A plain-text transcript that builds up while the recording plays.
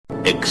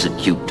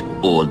Execute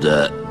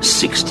Order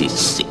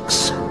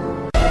 66. You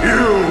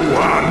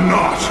are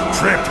not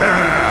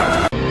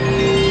prepared!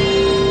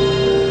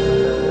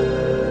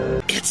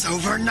 It's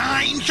over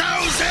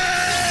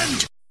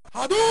 9,000!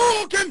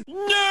 Hadouken!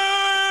 Nerd!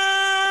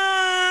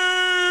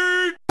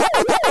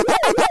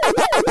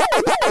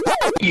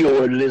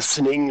 You're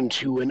listening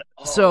to an...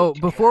 So,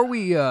 before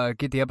we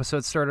get the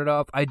episode started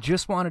off, I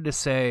just wanted to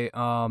say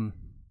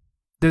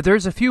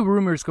there's a few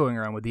rumors going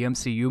around with the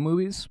MCU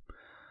movies.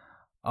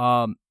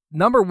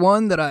 Number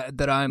one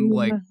that I'm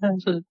like...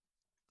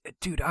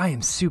 Dude, I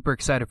am super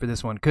excited for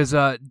this one, because,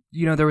 there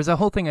was a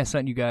whole thing I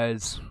sent you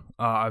guys,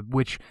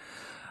 which...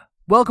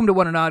 Welcome to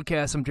What an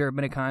Oddcast. I'm Jared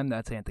Minikheim.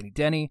 That's Anthony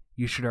Denny.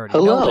 You should already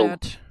know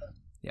that.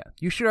 Yeah,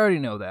 you should already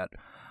know that.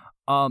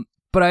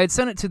 But I had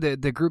sent it to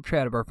the group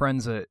chat of our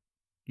friends that,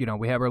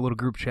 we have our little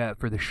group chat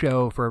for the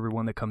show, for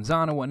everyone that comes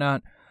on and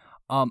whatnot.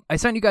 I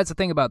sent you guys a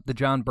thing about the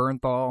Jon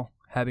Bernthal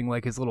having,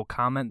 like, his little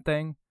comment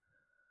thing.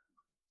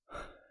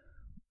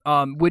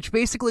 Which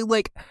basically,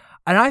 like,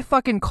 and I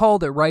fucking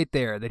called it right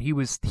there, that he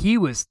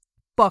was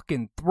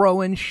fucking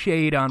throwing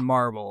shade on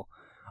Marvel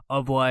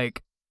of,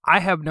 like, I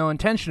have no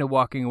intention of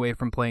walking away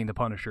from playing the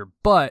Punisher,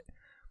 but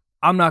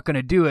I'm not going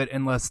to do it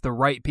unless the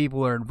right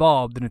people are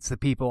involved, and it's the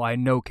people I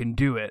know can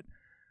do it.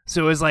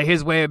 So it's like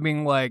his way of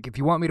being like, if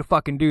you want me to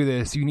fucking do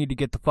this, you need to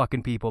get the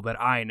fucking people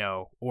that I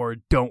know, or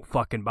don't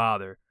fucking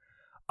bother.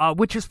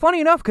 Which is funny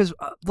enough, because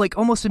like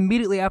almost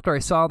immediately after I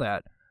saw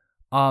that,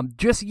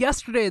 just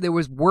yesterday there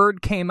was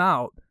word came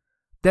out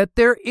that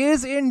there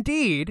is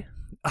indeed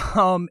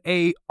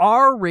a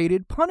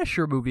R-rated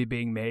Punisher movie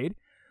being made,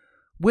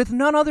 with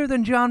none other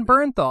than Jon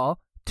Bernthal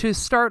to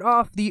start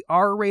off the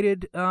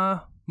R-rated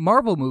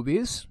Marvel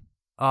movies,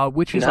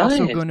 which is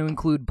also going to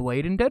include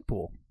Blade and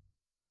Deadpool.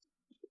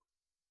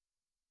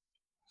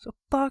 So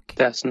fuck.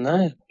 That's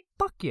nice.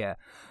 Fuck yeah.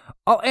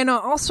 Oh, and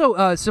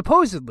also,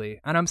 supposedly,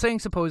 and I'm saying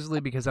supposedly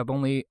because I've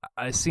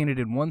seen it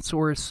in one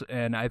source,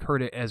 and I've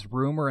heard it as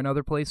rumor in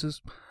other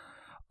places,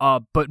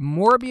 but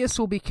Morbius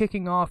will be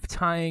kicking off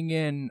tying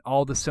in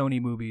all the Sony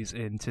movies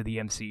into the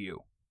MCU.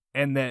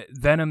 And that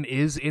Venom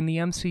is in the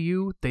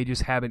MCU, they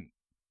just haven't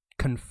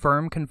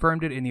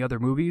confirmed it in the other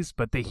movies,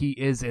 but that he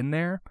is in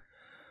there.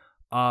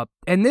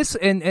 And this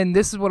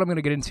is what I'm going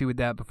to get into with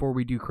that before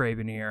we do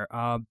Kraven here.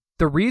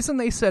 The reason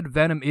they said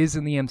Venom is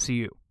in the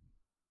MCU,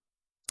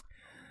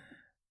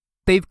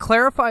 they've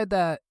clarified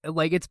that,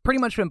 like, it's pretty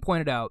much been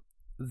pointed out,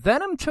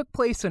 Venom took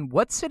place in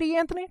what city,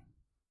 Anthony?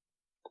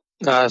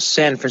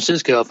 San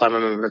Francisco, if I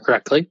remember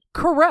correctly.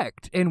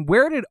 Correct. And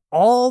where did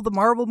all the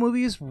Marvel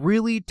movies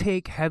really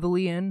take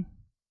heavily in?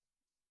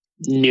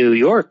 New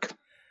York.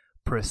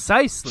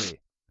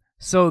 Precisely.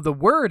 So the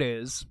word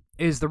is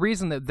the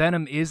reason that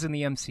Venom is in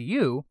the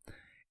MCU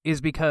is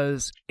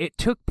because it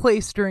took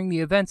place during the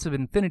events of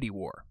Infinity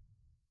War.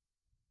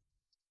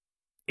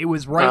 It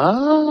was right...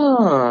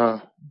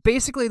 Ah.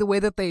 Basically, the way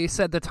that they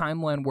said the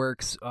timeline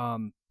works...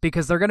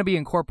 because they're going to be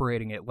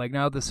incorporating it. Like,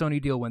 now the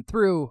Sony deal went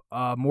through,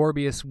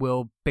 Morbius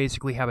will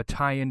basically have a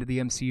tie-in to the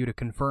MCU to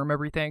confirm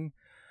everything.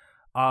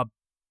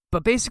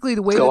 But basically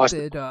the way Go watch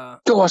the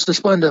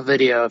Splenda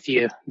video if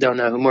you don't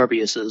know who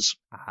Morbius is.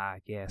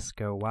 Yes,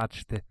 go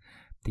watch the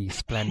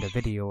Splenda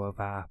video of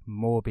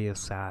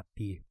Morbius,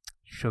 the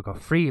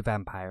sugar-free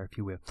vampire, if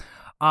you will.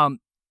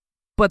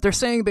 But they're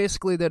saying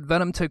basically that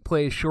Venom took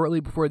place shortly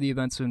before the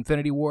events of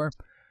Infinity War.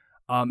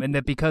 And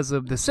that because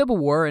of the Civil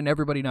War and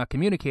everybody not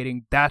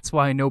communicating, that's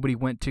why nobody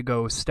went to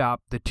go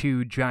stop the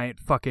two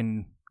giant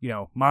fucking,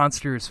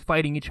 monsters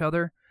fighting each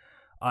other,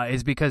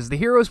 is because the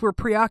heroes were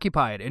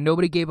preoccupied and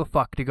nobody gave a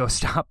fuck to go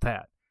stop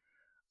that.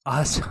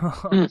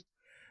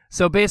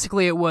 So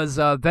basically it was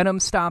Venom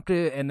stopped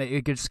it and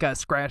it just got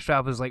scratched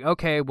off. It was like,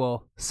 okay,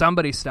 well,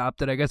 somebody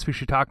stopped it. I guess we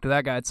should talk to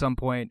that guy at some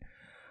point.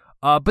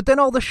 But then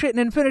all the shit in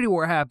Infinity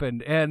War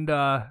happened and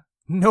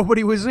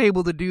nobody was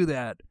able to do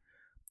that.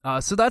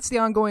 So that's the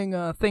ongoing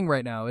thing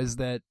right now, is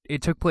that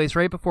it took place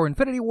right before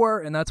Infinity War,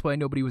 and that's why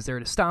nobody was there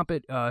to stop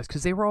it,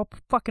 because they were all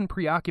fucking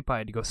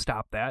preoccupied to go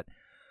stop that.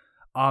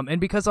 And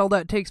because all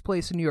that takes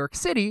place in New York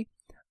City,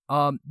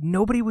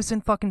 nobody was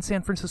in fucking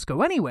San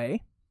Francisco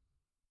anyway.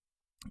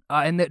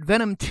 And that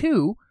Venom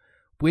 2,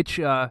 which,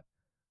 to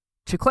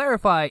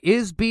clarify,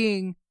 is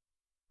being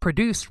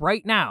produced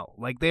right now.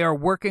 Like, they are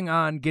working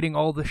on getting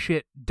all the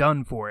shit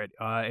done for it.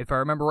 If I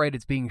remember right,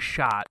 it's being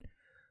shot.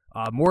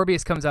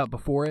 Morbius comes out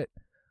before it.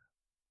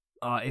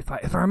 If I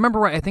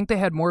remember right, I think they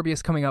had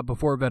Morbius coming out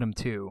before Venom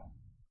 2.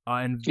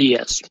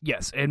 Yes,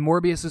 and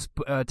Morbius is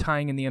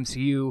tying in the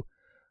MCU.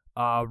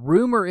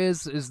 Rumor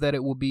is that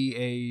it will be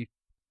a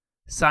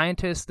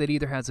scientist that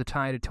either has a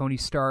tie to Tony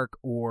Stark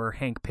or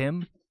Hank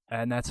Pym,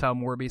 and that's how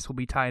Morbius will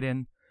be tied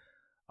in.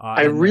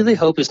 I really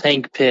hope it's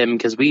Hank Pym,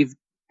 because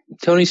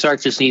Tony Stark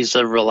just needs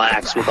to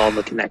relax with all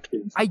the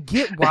connections. I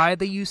get why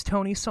they use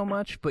Tony so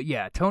much, but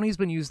yeah, Tony's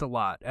been used a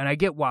lot, and I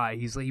get why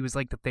he was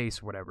like the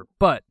face or whatever.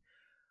 But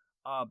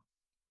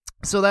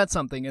so that's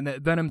something, and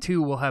that Venom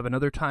 2 will have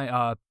another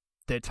time.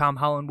 That Tom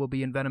Holland will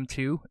be in Venom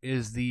 2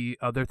 is the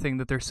other thing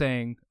that they're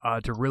saying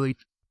to really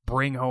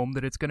bring home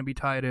that it's going to be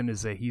tied in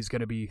is that he's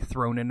going to be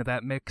thrown into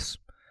that mix.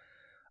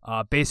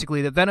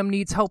 Basically, the Venom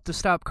needs help to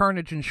stop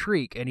Carnage and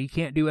Shriek, and he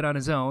can't do it on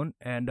his own.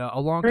 And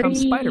along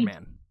comes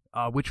Spider-Man,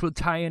 which would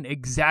tie in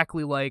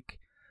exactly like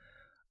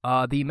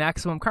the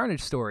Maximum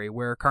Carnage story,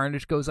 where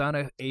Carnage goes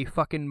on a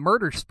fucking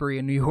murder spree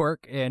in New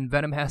York, and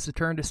Venom has to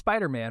turn to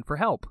Spider-Man for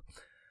help.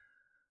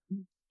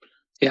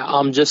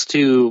 Yeah, just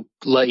to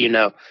let you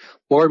know,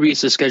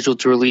 Morbius is scheduled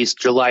to release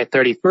July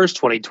 31st,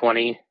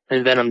 2020,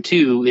 and Venom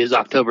 2 is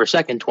October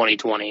 2nd,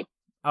 2020.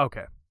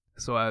 Okay,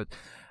 so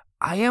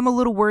I am a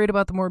little worried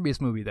about the Morbius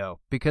movie,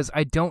 though, because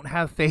I don't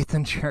have faith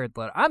in Jared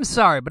Leto. I'm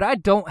sorry, but I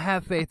don't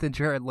have faith in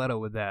Jared Leto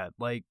with that.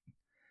 Like,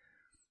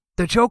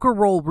 the Joker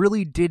role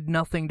really did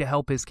nothing to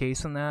help his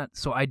case in that,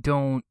 so I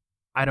don't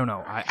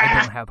know. I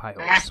don't have high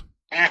hopes.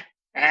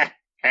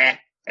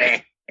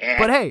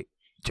 But hey,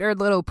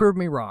 Jared Leto proved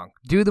me wrong.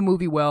 Do the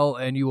movie well,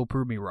 and you will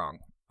prove me wrong.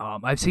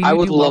 I've seen. I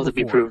would love to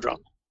be proved wrong.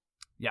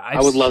 Yeah,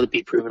 I would love to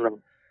be proven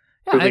wrong.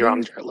 Prove me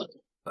wrong, Jared Leto.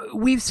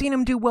 We've seen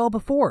him do well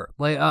before.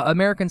 Like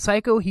American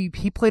Psycho, he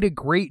played a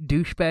great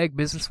douchebag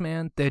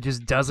businessman that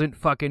just doesn't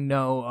fucking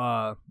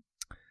know.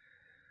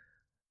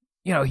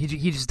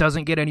 He just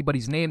doesn't get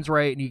anybody's names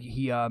right, and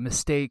he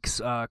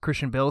mistakes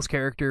Christian Bale's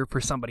character for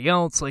somebody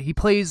else. Like, he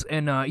plays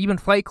in even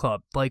Fight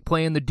Club, like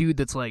playing the dude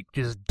that's like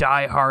just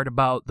die hard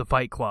about the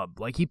Fight Club.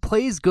 Like, he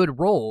plays good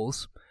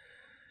roles.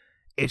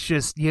 It's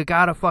just you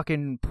gotta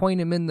fucking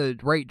point him in the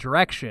right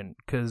direction,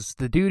 because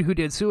the dude who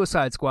did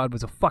Suicide Squad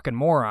was a fucking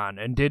moron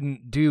and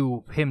didn't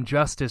do him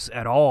justice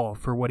at all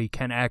for what he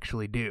can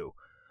actually do.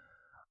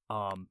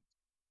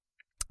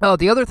 Oh,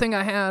 the other thing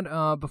I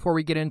had before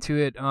we get into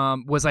it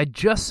was I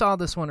just saw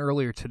this one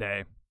earlier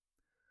today.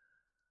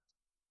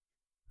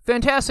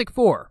 Fantastic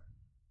Four.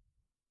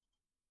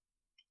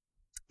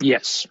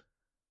 Yes.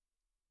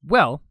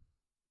 Well,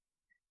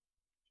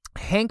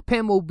 Hank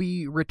Pym will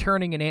be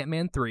returning in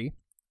Ant-Man 3,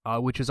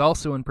 which is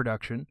also in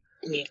production.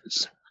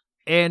 Yes.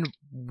 And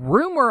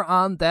rumor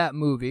on that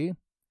movie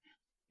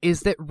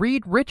is that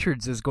Reed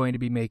Richards is going to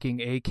be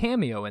making a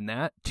cameo in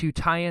that to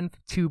tie in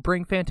to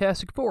bring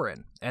Fantastic Four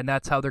in. And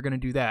that's how they're going to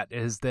do that,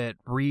 is that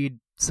Reed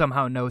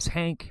somehow knows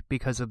Hank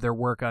because of their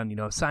work on,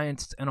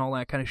 science and all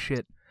that kind of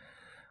shit.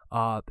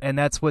 And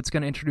that's what's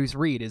going to introduce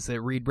Reed, is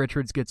that Reed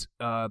Richards gets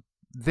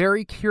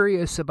very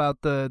curious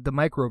about the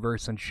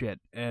microverse and shit,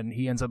 and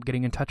he ends up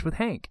getting in touch with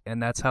Hank,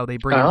 and that's how they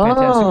bring in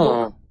Fantastic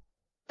Four.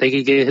 They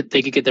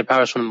could get their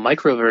powers from the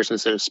microverse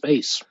instead of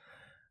space.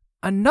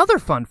 Another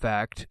fun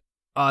fact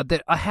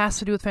that has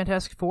to do with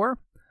Fantastic Four.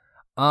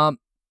 The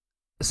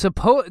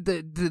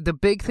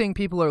big thing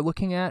people are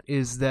looking at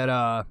is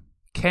that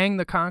Kang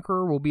the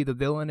Conqueror will be the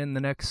villain in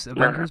the next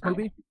Avengers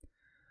movie,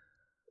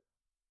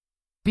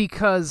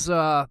 because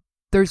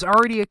there's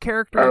already a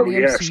character in the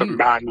MCU. Yes, a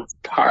man of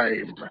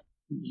time.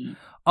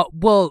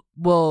 Well,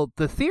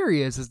 the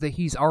theory is that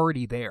he's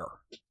already there.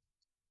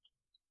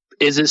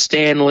 Is it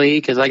Stan Lee?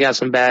 Because I got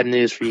some bad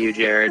news for you,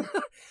 Jared.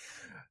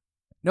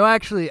 No,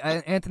 actually,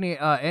 Anthony,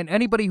 and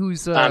anybody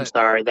who's... I'm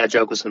sorry, that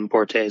joke was in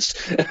poor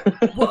taste.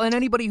 Well, and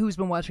anybody who's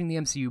been watching the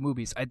MCU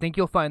movies, I think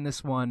you'll find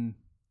this one,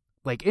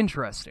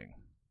 interesting.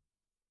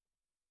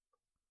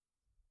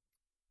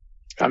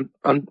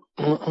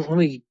 Let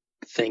me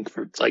think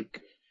for,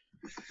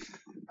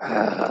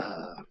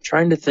 I'm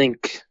trying to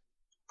think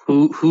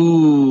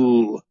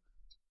who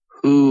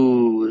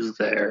is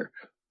there?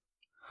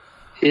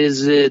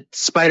 Is it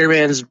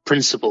Spider-Man's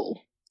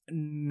principal?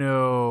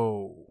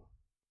 No.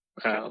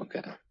 Oh,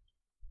 okay.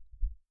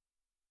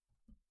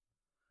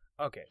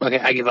 Okay,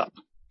 I give up.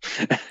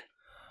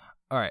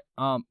 All right.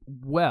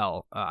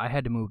 I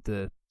had to move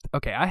the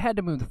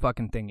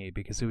fucking thingy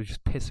because it was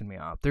just pissing me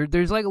off.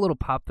 There's like a little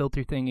pop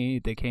filter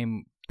thingy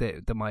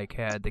that the mic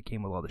had that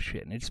came with all the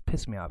shit, and it just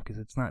pissed me off because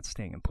it's not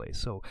staying in place.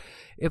 So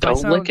if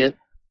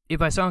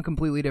I sound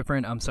completely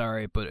different, I'm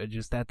sorry, but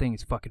that thing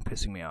is fucking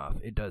pissing me off.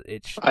 It does.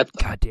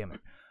 God damn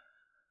it.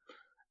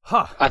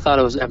 Huh. I thought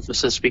it was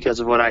emphasis because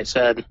of what I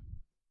said.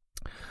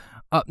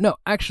 No,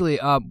 actually,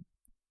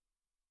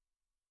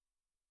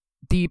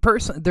 the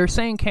person they're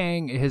saying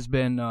Kang has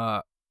been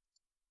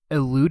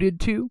alluded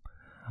to.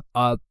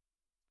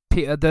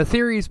 The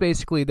theory is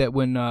basically that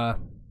when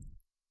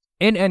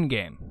in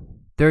Endgame,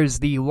 there's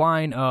the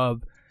line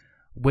of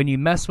when you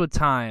mess with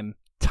time,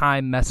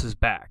 time messes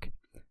back,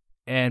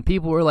 and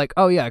people were like,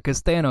 "Oh yeah,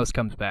 because Thanos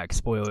comes back."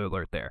 Spoiler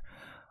alert there.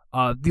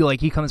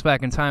 He comes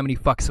back in time and he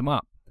fucks him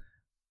up.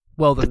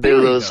 Well, the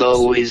villains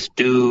always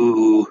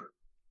do.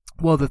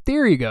 Well, the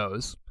theory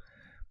goes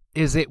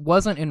is it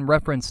wasn't in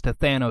reference to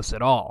Thanos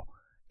at all.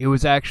 It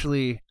was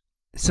actually,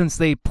 since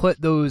they put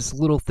those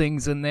little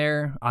things in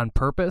there on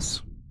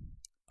purpose,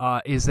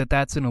 is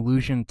that's an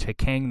allusion to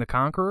Kang the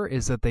Conqueror,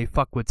 is that they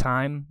fuck with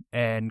time,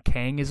 and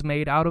Kang is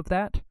made out of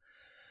that.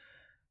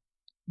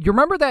 You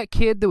remember that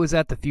kid that was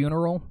at the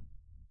funeral?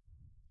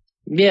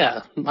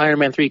 Yeah, Iron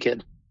Man 3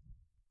 kid.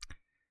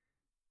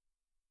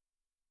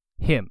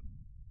 Him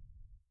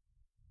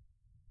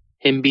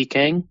be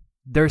Kang?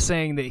 They're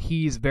saying that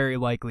he's very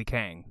likely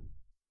Kang.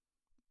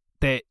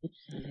 That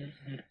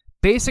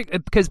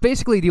because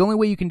basically the only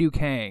way you can do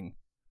Kang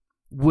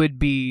would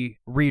be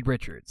Reed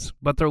Richards.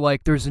 But they're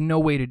like, there's no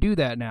way to do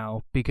that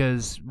now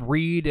because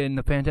Reed and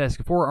the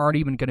Fantastic Four aren't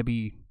even going to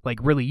be like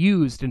really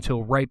used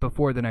until right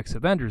before the next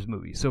Avengers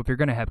movie. So if you're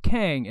going to have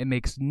Kang, it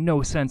makes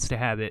no sense to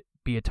have it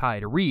be a tie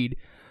to Reed,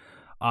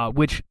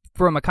 which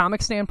from a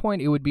comic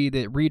standpoint, it would be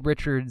that Reed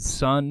Richards'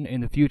 son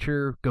in the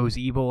future goes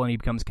evil and he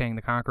becomes Kang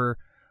the Conqueror.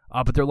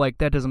 But they're like,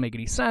 that doesn't make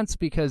any sense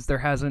because there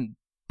hasn't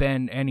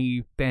been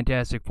any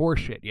Fantastic Four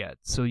shit yet,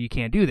 so you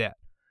can't do that.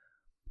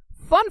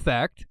 Fun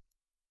fact,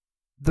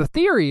 the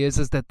theory is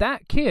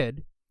that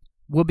kid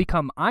will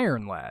become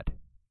Iron Lad.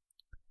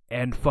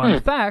 And fun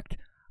fact,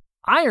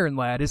 Iron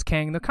Lad is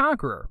Kang the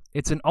Conqueror.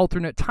 It's an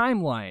alternate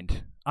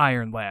timeline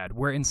Iron Lad,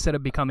 where instead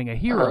of becoming a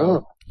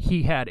hero,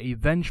 he had a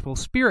vengeful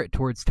spirit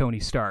towards Tony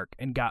Stark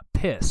and got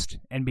pissed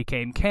and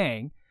became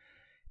Kang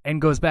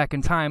and goes back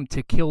in time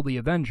to kill the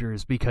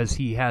Avengers because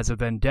he has a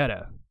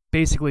vendetta.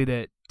 Basically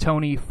that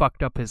Tony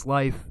fucked up his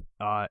life,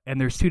 and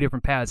there's two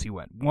different paths he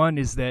went. One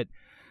is that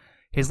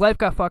his life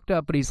got fucked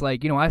up, but he's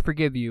like, I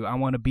forgive you, I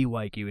want to be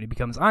like you, and he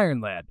becomes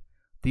Iron Lad.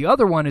 The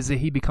other one is that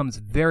he becomes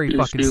very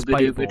fucking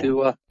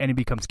spiteful, and he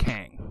becomes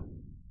Kang.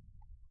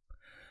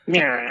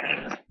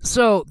 Yeah.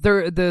 So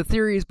the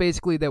theory is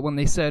basically that when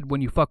they said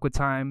when you fuck with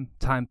time,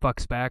 time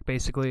fucks back,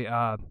 basically,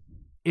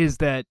 is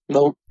that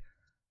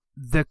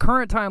the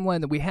current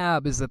timeline that we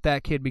have is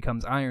that kid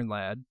becomes Iron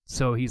Lad.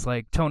 So he's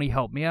like, Tony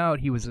helped me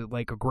out, he was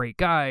like a great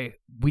guy,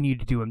 we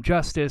need to do him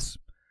justice.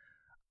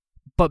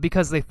 But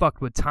because they fucked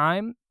with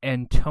time,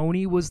 and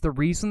Tony was the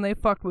reason they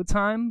fucked with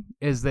time,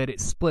 is that it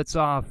splits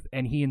off,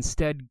 and he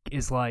instead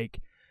is like,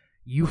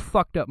 you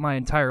fucked up my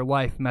entire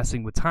life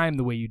messing with time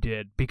the way you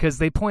did. Because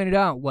they pointed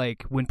out,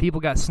 like, when people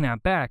got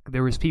snapped back,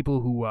 there was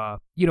people who,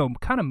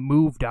 kind of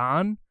moved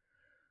on.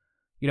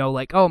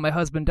 Like, oh, my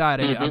husband died,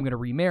 I'm going to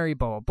remarry,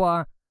 blah,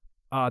 blah,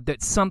 blah.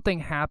 That something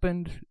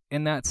happened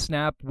in that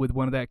snap with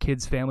one of that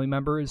kid's family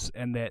members,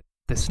 and that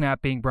the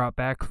snap being brought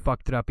back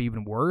fucked it up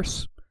even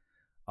worse.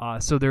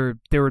 So there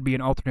would be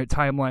an alternate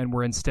timeline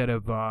where instead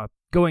of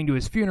going to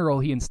his funeral,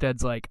 he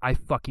instead's like, I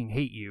fucking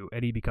hate you,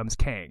 and he becomes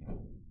Kang.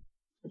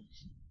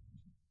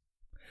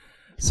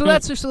 So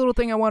that's just a little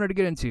thing I wanted to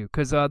get into,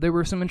 because there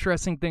were some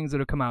interesting things that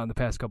have come out in the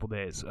past couple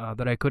days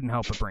that I couldn't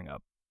help but bring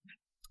up.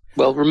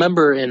 Well,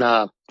 remember in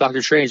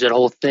Doctor Strange, that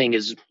whole thing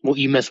is, what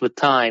you mess with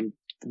time,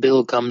 the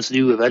bill comes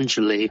due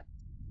eventually.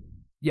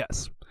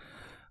 Yes.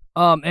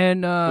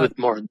 With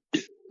more...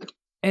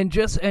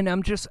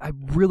 I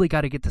really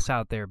got to get this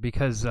out there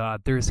because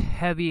there's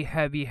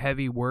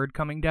heavy word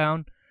coming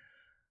down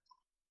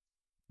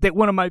that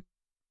one of my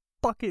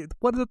fucking,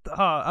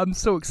 I'm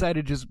so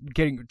excited just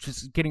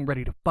getting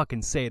ready to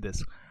fucking say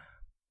this.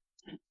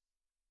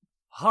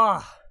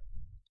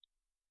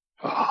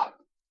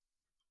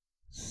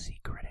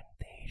 Secret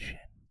Invasion.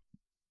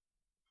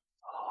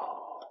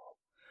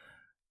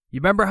 You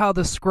remember how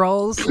the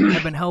Skrulls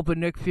have been helping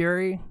Nick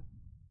Fury?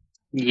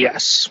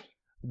 Yes.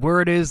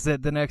 Word is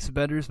that the next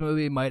Avengers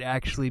movie might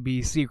actually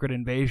be Secret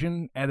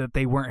Invasion, and that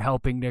they weren't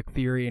helping Nick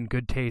Fury in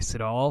good taste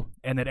at all,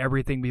 and that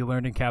everything we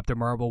learned in Captain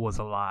Marvel was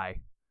a lie,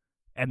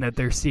 and that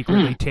they're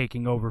secretly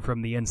taking over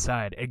from the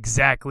inside,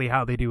 exactly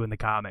how they do in the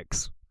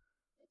comics.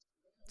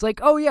 It's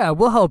like, oh yeah,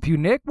 we'll help you,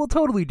 Nick, we'll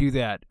totally do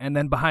that. And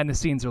then behind the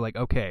scenes they're like,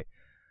 okay,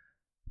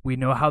 we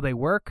know how they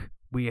work,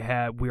 we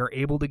are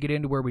able to get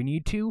into where we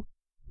need to,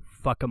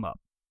 fuck them up.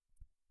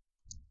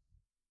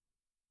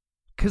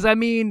 Because,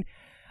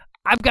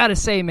 I've got to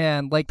say,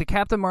 man, like the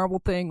Captain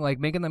Marvel thing, like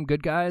making them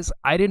good guys,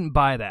 I didn't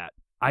buy that.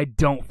 I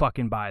don't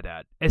fucking buy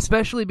that.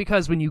 Especially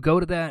because when they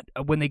go to that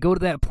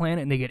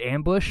planet and they get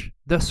ambushed,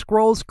 the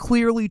Skrulls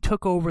clearly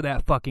took over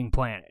that fucking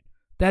planet.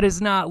 That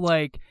is not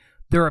like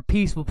they're a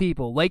peaceful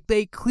people. Like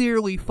they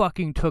clearly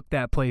fucking took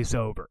that place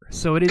over.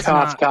 So it is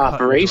cough,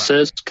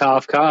 racist,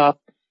 cough.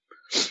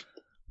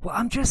 Well,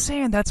 I'm just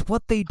saying that's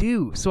what they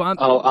do. So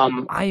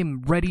I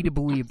am ready to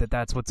believe that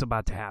that's what's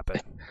about to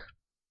happen.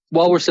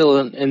 While we're still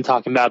in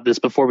talking about this,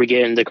 before we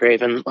get into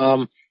Craven,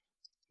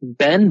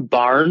 Ben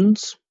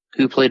Barnes,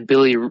 who played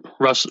Billy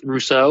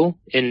Russo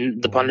in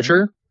The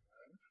Punisher,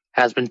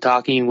 has been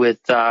talking with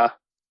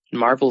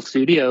Marvel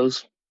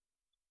Studios.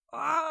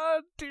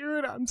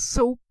 Dude, I'm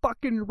so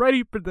fucking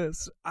ready for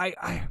this.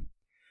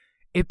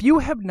 If you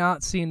have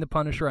not seen The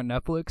Punisher on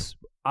Netflix,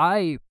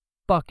 I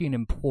fucking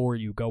implore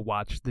you go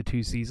watch the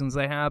 2 seasons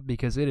they have,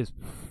 because it is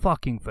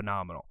fucking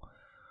phenomenal.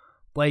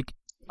 Like,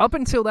 up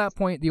until that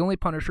point, the only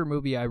Punisher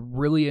movie I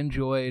really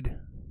enjoyed,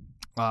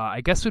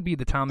 I guess would be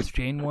the Thomas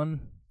Jane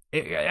one.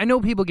 I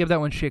know people give that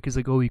one shit because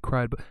like, oh, he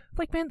cried, but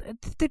like, man,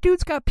 the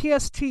dude's got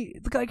PST,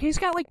 like he's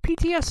got like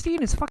PTSD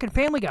and his fucking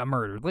family got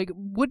murdered. Like,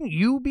 wouldn't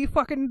you be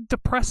fucking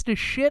depressed as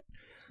shit?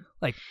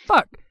 Like,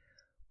 fuck.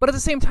 But at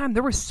the same time,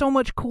 there was so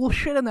much cool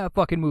shit in that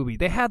fucking movie.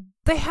 They had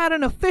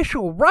an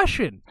official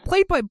Russian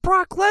played by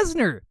Brock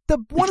Lesnar,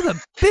 one of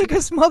the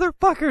biggest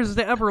motherfuckers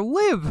to ever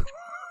live.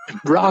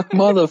 Brock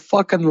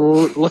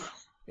motherfucking...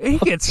 He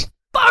gets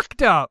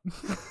fucked up.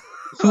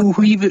 Who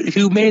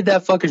made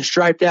that fucking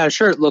striped down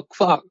shirt look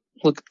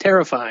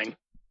terrifying?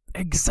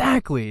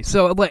 Exactly.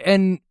 So,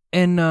 and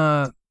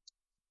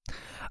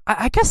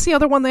I guess the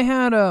other one they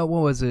had, what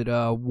was it?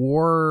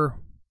 Warzone.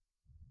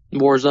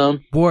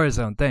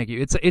 Warzone. Thank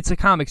you. It's a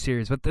comic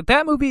series, but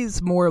that movie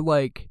is more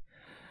like.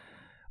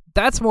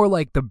 That's more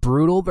like the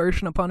brutal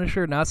version of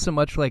Punisher, not so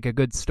much like a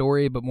good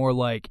story, but more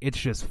like it's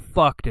just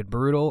fucked and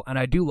brutal, and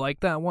I do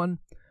like that one.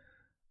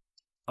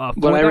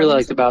 What I really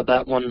liked about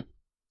that one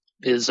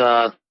is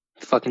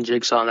fucking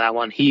Jigsaw in that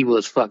one. He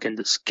was fucking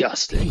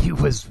disgusting. He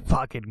was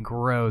fucking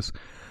gross.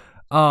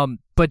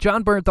 But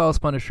John Bernthal's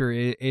Punisher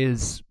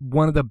is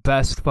one of the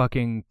best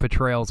fucking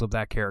portrayals of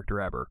that character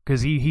ever,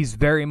 because he's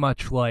very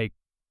much like,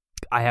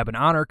 I have an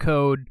honor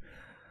code,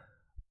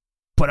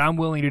 but I'm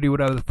willing to do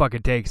whatever the fuck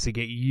it takes to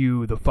get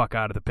you the fuck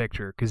out of the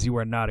picture, because you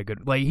are not a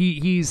good... Like,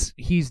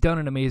 he's done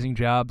an amazing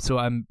job, so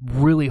I'm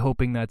really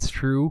hoping that's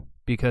true,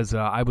 because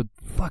I would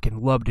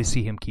fucking love to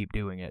see him keep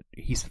doing it.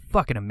 He's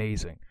fucking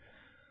amazing.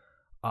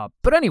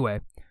 But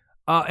anyway,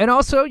 and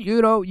also,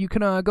 you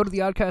can go to the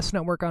Oddcast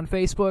Network on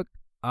Facebook.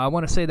 I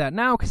want to say that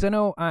now, because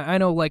I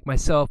know, like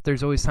myself,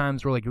 there's always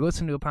times where, like, you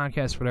listen to a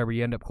podcast, whatever,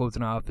 you end up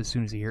closing off as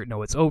soon as you hear it,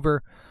 no, it's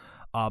over.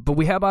 But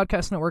we have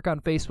Oddcast Network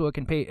on Facebook,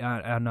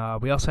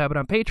 and we also have it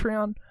on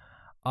Patreon.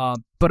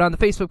 But on the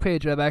Facebook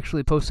page, I've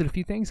actually posted a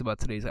few things about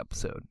today's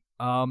episode.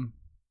 And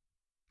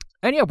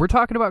yeah, we're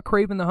talking about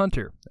Kraven the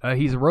Hunter.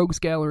 He's a Rogues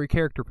Gallery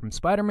character from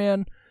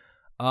Spider-Man.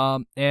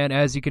 And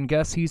as you can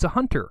guess, he's a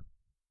hunter.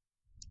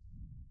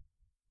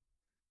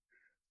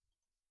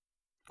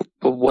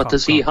 But what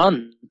does he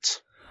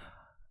hunt?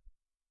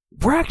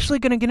 We're actually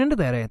going to get into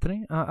that,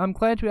 Anthony. I'm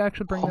glad you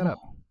actually bring that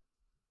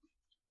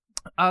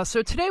up.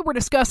 So today we're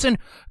discussing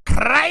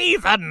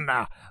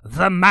Kraven,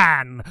 the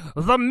man,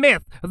 the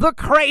myth, the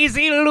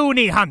crazy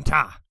loony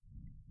hunter.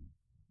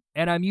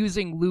 And I'm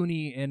using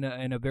loony in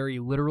a very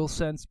literal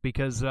sense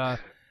because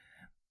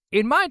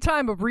in my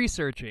time of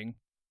researching,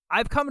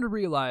 I've come to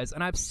realize,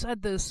 and I've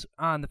said this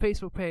on the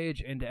Facebook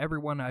page and to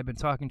everyone I've been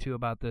talking to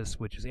about this,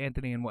 which is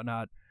Anthony and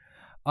whatnot,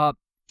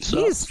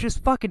 he's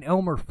just fucking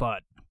Elmer Fudd.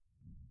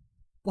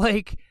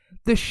 Like,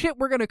 the shit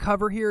we're going to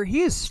cover here,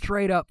 he is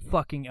straight up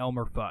fucking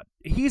Elmer Fudd.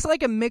 He's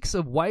like a mix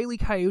of Wile E.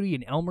 Coyote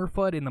and Elmer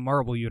Fudd in the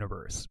Marvel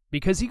Universe.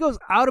 Because he goes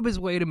out of his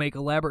way to make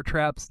elaborate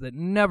traps that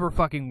never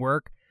fucking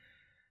work.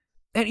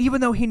 And even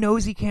though he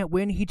knows he can't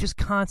win, he just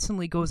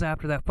constantly goes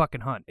after that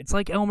fucking hunt. It's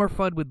like Elmer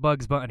Fudd with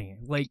Bugs Bunny.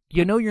 Like,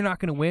 you know you're not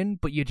going to win,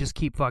 but you just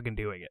keep fucking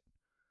doing it.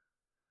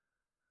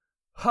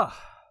 Huh.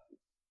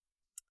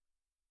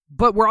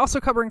 But we're also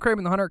covering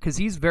Kraven the Hunter because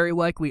he's very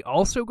likely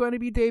also going to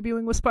be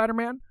debuting with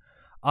Spider-Man.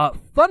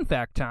 Fun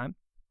fact time.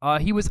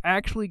 He was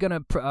actually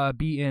going to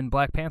be in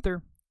Black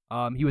Panther.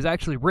 He was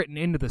actually written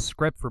into the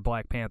script for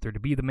Black Panther to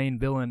be the main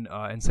villain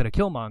instead of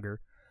Killmonger.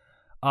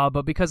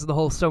 But because of the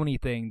whole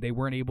Sony thing, they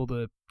weren't able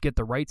to get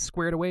the rights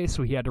squared away,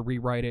 so he had to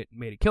rewrite it and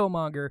made it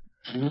Killmonger.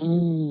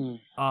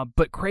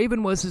 But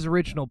Kraven was his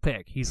original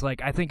pick. He's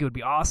like, I think it would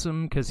be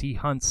awesome because he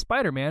hunts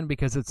Spider-Man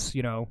because it's,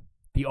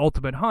 the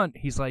ultimate hunt.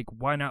 He's like,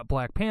 why not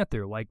Black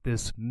Panther? Like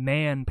this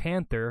man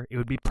panther, it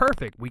would be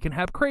perfect. We can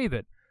have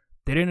Kraven.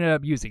 They didn't end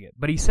up using it,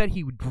 but he said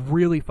he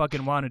really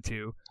fucking wanted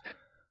to.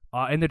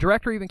 And the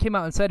director even came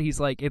out and said, he's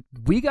like, if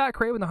we got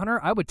Kraven the Hunter,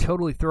 I would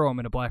totally throw him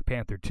in a Black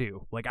Panther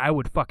too. Like, I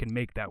would fucking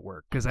make that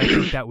work, because I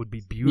think that would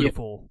be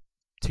beautiful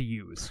to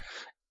use.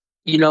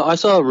 I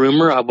saw a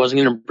rumor. I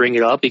wasn't going to bring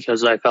it up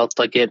because I felt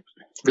like it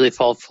really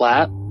fell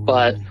flat,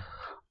 but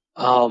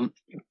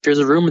there's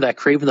a rumor that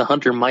Kraven the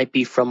Hunter might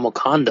be from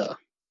Wakanda.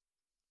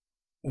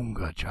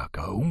 Unga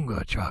chaka,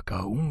 unga chaka,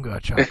 unga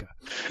chaka.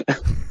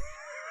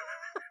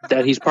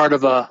 That he's part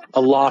of a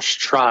lost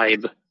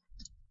tribe.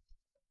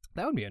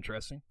 That would be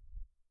interesting.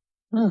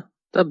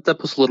 That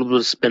puts a little bit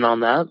of spin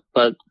on that,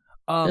 but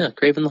yeah,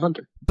 Kraven the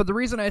Hunter. But the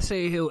reason I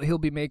say he'll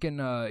be making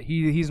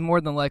he's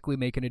more than likely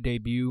making a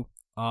debut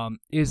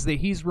is that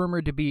he's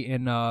rumored to be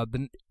in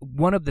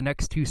one of the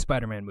next two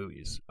Spider-Man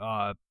movies.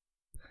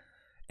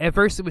 At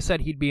first it was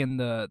said he'd be in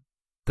the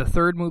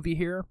third movie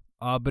here,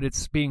 but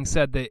it's being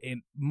said that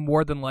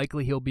more than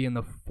likely he'll be in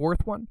the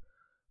fourth one.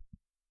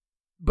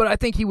 But I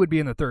think he would be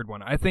in the third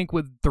one. I think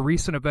with the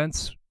recent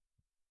events,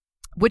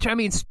 which, I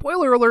mean,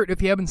 spoiler alert,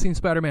 if you haven't seen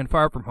Spider-Man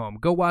Far From Home,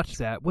 go watch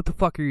that. What the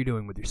fuck are you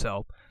doing with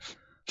yourself?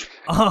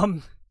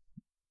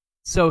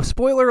 So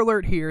spoiler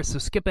alert here, so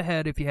skip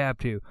ahead if you have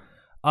to.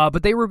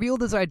 But they revealed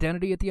his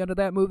identity at the end of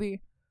that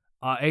movie.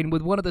 And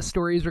with one of the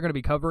stories we're going to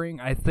be covering,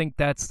 I think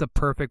that's the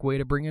perfect way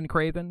to bring in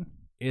Kraven,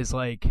 is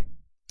like,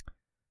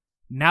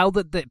 now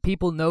that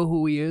people know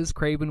who he is,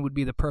 Kraven would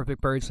be the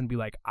perfect person to be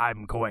like,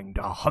 I'm going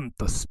to hunt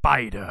the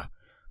spider.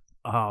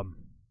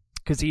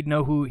 Because he'd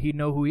know who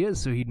he is,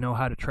 so he'd know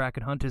how to track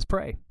and hunt his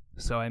prey.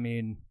 So, I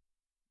mean,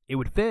 it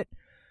would fit.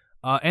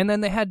 And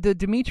then they had the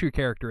Dimitri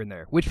character in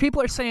there, which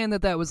people are saying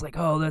that was like,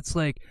 oh, that's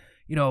like,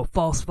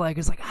 false flag.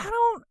 It's like, I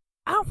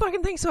don't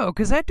fucking think so,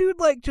 because that dude,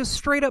 like, just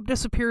straight up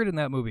disappeared in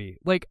that movie.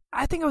 Like,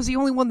 I think I was the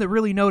only one that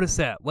really noticed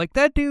that. Like,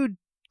 that dude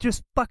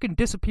just fucking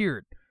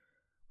disappeared.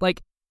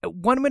 Like,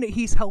 1 minute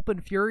he's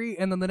helping Fury,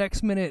 and then the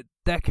next minute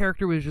that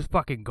character was just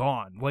fucking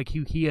gone. Like,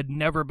 he had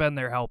never been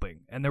there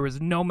helping, and there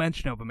was no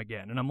mention of him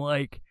again. And I'm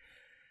like,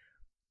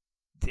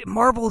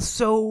 Marvel is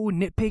so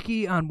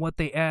nitpicky on what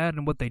they add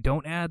and what they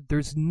don't add.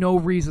 There's no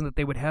reason that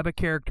they would have a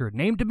character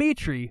named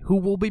Dimitri, who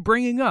we'll be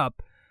bringing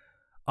up,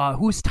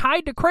 who's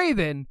tied to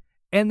Kraven,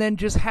 and then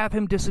just have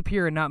him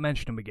disappear and not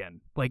mention him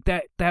again. Like,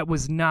 that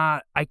was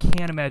not... I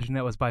can't imagine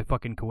that was by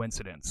fucking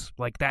coincidence.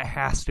 Like, that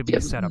has to be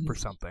a setup for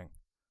something.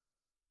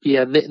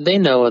 Yeah, they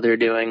know what they're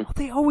doing.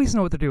 They always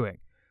know what they're doing.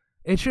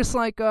 It's just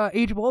like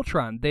Age of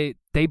Ultron.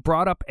 They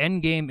brought up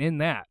Endgame in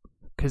that,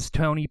 because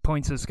Tony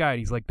points to the sky and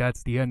he's like,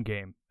 that's the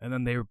Endgame. And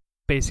then they were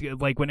basically,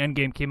 like, when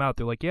Endgame came out,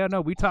 they're like, yeah,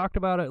 no, we talked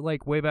about it,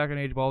 like, way back in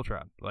Age of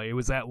Ultron. Like, it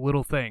was that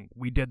little thing.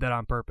 We did that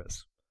on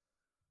purpose.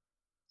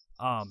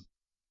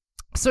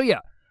 So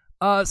yeah,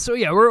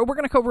 we're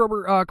going to cover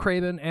over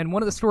Kraven, and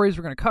one of the stories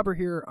we're going to cover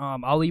here,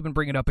 I'll even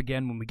bring it up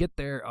again when we get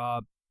there,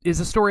 is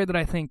a story that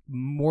I think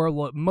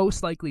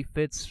most likely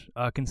fits,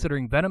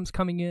 considering Venom's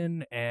coming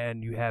in,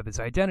 and you have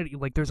his identity.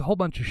 Like, there's a whole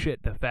bunch of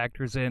shit that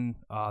factors in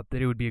that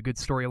it would be a good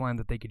storyline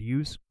that they could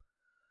use.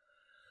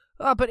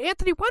 But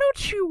Anthony, why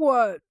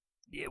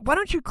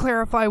don't you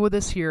clarify with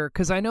us here?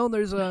 Because I know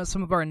there's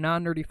some of our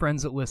non-nerdy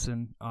friends that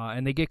listen,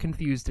 and they get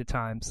confused at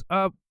times.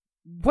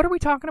 What are we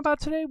talking about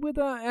today? With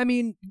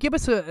give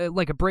us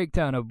a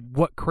breakdown of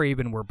what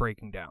Kraven we're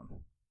breaking down.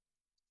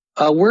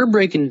 We're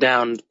breaking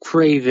down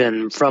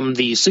Kraven from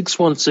the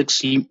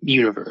 616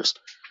 universe.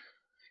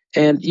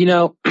 And,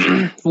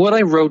 what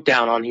I wrote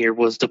down on here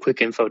was the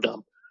quick info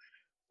dump.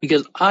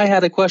 Because I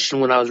had a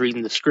question when I was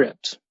reading the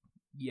script.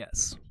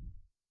 Yes.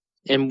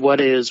 And why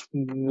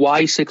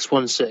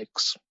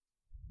 616?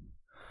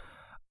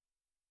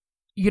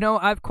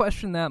 I've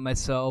questioned that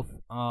myself.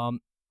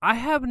 I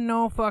have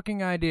no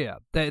fucking idea.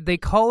 They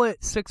call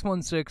it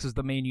 616 as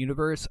the main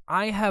universe.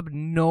 I have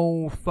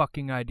no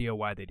fucking idea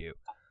why they do.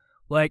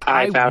 Like,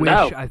 I wish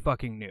out. I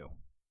fucking knew.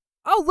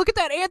 Oh, look at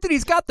that.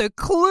 Anthony's got the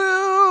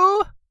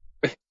clue.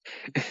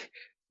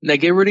 Now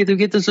get ready to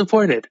get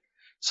disappointed.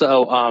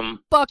 So,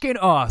 fucking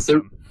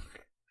awesome.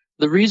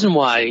 The reason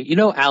why,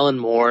 Alan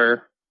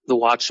Moore, The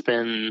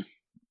Watchmen,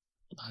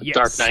 yes.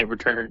 Dark Knight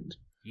Returns.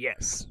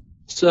 Yes.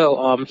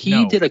 So,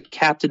 he did a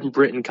Captain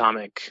Britain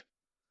comic.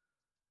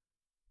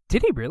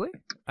 Did he really?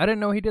 I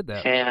didn't know he did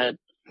that. And,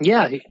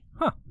 yeah.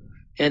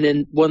 And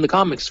in one of the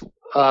comics,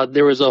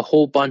 there was a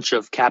whole bunch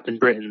of Captain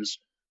Britons.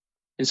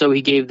 And so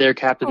he gave their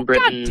Captain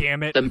Britain, God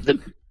damn it.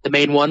 The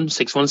main one,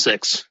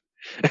 616.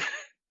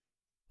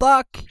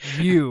 Fuck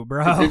you,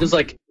 bro. They're just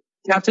like,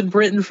 Captain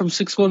Britain from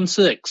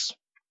 616.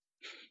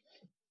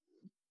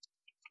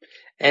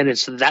 And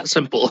it's that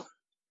simple.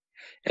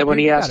 And when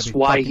he asks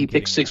why he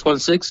picked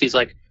 616, he's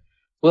like,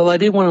 well, I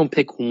didn't want to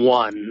pick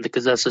one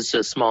because that's such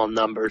a small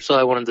number. So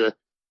I wanted to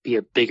be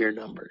a bigger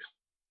number.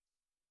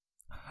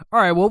 All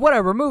right, well,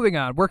 whatever. Moving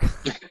on. We're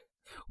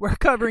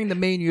covering the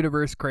main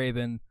universe,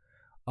 Kraven.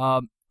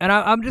 And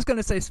I'm just going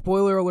to say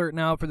spoiler alert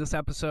now for this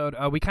episode.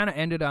 We kind of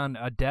ended on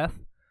a death.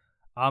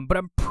 But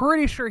I'm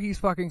pretty sure he's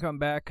fucking come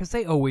back, because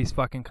they always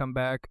fucking come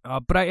back.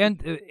 But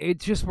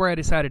it's just where I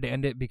decided to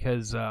end it,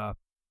 because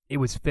it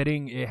was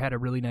fitting. It had a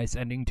really nice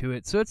ending to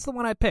it. So it's the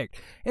one I picked.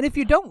 And if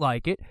you don't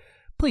like it,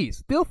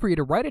 please feel free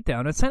to write it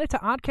down and send it to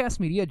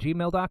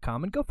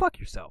oddcastmedia@gmail.com and go fuck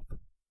yourself.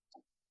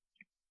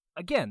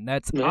 Again,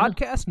 that's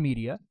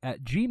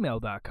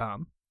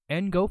oddcastmedia@gmail.com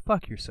and go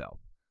fuck yourself.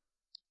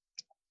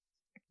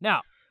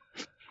 Now,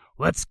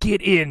 let's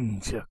get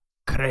into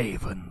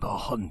Kraven the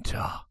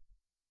Hunter.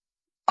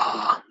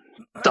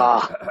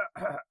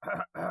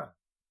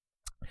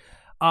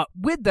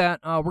 With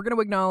that, we're going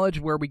to acknowledge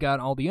where we got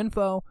all the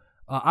info.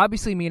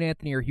 Obviously, me and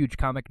Anthony are huge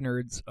comic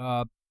nerds,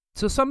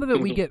 so some of it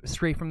we get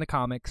straight from the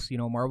comics,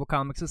 Marvel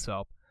Comics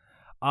itself.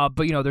 But,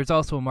 there's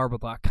also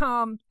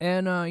Marvel.com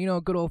and,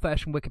 good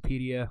old-fashioned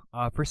Wikipedia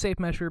for safe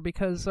measure,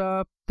 because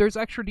there's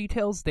extra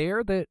details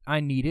there that I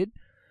needed.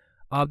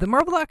 The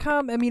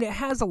Marvel.com, it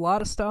has a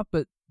lot of stuff,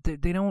 but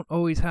they don't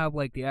always have,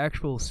 the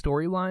actual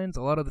storylines.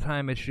 A lot of the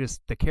time, it's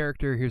just the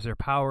character, here's their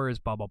powers,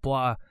 blah, blah,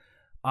 blah.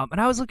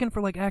 And I was looking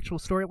for, actual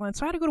storylines,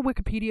 so I had to go to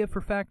Wikipedia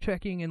for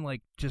fact-checking and,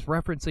 just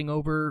referencing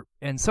over.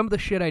 And some of the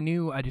shit I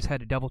knew, I just had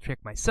to double-check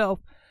myself.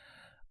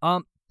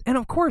 And,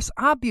 of course,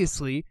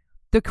 obviously,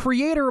 the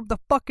creator of the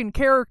fucking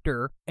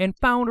character and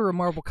founder of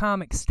Marvel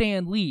Comics,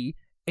 Stan Lee,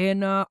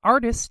 and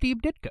artist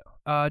Steve Ditko.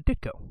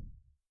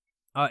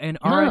 And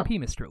R.I.P.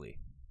 Mr. Lee.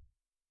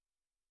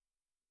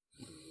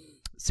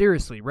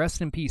 Seriously,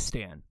 rest in peace,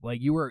 Stan.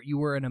 You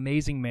were an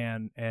amazing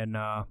man, and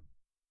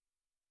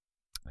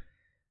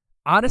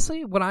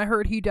honestly, when I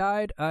heard he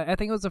died, I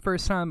think it was the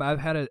first time I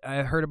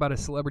heard about a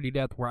celebrity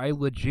death where I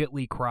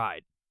legitly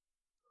cried.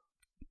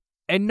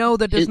 And no,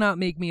 that does not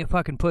make me a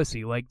fucking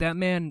pussy. That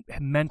man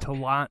meant a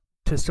lot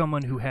to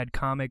someone who had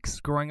comics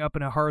growing up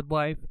in a hard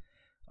life.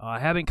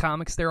 Having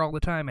comics there all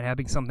the time and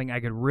having something I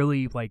could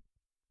really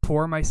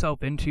pour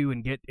myself into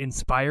and get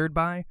inspired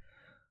by.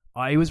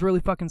 It was really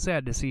fucking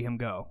sad to see him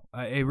go.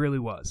 It really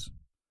was.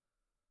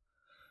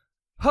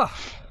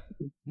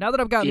 Now that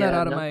I've gotten that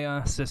out of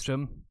my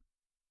system,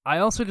 I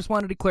also just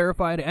wanted to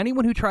clarify to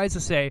anyone who tries to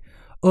say,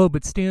 oh,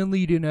 but Stan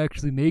Lee didn't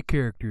actually make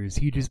characters.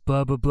 He just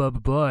blah, blah, blah, blah,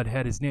 blah, and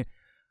had his name.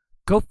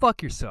 Go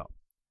fuck yourself.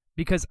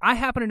 because I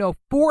happen to know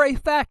for a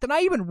fact, and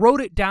I even wrote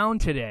it down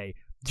today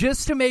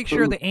just to make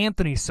sure that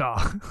Anthony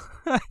saw.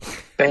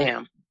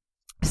 Bam.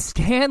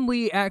 Stan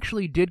Lee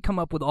actually did come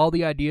up with all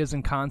the ideas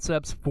and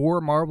concepts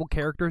for Marvel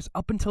characters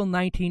up until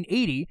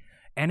 1980.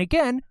 And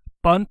again,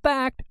 fun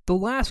fact, the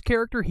last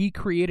character he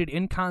created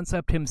in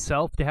concept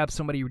himself to have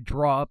somebody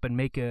draw up and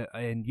make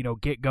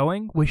get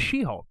going was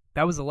She-Hulk.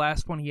 That was the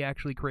last one he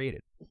actually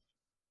created.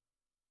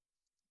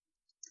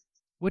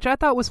 Which I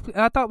thought was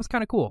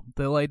kind of cool.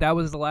 That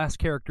was the last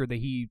character that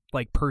he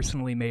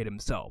personally made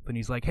himself. And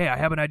he's like, "Hey, I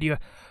have an idea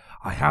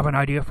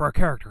for a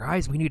character,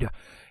 guys. We need to.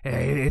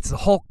 It's the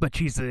Hulk, but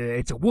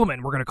it's a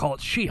woman. We're gonna call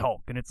it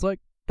She-Hulk." And it's like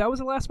that was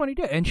the last one he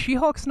did. And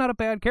She-Hulk's not a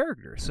bad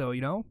character, so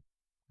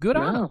good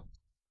on him.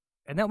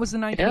 And that was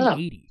in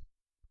 1980.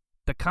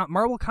 The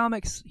Marvel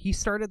Comics, he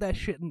started that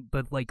shit in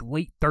the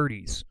late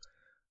 30s.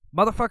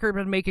 Motherfucker had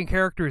been making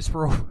characters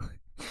for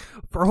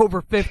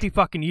over 50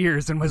 fucking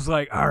years and was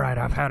like, "All right,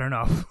 I've had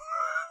enough."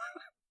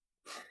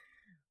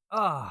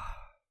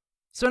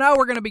 So now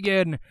we're gonna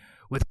begin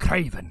with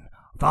Kraven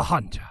the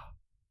Hunter.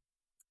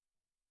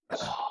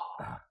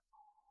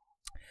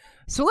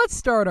 So let's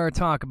start our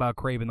talk about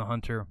Kraven the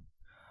Hunter.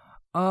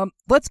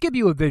 Let's give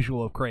you a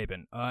visual of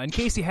Kraven. In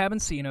case you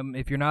haven't seen him,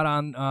 if you're not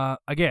on,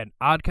 again,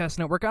 Oddcast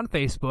Network on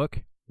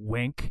Facebook,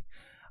 wink.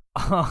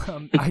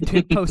 I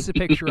did post a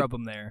picture of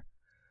him there.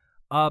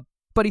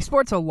 But he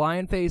sports a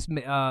lion face,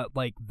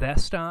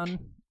 vest on,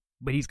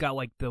 but he's got,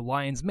 the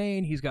lion's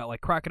mane, he's got,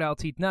 crocodile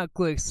teeth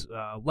necklace,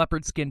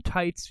 leopard skin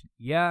tights.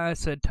 Yeah, I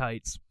said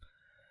tights.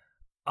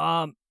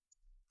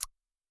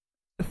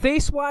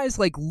 Face-wise,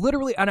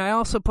 literally, and I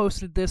also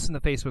posted this in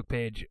the Facebook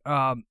page,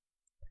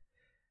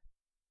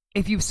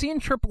 if you've seen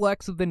Triple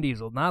X with Vin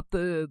Diesel, not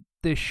the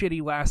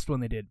shitty last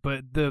one they did,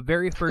 but the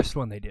very first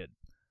one they did,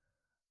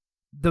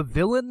 the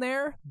villain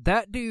there,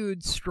 that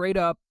dude straight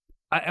up,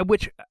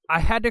 which I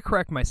had to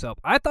correct myself.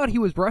 I thought he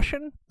was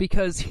Russian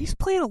because he's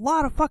played a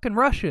lot of fucking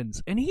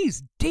Russians, and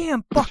he's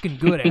damn fucking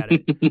good at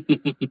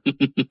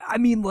it. I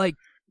mean,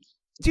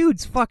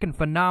 dude's fucking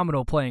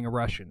phenomenal playing a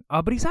Russian.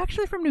 But he's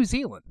actually from New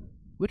Zealand,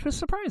 which was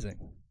surprising.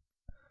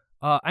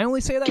 I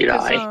only say that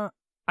because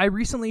I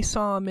recently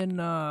saw him in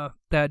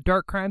that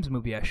Dark Crimes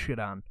movie I shit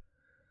on.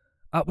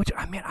 Which,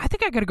 I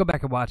think I gotta go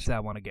back and watch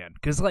that one again.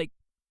 Because,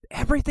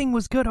 everything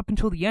was good up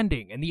until the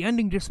ending, and the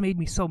ending just made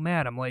me so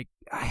mad. I'm like,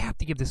 I have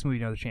to give this movie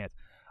another chance.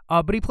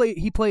 But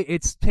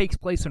it takes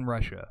place in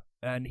Russia,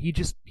 and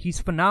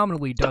he's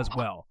phenomenally does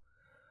well.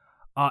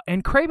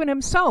 And Kraven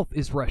himself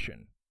is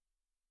Russian.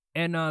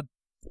 And,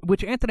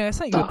 which, Anthony, I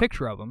sent you a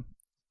picture of him.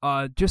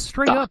 Just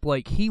straight up,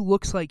 he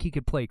looks like he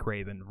could play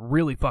Kraven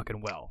really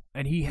fucking well.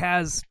 And he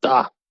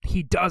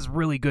does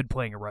really good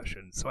playing a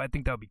Russian, so I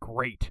think that would be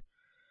great.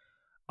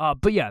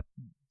 But yeah,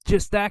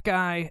 just that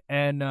guy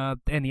and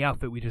the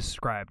outfit we just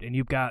described, and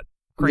you've got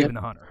Kraven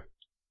the Hunter.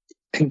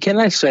 And can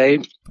I say?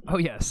 Oh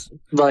yes,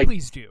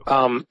 please do.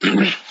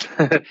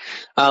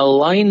 A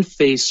lion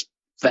face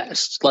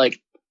vest,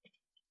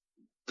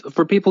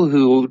 for people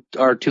who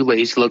are too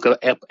lazy to look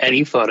up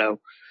any photo,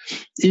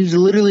 is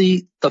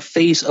literally the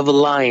face of a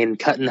lion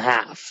cut in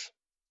half.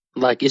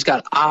 It's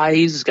got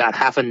eyes, it's got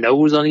half a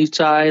nose on each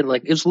side.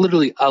 It's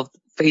literally a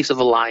face of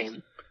a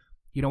lion.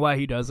 You know why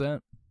he does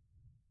that?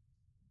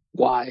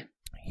 Why?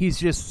 He's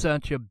just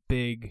such a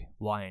big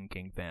Lion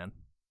King fan.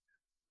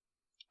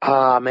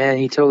 Man,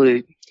 he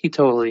totally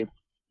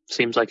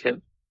seems like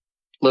a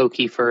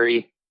low-key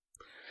furry.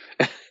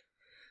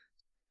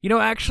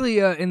 Actually,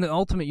 in the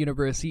Ultimate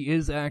Universe, he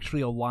is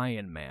actually a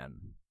lion man,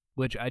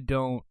 which I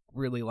don't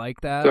really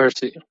like that. Of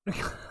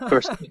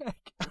course.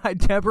 I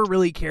never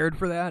really cared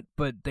for that,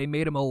 but they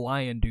made him a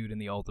lion dude in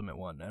the Ultimate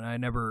one, and I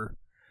never...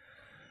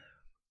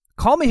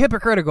 Call me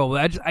hypocritical,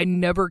 but I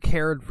never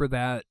cared for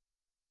that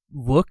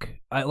look.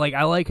 I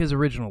like his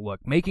original look.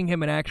 Making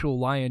him an actual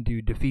lion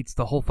dude defeats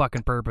the whole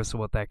fucking purpose of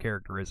what that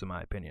character is, in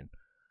my opinion.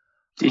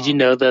 Did you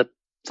know that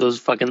those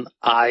fucking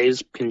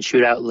eyes can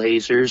shoot out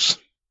lasers?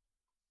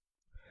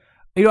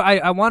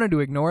 I wanted to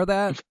ignore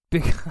that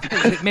because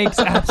it makes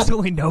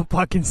absolutely no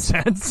fucking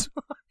sense.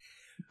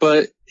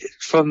 But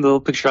from the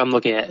picture I'm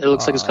looking at, it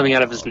looks like it's coming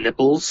out of his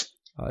nipples.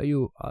 Are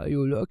you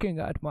looking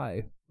at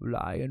my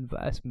lion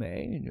vest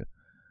mane?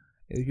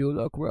 If you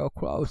look real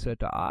close at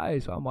the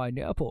eyes on my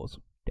nipples,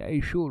 they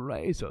shoot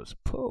lasers.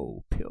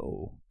 Pooh,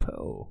 pew,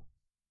 pooh.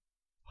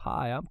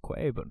 Hi, I'm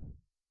Kraven.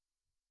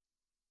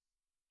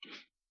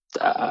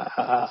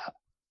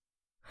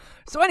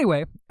 So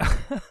anyway,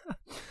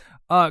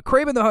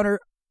 Kraven the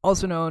Hunter,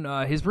 also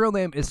known, his real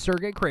name is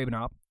Sergei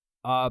Kravenov,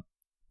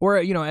 or,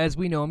 as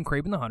we know him,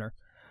 Kraven the Hunter.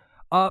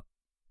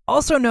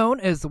 Also known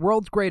as the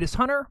world's greatest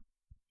hunter,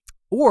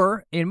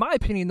 or, in my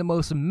opinion, the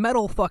most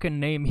metal fucking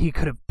name he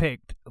could have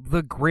picked,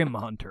 the Grim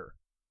Hunter.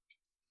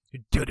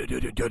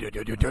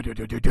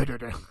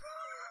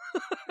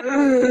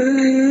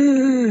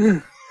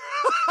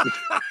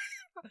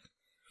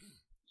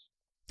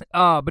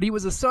 But he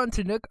was a son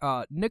to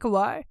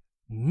Nikolai,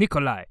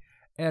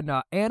 and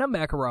Anna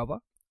Makarova.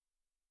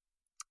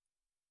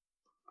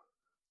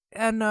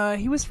 And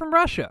he was from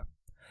Russia.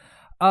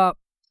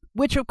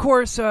 Which, of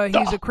course,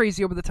 he's a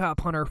crazy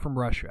over-the-top hunter from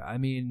Russia. I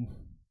mean,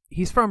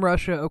 he's from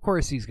Russia. Of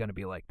course he's going to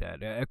be like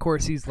that. Of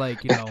course he's like,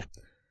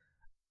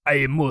 I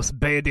am most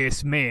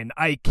badass man.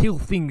 I kill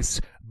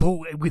things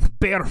with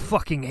bare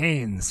fucking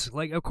hands.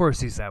 Like, of course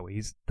he's that way.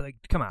 He's like,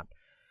 come on.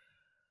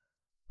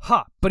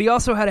 But he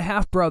also had a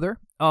half-brother,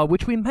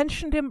 which we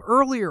mentioned him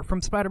earlier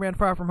from Spider-Man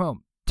Far From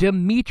Home.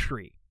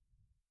 Dmitri.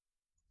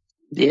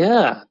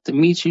 Yeah,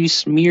 Dmitri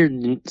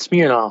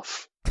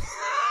Smirnov.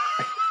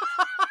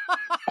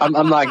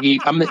 I'm not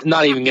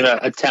even gonna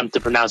attempt to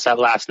pronounce that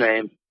last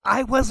name.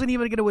 I wasn't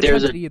even gonna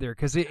attempt it either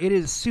because it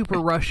is super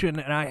Russian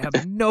and I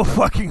have no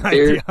fucking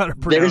idea how to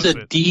pronounce it.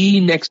 There's a D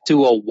next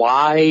to a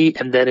Y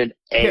and then an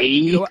A.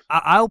 Yeah,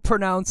 I'll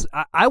pronounce.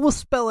 I will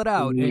spell it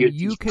out, and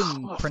you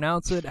can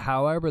pronounce it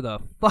however the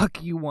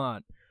fuck you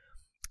want.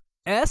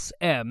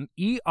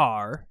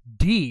 Smerdyakov.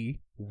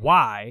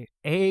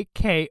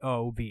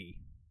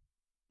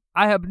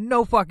 I have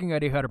no fucking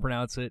idea how to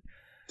pronounce it.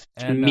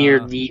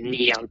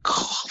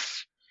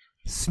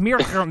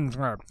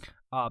 Smirnov.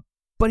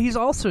 But he's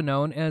also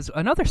known as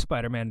another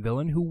Spider-Man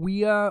villain who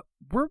we will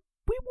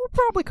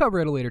probably cover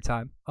at a later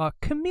time.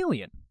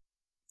 Chameleon,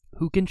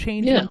 who can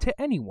change into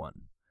anyone.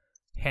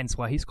 Hence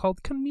why he's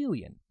called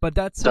Chameleon. But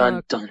that's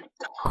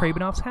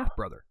Kravenov's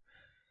half-brother.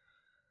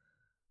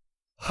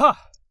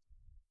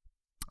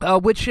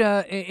 Which,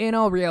 in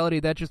all reality,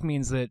 that just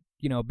means that,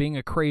 being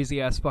a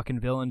crazy-ass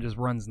fucking villain just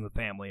runs in the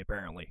family,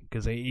 apparently.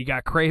 Because you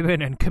got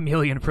Kraven and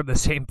Chameleon from the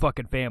same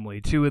fucking family.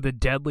 Two of the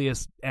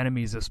deadliest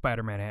enemies that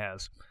Spider-Man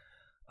has.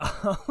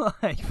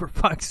 For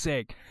fuck's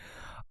sake.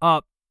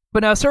 But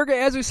now,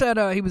 Sergei, as we said,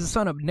 he was the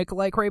son of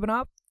Nikolai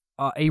Kravenov,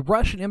 a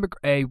Russian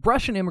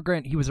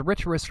immigrant. He was a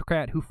rich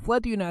aristocrat who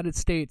fled to the United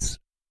States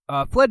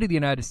in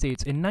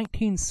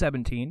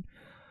 1917.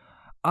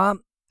 And,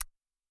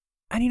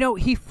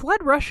 he fled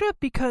Russia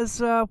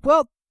because,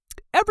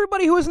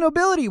 everybody who was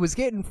nobility was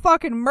getting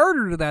fucking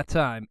murdered at that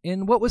time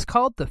in what was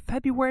called the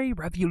February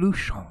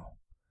Revolution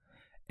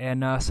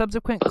and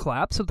subsequent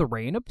collapse of the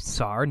reign of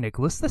Tsar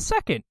Nicholas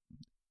II.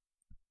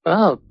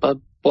 Oh, but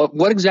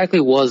what exactly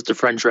was the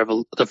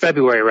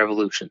February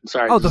Revolution?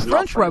 Sorry. Oh, the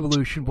French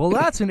Revolution. Well,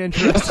 that's an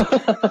interesting...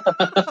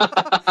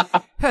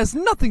 Has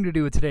nothing to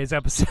do with today's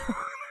episode.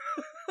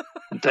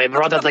 They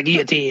brought out the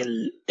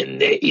guillotine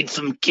and they eat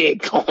some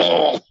cake.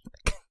 Oh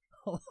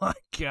my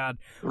God.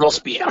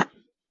 Robespierre.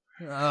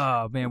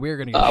 Oh man, we're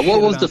gonna.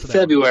 What was the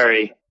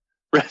February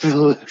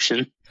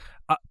Revolution?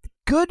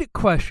 Good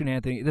question,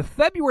 Anthony. The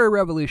February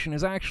Revolution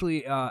is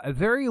actually a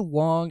very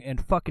long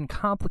and fucking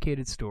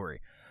complicated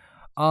story.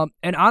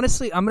 And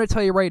honestly, I'm gonna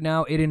tell you right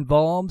now, it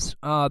involves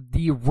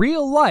the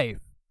real life.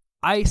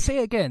 I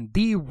say again,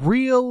 the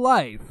real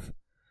life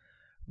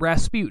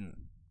Rasputin.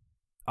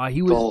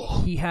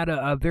 He had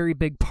a very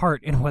big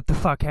part in what the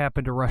fuck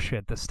happened to Russia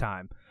at this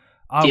time.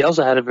 He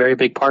also had a very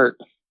big part.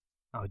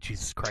 Oh,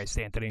 Jesus Christ,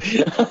 Anthony.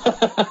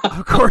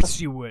 Of course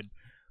you would.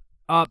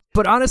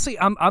 But honestly,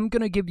 I'm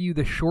going to give you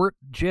the short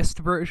gist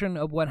version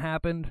of what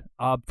happened.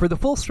 For the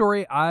full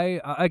story,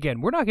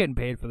 again, we're not getting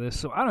paid for this,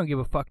 so I don't give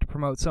a fuck to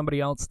promote somebody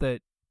else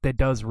that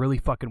does really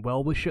fucking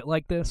well with shit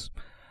like this.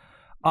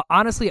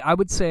 Honestly, I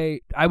would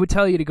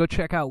tell you to go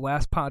check out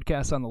Last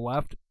Podcast on the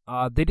Left.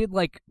 They did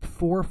like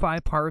 4 or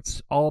 5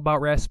 parts all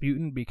about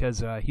Rasputin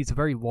because he's a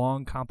very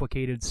long,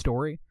 complicated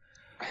story.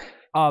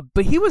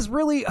 But he was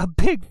really a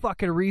big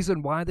fucking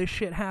reason why this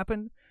shit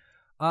happened.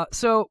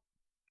 So,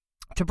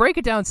 to break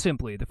it down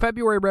simply, the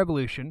February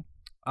Revolution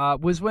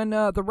was when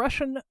the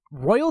Russian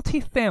royalty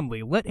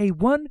family let a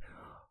one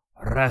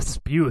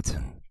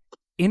Rasputin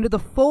into the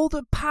fold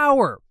of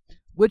power,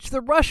 which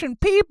the Russian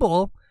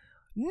people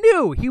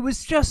knew he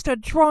was just a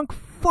drunk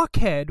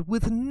fuckhead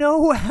with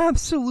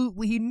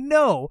absolutely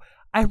no,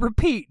 I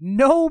repeat,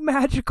 no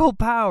magical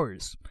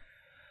powers.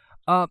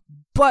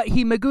 But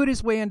he magooed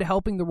his way into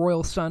helping the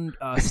royal son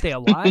stay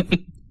alive.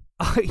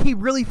 He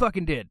really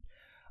fucking did.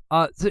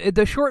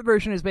 The short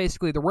version is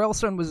basically the royal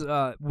son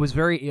was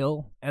very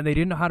ill, and they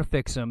didn't know how to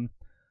fix him.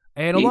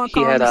 And he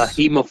had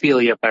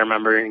hemophilia, if I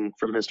remember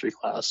from history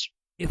class.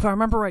 If I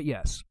remember right,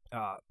 yes.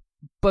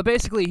 But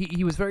basically,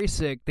 he was very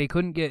sick. They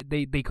couldn't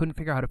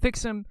figure out how to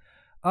fix him.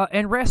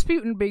 And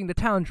Rasputin, being the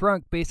town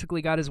drunk,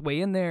 basically got his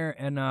way in there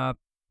and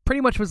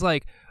pretty much was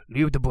like,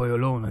 "Leave the boy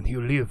alone, and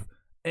he'll live."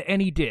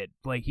 And he did.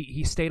 Like,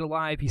 he stayed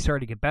alive. He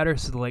started to get better.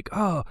 So they're like,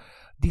 "Oh,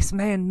 this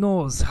man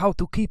knows how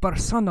to keep our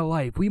son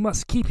alive. We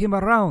must keep him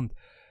around."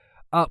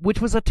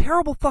 Which was a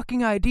terrible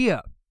fucking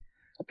idea.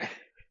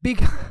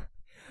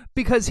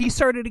 Because he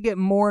started to get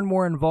more and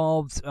more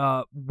involved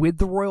with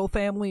the royal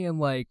family. And,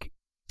 like,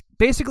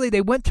 basically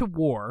they went to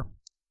war.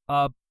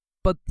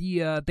 But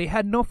they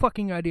had no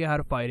fucking idea how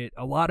to fight it.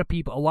 A lot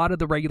of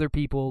the regular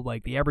people,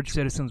 like the average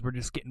citizens, were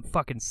just getting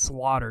fucking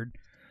slaughtered.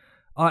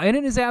 And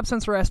in his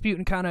absence,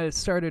 Rasputin kind of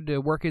started to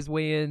work his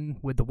way in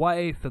with the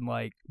wife and,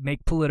 like,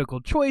 make political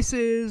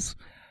choices.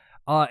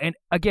 And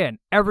again,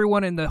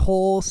 everyone in the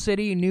whole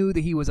city knew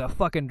that he was a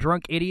fucking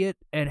drunk idiot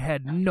and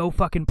had no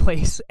fucking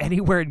place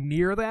anywhere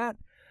near that.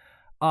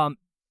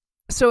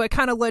 So it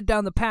kind of led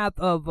down the path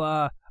of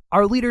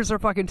our leaders are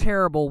fucking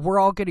terrible. We're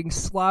all getting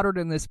slaughtered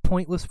in this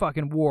pointless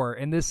fucking war,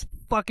 and this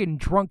fucking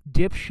drunk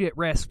dipshit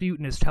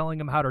Rasputin is telling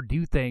them how to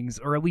do things,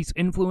 or at least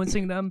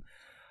influencing them.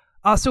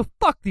 So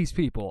fuck these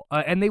people.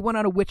 And they went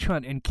on a witch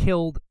hunt and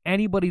killed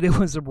anybody that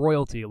was of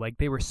royalty. Like,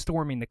 they were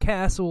storming the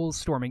castles,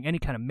 storming any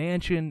kind of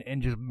mansion,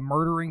 and just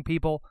murdering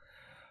people.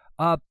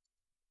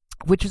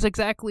 Which is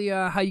exactly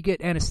how you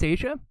get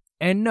Anastasia.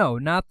 And no,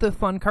 not the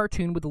fun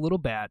cartoon with the little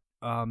bat.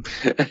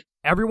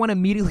 Everyone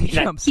immediately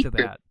jumps to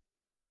that.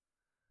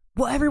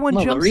 Well, everyone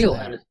jumps to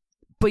that.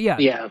 But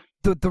yeah,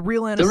 the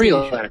real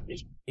Anastasia.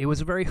 It was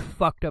a very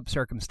fucked up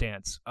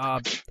circumstance.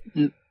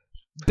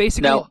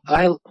 Basically, now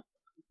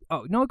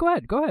oh no, go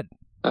ahead.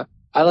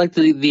 I like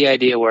the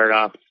idea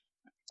where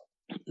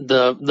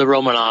the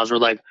Romanovs were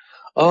like,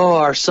 "Oh,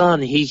 our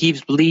son, he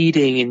keeps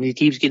bleeding and he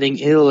keeps getting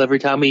ill every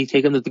time we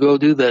take him to go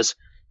do this."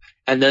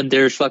 And then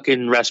there's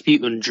fucking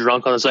Rasputin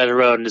drunk on the side of the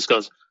road and just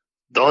goes,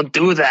 "Don't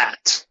do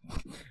that."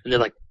 And they're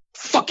like,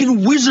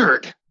 "Fucking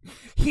wizard!"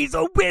 He's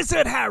a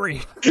wizard,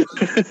 Harry.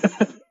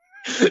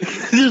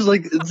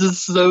 It's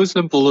just so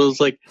simple. It was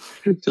like,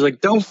 just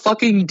like, don't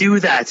fucking do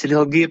that, and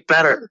he'll get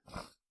better.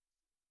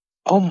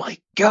 Oh my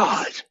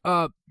god.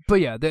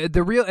 But yeah,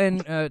 the real,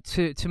 and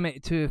to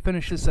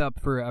finish this up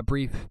for a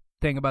brief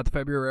thing about the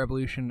February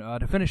Revolution,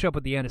 to finish up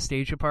with the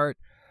Anastasia part,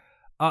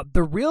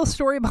 the real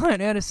story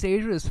behind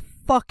Anastasia is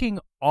fucking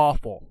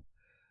awful.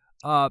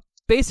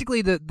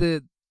 Basically,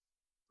 the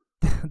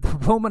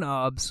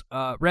Romanovs,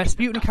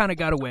 Rasputin kind of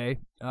got away.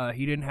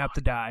 He didn't have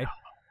to die.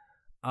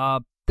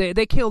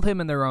 They killed him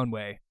in their own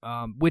way,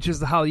 which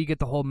is how you get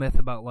the whole myth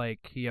about, like,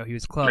 he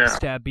was clubbed,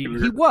 stabbed,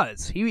 beaten.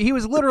 He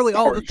was literally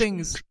all the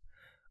things.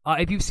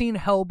 If you've seen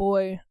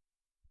Hellboy,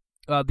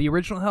 the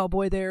original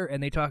Hellboy there,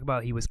 and they talk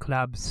about he was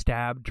clubbed,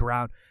 stabbed,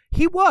 drowned.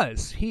 He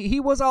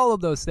was all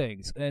of those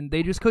things, and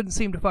they just couldn't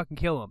seem to fucking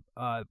kill him.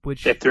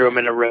 Which they threw him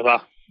in a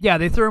river. Yeah,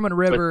 they threw him in a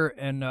river,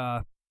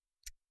 and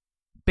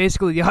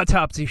basically the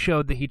autopsy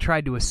showed that he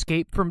tried to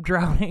escape from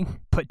drowning,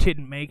 but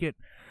didn't make it.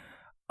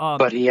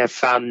 But he had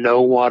found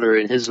no water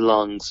in his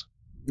lungs.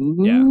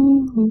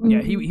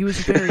 Yeah, he was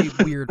a very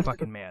weird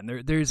fucking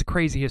man. There's a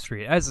crazy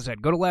history. As I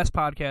said, go to last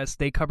podcast.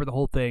 They cover the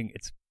whole thing.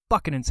 It's a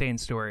fucking insane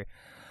story.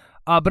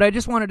 But I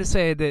just wanted to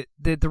say that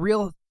the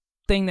real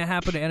thing that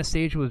happened to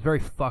Anastasia was very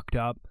fucked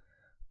up.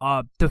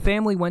 The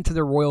family went to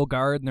their royal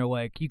guard, and they're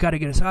like, "You got to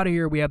get us out of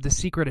here. We have the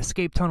secret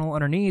escape tunnel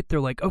underneath." They're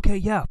like, "Okay,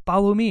 yeah,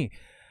 follow me."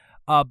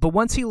 But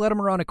once he led them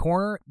around a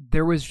corner,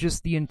 there was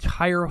just the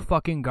entire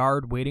fucking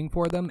guard waiting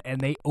for them, and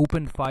they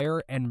opened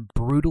fire and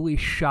brutally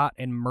shot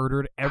and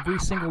murdered every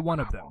single one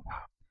of them.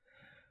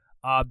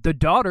 The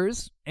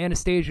daughters,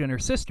 Anastasia and her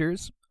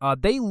sisters,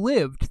 they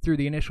lived through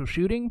the initial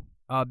shooting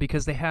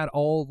because they had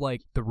all,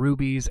 like, the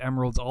rubies,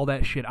 emeralds, all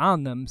that shit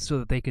on them so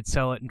that they could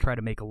sell it and try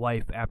to make a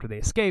life after they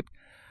escaped.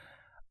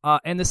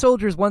 And the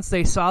soldiers, once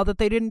they saw that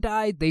they didn't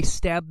die, they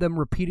stabbed them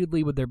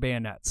repeatedly with their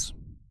bayonets.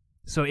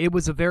 So it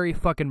was a very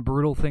fucking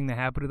brutal thing that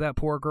happened to that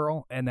poor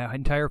girl and that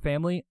entire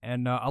family,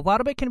 and a lot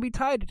of it can be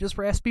tied to just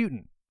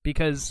Rasputin,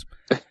 because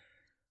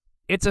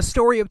it's a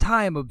story of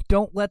time of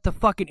don't let the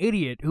fucking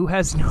idiot who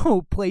has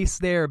no place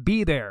there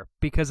be there,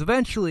 because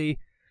eventually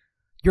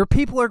your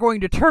people are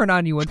going to turn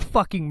on you and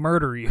fucking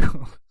murder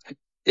you.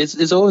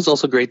 It's always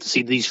also great to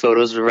see these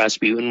photos of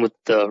Rasputin with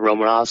the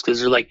Romanovs, because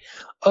they're like,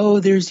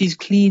 oh, there's these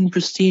clean,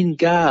 pristine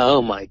guys.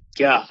 Oh my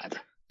god.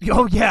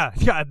 Oh, yeah,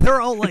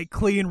 they're all, like,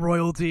 clean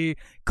royalty,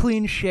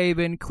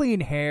 clean-shaven, clean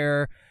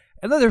hair,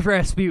 and then there's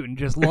Rasputin,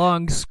 just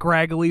long,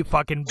 scraggly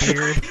fucking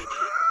beard.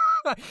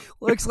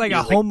 Looks like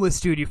a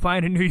homeless dude you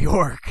find in New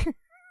York.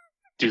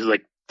 Dude's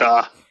like,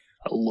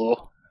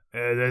 hello.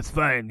 That's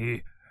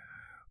fine.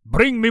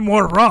 Bring me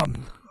more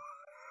rum.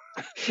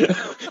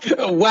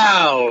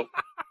 Wow.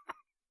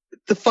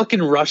 The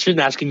fucking Russian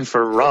asking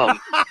for rum.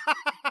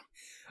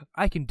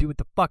 I can do what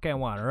the fuck I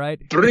want, alright?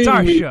 It's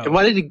our show.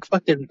 Why did he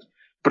fucking...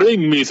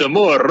 Bring me some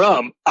more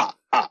rum.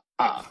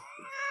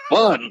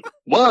 One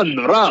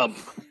rum.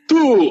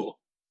 Two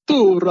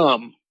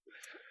rum.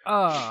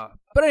 But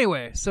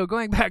anyway, so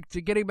getting back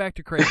to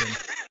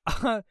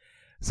Kraven.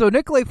 So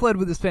Nikolai fled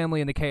with his family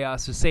in the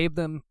chaos to save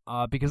them,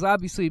 because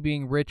obviously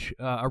being rich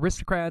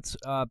aristocrats,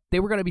 they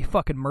were going to be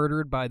fucking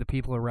murdered by the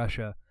people of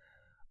Russia,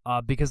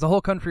 because the whole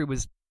country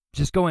was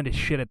just going to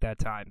shit at that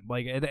time.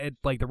 Like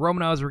the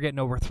Romanovs were getting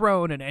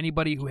overthrown, and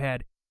anybody who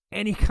had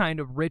any kind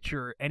of rich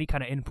or any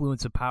kind of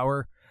influence of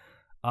power,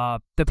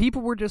 the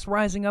people were just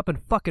rising up and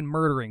fucking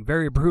murdering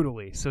very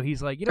brutally. So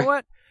he's like, you know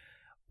what?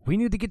 We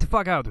need to get the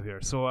fuck out of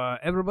here. So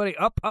everybody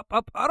up.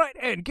 All right,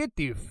 and get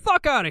the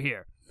fuck out of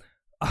here.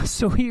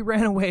 So he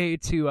ran away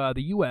to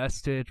the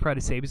U.S. to try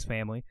to save his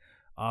family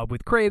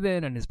with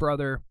Kraven and his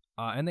brother,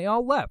 and they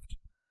all left.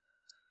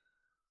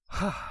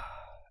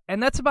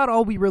 And that's about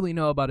all we really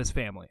know about his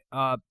family.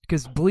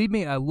 Because believe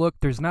me, I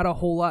looked, there's not a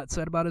whole lot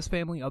said about his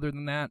family other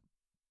than that.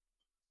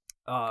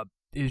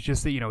 It's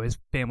just that, his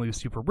family was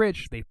super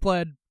rich. They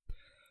fled.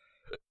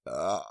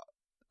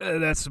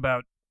 That's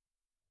about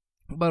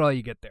all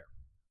you get there.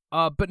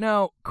 But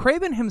now,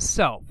 Kraven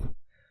himself.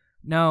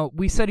 Now,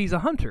 we said he's a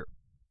hunter,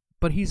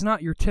 but he's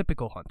not your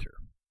typical hunter.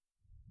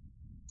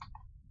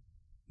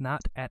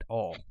 Not at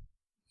all.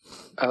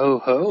 Oh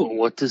ho!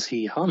 What does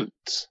he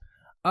hunt?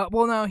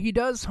 Well, now, he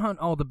does hunt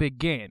all the big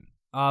game,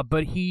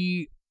 but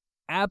he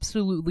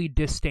absolutely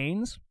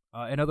disdains,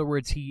 in other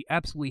words, he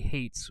absolutely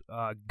hates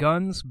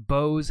guns,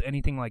 bows,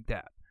 anything like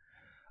that.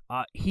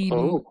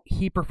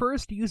 He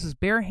prefers to use his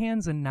bare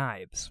hands and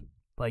knives.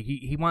 Like,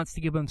 he wants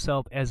to give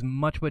himself as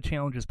much of a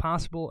challenge as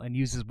possible and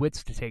use his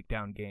wits to take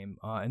down game,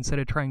 instead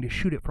of trying to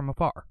shoot it from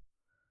afar.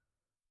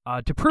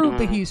 To prove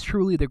that he's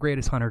truly the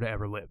greatest hunter to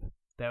ever live.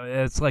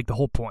 That's like the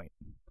whole point.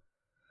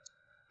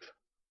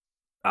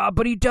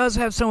 But he does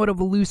have somewhat of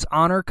a loose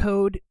honor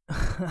code,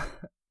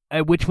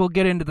 which we'll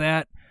get into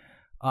that.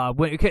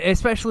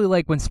 Especially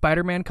like when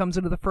Spider-Man comes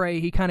into the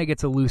fray, he kind of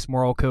gets a loose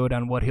moral code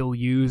on what he'll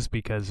use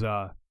because,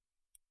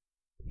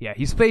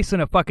 he's facing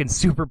a fucking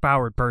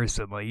super-powered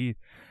person. Like, he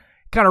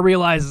kind of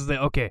realizes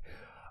that, okay,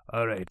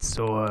 all right,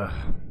 so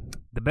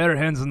the bare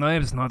hands and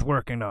knives not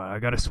working. I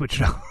gotta switch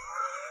it up.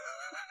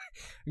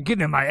 I'm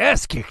getting my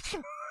ass kicked.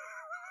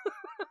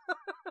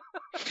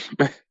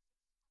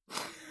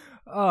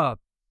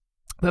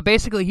 But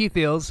basically, he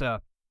feels,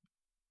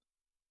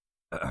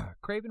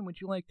 Craven, would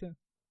you like to?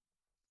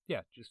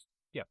 Yeah.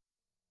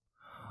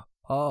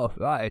 All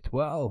right,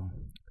 well,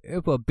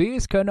 if a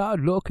beast cannot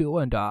look you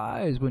in the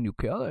eyes when you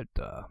kill it,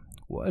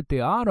 what the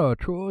honor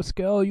true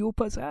skill you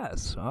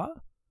possess, huh?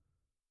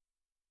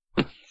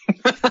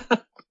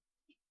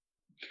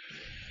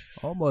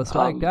 Almost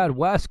like that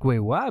Wesquay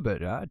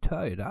Wabbit, I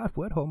tell you, that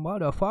little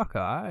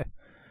motherfucker,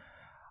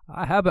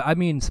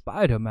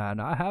 Spider-Man,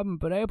 I haven't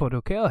been able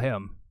to kill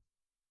him.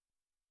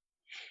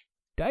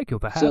 Thank you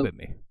for having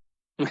me.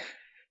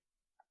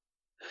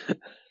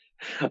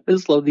 I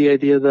just love the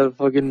idea that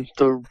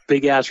the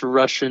big ass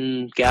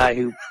Russian guy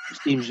who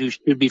seems to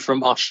should be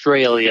from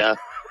Australia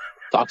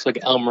talks like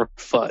Elmer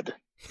Fudd.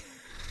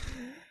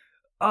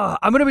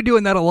 I'm gonna be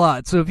doing that a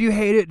lot, so if you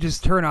hate it,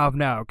 just turn off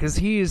now, because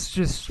he is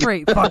just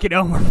straight fucking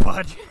Elmer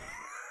Fudd.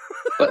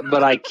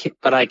 but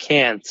I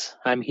can't.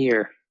 I'm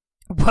here.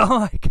 Well,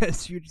 I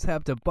guess you just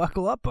have to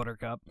buckle up,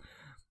 Buttercup.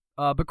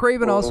 But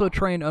Craven also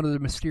trained under the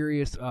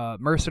mysterious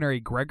mercenary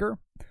Gregor,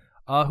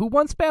 who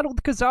once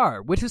battled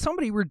Khazar, which is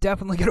somebody we're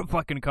definitely gonna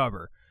fucking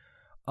cover.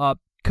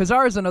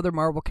 Khazar is another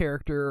Marvel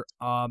character.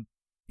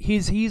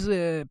 He's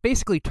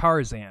basically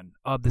Tarzan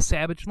of the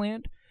Savage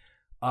Land,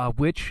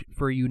 which,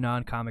 for you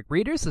non-comic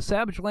readers, the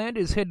Savage Land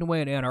is hidden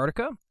away in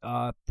Antarctica.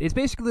 It's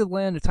basically the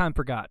land that time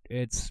forgot.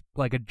 It's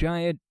like a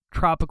giant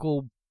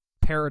tropical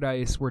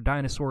paradise where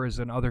dinosaurs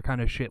and other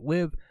kind of shit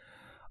live.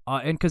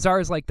 And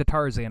Khazar is like the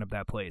Tarzan of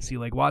that place. He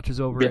like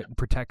watches over it and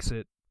protects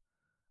it.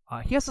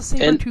 He has a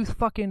saber-tooth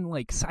fucking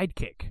like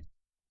sidekick.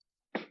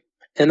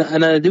 And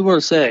I do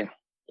want to say,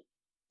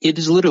 it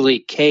is literally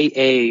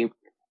K-A-Z-A-R,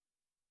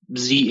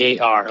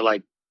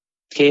 like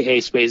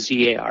K-A space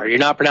Z-A-R. You're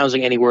not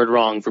pronouncing any word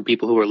wrong for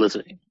people who are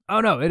listening.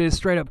 Oh no, it is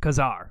straight up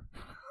Khazar.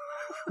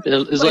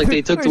 It's like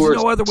they took the words.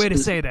 There's no other way to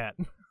say that.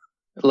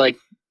 Like,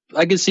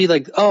 I could see,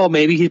 like, oh,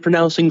 maybe he's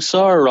pronouncing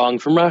Tsar wrong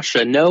from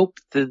Russia. Nope,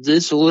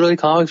 this literally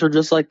comics are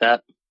just like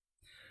that.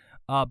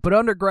 But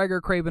under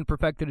Gregor, Craven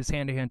perfected his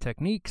hand-to-hand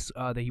techniques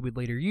that he would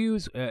later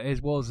use,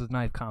 as well as his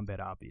knife combat,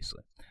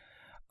 obviously.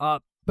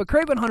 But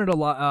Craven hunted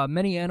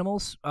many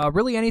animals,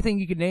 really anything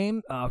you could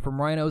name,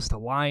 from rhinos to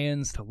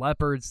lions to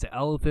leopards to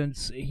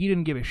elephants. He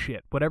didn't give a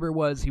shit. Whatever it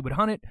was, he would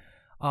hunt it,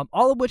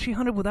 all of which he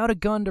hunted without a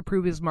gun to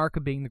prove his mark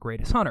of being the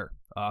greatest hunter.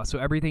 So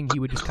everything he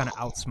would just kind of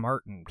outsmart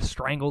and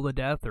strangle to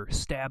death or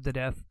stab to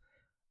death,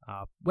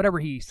 whatever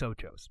he so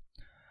chose.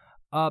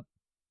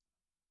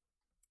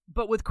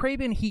 But with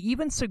Craven, he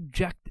even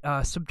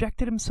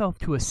subjected himself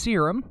to a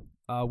serum,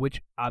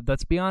 which,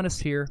 let's be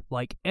honest here,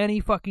 like any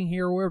fucking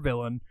hero or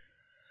villain,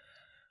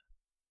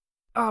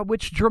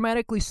 which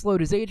dramatically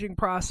slowed his aging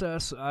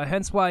process,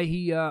 hence why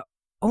he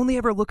only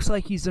ever looks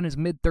like he's in his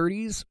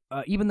mid-30s,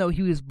 even though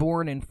he was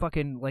born in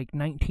fucking, like,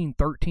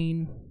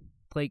 1913.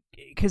 Like,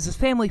 because his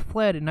family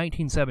fled in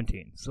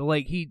 1917, so,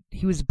 like, he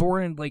was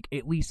born in, like,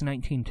 at least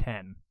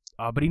 1910,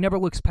 but he never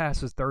looks past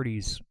his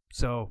 30s,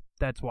 so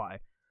that's why.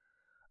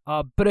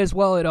 But as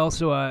well, it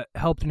also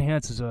helped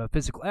enhance his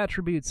physical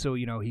attributes, so,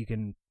 you know, he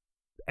can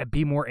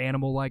be more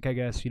animal-like, I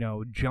guess, you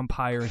know, jump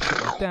higher and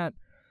shit like that.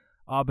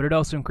 But it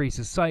also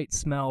increases sight,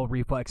 smell,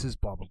 reflexes,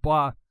 blah, blah,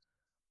 blah.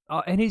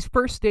 And he's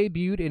first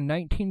debuted in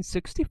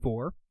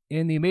 1964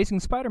 in The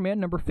Amazing Spider-Man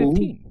number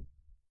 15.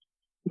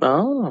 Ooh.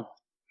 Oh.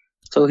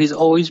 So he's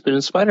always been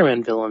a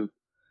Spider-Man villain.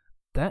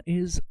 That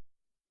is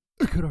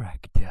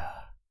correct.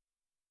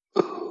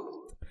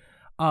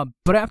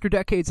 But after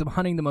decades of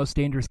hunting the most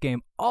dangerous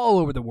game all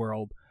over the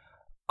world,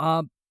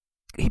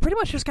 he pretty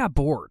much just got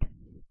bored.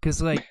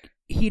 Because, like,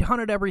 he'd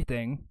hunted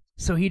everything,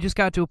 so he just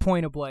got to a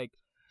point of, like,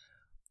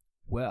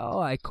 well,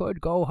 I could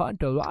go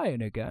hunt a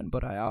lion again,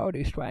 but I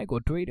already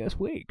strangled 3 this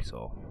week,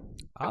 so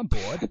I'm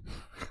bored.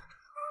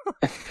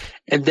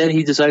 And then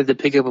he decided to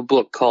pick up a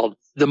book called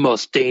The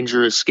Most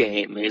Dangerous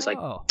Game. And he's like,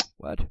 oh,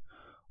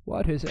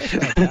 what is this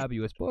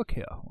fabulous book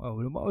here?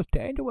 Oh, The Most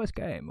Dangerous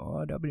Game.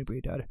 Oh,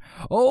 WB.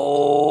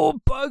 Oh,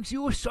 Bugs,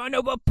 you son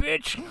of a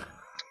bitch!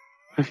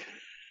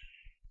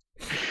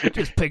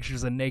 Just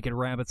pictures of naked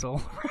rabbits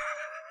all.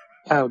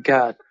 Oh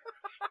God.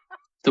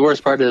 The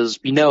worst part is,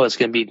 it's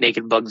gonna be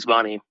naked Bugs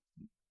Bunny.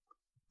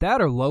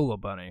 That or Lola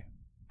Bunny.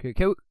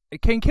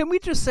 Can we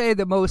just say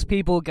that most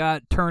people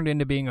got turned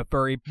into being a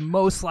furry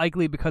most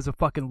likely because of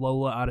fucking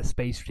Lola out of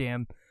Space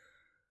Jam?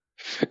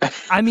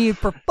 I mean,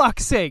 for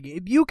fuck's sake,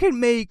 if you can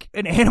make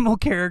an animal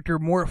character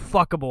more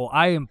fuckable,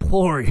 I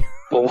implore you.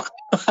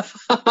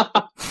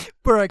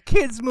 For a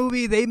kids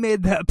movie, they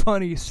made that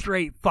bunny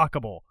straight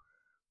fuckable.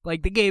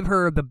 Like, they gave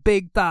her the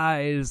big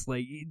thighs,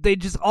 like, they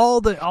just,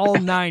 all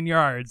 9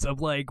 yards of,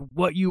 like,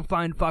 what you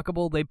find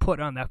fuckable, they put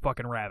on that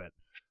fucking rabbit.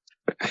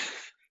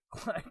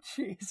 Like,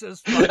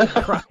 Jesus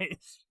fucking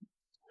Christ.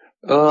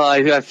 Oh,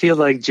 I feel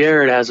like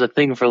Jared has a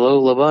thing for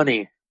Lola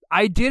Bunny.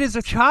 I did as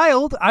a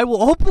child. I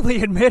will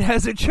openly admit,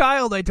 as a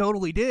child, I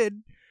totally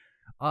did.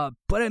 But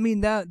I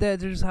mean,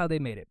 that's just how they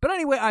made it. But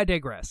anyway, I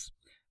digress.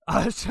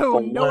 So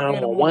no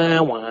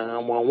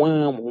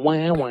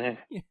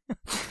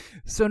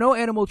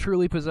animal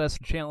truly possessed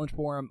a challenge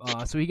for him.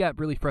 So he got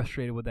really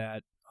frustrated with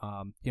that.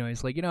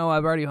 He's like,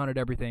 I've already hunted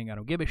everything. I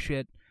don't give a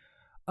shit.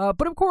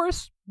 But of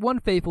course, one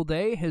fateful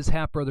day, his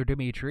half-brother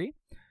Dimitri,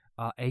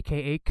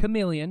 a.k.a.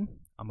 Chameleon,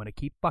 I'm going to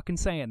keep fucking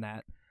saying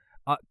that,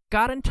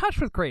 got in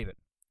touch with Kraven.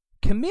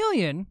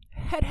 Chameleon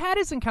had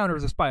his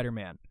encounters with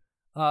Spider-Man.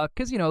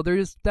 Because,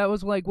 that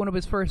was like one of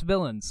his first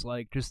villains,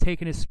 like just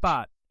taking his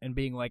spot and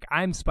being like,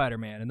 I'm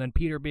Spider-Man. And then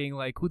Peter being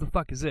like, who the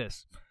fuck is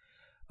this?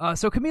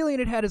 So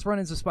Chameleon had his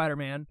run-ins with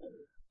Spider-Man,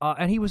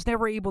 and he was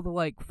never able to,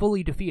 like,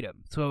 fully defeat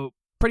him. So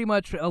pretty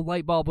much a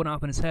light bulb went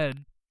off in his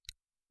head.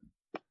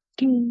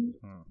 Well,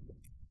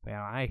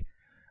 I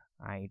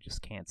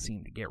just can't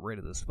seem to get rid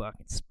of this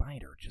fucking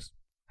spider. Just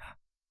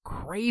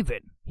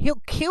Kraven.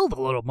 He'll kill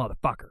the little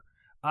motherfucker.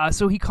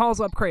 So he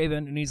calls up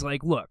Kraven and he's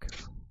like, look,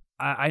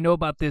 I know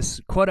about this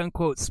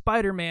quote-unquote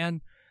Spider-Man,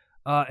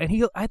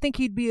 and I think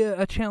he'd be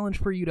a challenge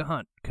for you to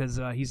hunt, because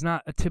he's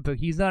not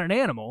an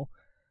animal,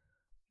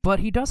 but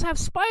he does have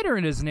spider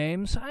in his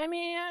name, so I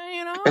mean,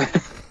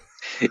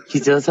 He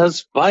does have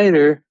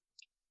spider.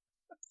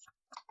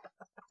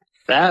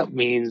 That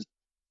means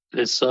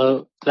it's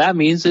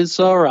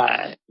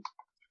alright.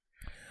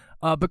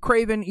 But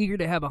Kraven, eager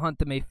to have a hunt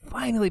that may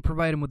finally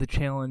provide him with a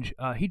challenge,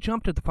 he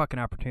jumped at the fucking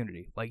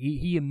opportunity. Like,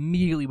 he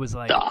immediately was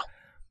like,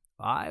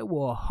 I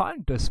will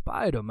hunt the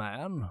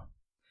Spider-Man.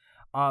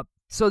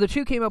 So the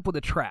two came up with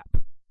a trap.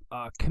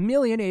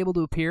 Chameleon, able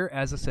to appear,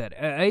 as I said,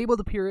 able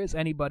to appear as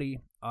anybody.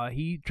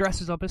 He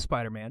dresses up as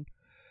Spider-Man.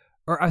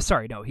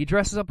 He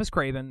dresses up as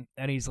Kraven,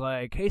 and he's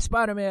like, hey,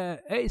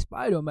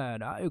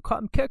 Spider-Man, you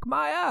come kick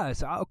my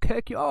ass, I'll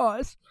kick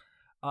yours.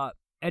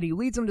 And he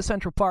leads him to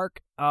Central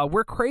Park,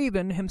 where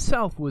Kraven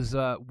himself was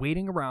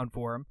waiting around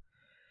for him.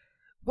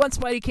 Once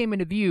Spidey came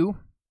into view,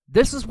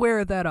 this is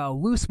where that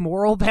loose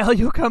moral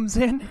value comes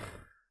in.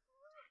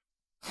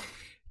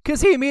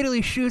 Because he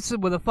immediately shoots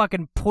him with a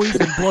fucking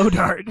poison blow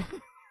dart.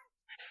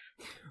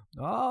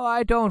 Oh,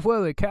 I don't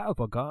really care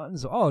for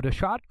guns. Oh, the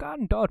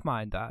shotgun? Don't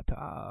mind that.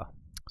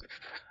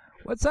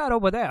 What's that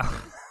over there?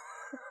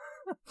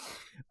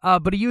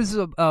 But he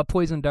uses a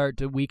poison dart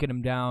to weaken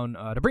him down,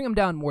 to bring him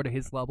down more to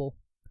his level.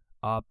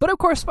 But of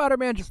course,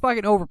 Spider-Man just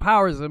fucking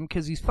overpowers him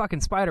because he's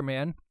fucking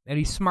Spider-Man, and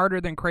he's smarter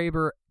than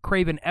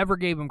Kraven ever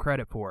gave him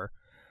credit for.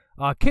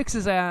 Kicks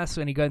his ass,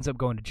 and he ends up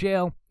going to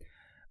jail.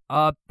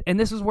 And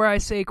this is where I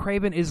say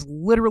Kraven is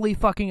literally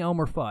fucking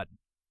Elmer Fudd.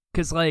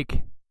 Because,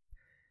 like,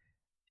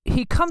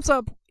 he comes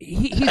up,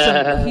 he's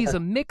a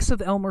mix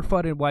of Elmer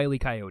Fudd and Wile E.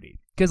 Coyote.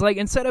 Because, like,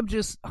 instead of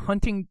just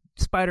hunting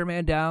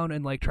Spider-Man down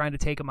and, like, trying to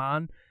take him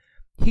on,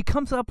 he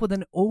comes up with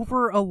an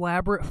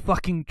over-elaborate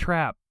fucking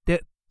trap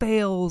that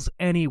fails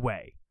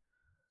anyway.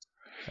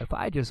 If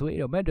I just lead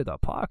him into the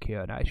park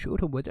here and I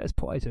shoot him with this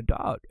poison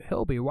dart,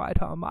 he'll be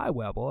right on my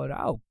level and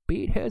I'll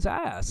beat his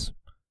ass.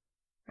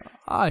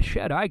 Ah,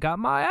 shit, I got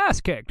my ass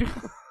kicked.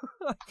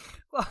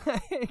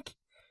 Like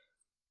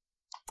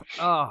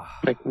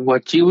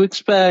what you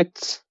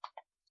expect.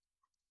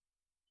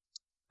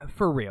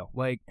 For real,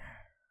 like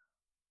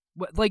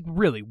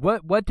really,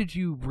 what did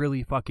you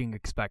really fucking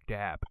expect to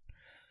happen?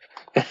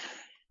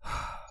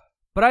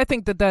 But I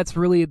think that's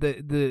really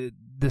the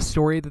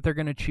story that they're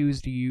going to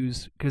choose to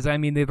use, because I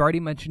mean they've already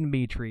mentioned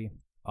Dimitri,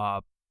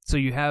 so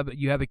you have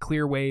a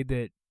clear way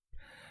that,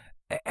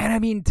 and I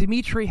mean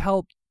Dimitri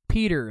helped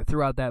Peter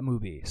throughout that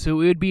movie,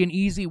 so it would be an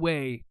easy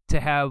way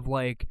to have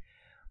like,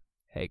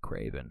 hey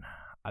Kraven,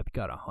 I've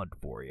got a hunt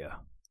for you.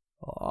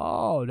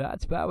 Oh,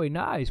 that's very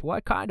nice.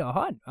 What kind of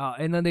hunt?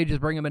 And then they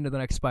just bring him into the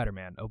next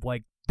Spider-Man of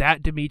like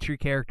that Dimitri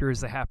character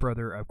is the half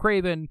brother of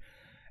Kraven.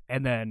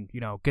 And then,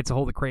 gets a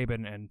hold of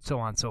Kraven and so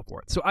on and so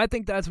forth. So I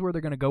think that's where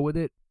they're going to go with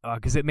it,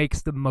 because it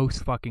makes the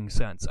most fucking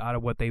sense out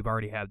of what they've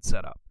already had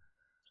set up.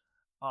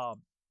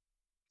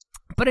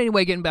 But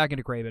anyway, getting back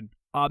into Kraven.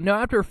 Now,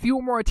 after a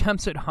few more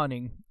attempts at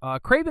hunting,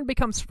 Kraven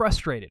becomes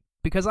frustrated,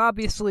 because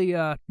obviously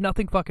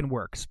nothing fucking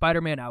works.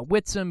 Spider-Man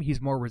outwits him,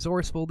 he's more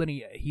resourceful than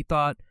he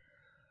thought.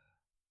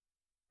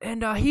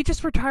 And he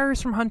just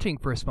retires from hunting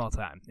for a small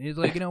time. He's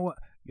like, you know what?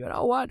 you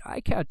know what?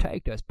 I can't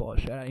take this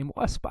bullshit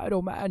anymore.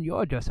 Spider-Man,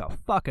 you're just a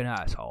fucking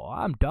asshole.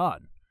 I'm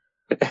done.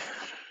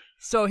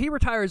 So he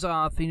retires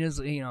off. He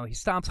just, he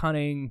stops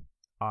hunting.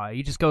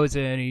 He just goes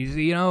in. He's,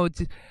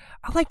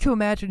 I like to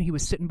imagine he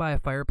was sitting by a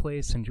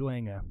fireplace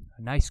enjoying a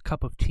nice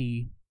cup of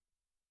tea.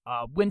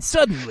 When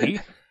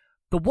suddenly,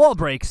 the wall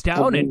breaks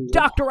down and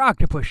Dr.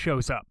 Octopus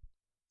shows up.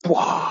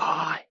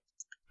 Why?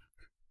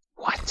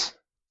 What?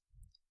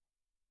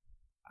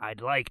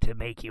 I'd like to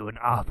make you an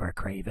offer,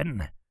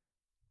 Kraven.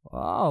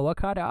 Oh, what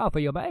kind of offer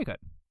you making?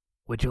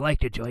 Would you like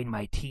to join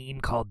my team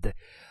called the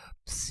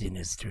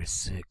Sinister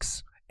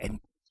Six and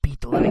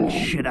beat the living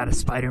shit out of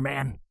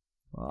Spider-Man?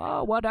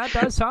 Oh, well, that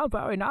does sound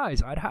very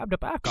nice. I'd have the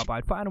backup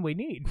I'd find we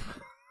need.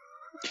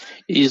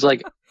 He's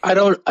like, I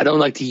don't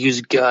like to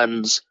use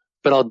guns,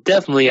 but I'll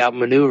definitely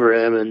outmaneuver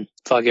him and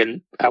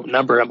fucking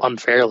outnumber him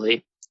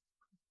unfairly.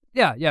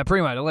 Yeah,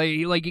 pretty much.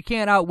 Like you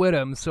can't outwit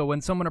him, so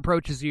when someone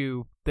approaches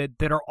you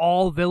that are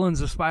all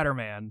villains of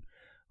Spider-Man,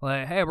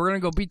 like, hey, we're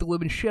gonna go beat the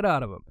living shit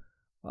out of him.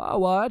 Oh,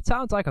 well, that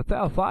sounds like a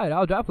fair fight.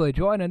 I'll definitely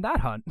join in that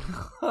hunt.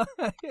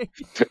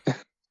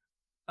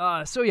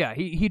 So yeah,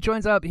 he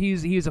joins up.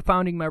 He's a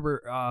founding member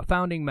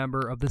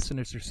of the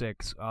Sinister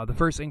Six. The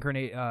first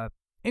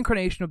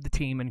incarnation of the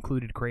team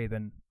included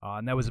Kraven,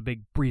 and that was a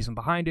big reason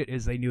behind it.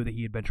 Is they knew that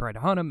he had been trying to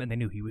hunt him, and they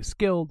knew he was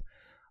skilled,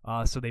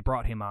 so they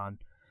brought him on.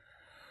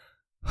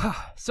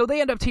 So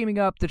they end up teaming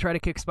up to try to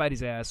kick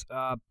Spidey's ass,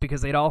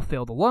 because they'd all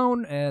failed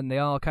alone, and they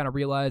all kind of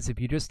realized if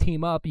you just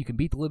team up, you can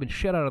beat the living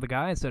shit out of the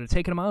guy instead of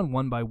taking him on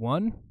one by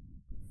one.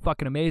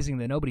 Fucking amazing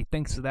that nobody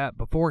thinks of that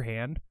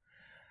beforehand.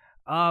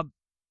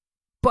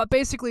 But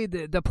basically,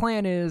 the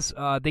plan is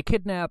they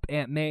kidnap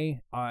Aunt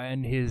May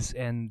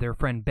and their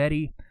friend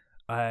Betty.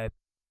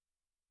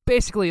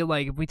 Basically,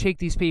 like, if we take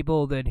these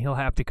people, then he'll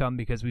have to come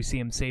because we see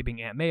him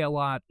saving Aunt May a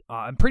lot.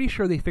 I'm pretty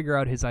sure they figure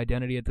out his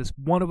identity at this.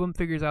 One of them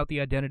figures out the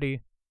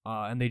identity,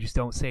 and they just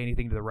don't say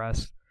anything to the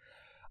rest.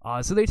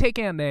 So they take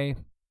Aunt May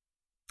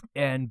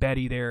and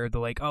Betty there. They're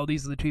like, oh,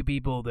 these are the two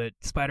people that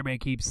Spider-Man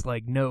keeps,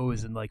 like,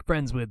 knows and, like,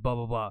 friends with, blah,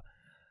 blah,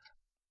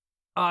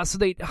 blah. So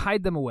they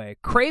hide them away.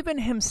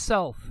 Kraven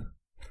himself...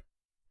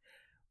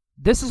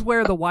 This is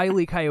where the Wile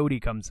E.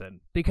 Coyote comes in,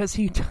 because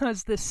he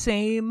does the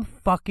same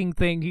fucking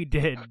thing he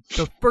did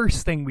the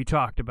first thing we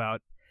talked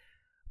about.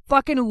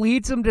 Fucking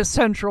leads him to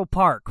Central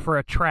Park for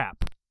a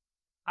trap.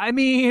 I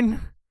mean,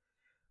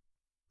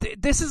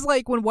 this is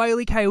like when Wile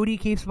E. Coyote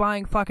keeps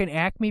buying fucking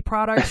Acme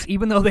products,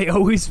 even though they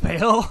always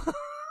fail.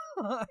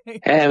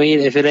 Hey, I mean,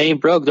 if it ain't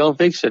broke, don't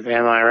fix it,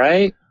 am I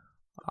right?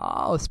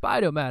 Oh,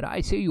 Spider-Man,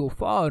 I see you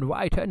falling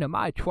right into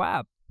my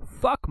trap.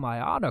 Fuck my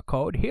honor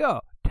code. Here,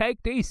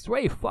 take these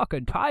 3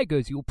 fucking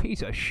tigers, you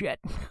piece of shit.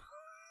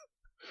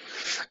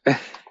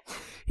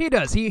 He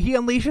does. He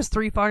unleashes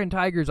 3 fucking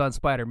tigers on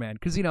Spider-Man,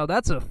 because,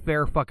 that's a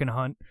fair fucking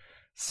hunt.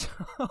 So,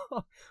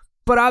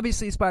 but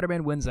obviously,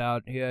 Spider-Man wins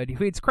out. He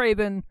defeats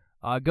Kraven,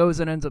 goes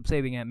and ends up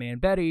saving Aunt May and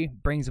Betty,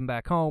 brings him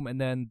back home, and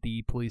then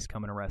the police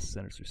come and arrest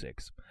Sinister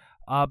Six.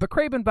 But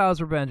Kraven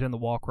vows revenge on the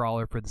Wall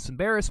Crawler for this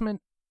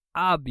embarrassment,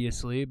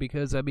 obviously,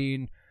 because, I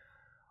mean...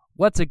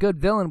 What's a good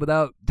villain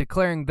without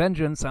declaring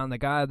vengeance on the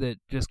guy that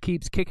just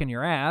keeps kicking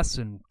your ass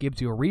and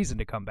gives you a reason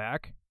to come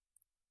back?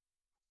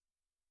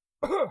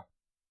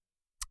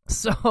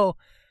 So,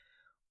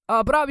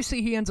 but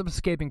obviously he ends up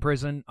escaping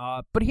prison.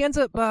 But he ends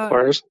up,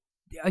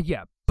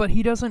 yeah, but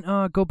he doesn't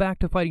go back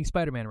to fighting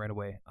Spider-Man right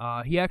away.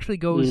 He actually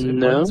goes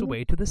and runs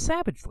away to the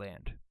Savage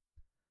Land.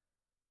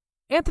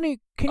 Anthony,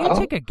 can you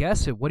take a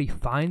guess at what he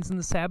finds in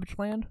the Savage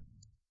Land?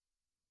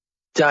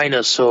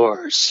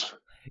 Dinosaurs.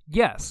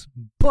 Yes,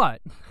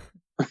 but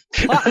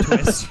plot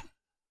twist.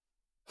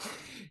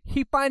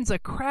 He finds a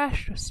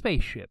crashed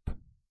spaceship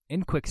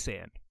in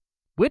quicksand,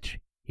 which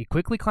he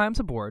quickly climbs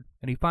aboard,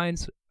 and he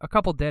finds a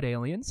couple dead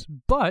aliens,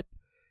 but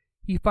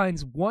he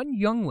finds one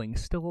youngling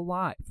still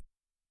alive.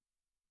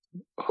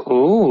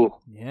 Ooh.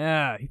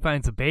 Yeah, he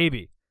finds a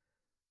baby.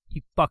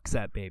 He fucks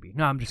that baby.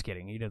 No, I'm just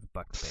kidding. He doesn't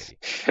fuck the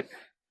baby.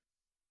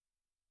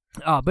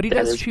 But he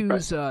does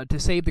choose to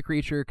save the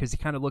creature because he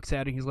kind of looks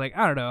at it and he's like,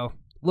 I don't know.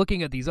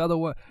 Looking at these other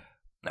ones,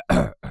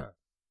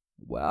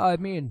 well, I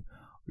mean,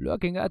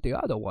 looking at the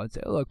other ones,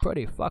 they look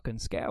pretty fucking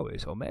scary,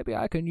 so maybe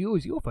I can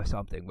use you for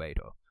something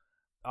later.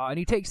 And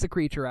he takes the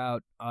creature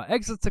out,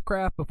 exits the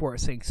craft before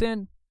it sinks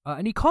in,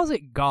 and he calls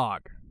it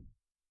Gog.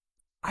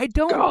 I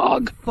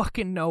don't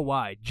fucking know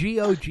why.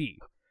 G-O-G.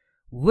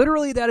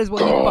 Literally, that is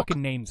what he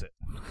fucking names it.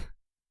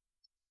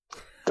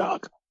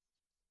 Gog.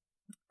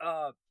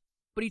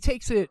 But he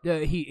takes it,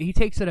 he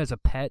takes it as a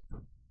pet,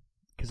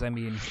 because, I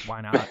mean,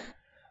 why not?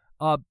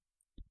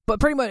 But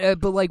pretty much,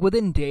 but like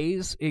within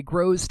days, it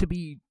grows to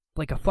be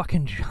like a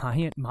fucking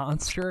giant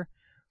monster.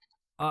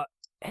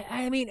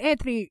 I mean,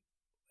 Anthony,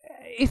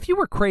 if you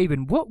were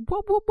Kraven,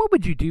 what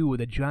would you do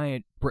with a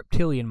giant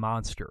reptilian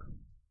monster?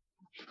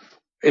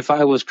 If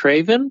I was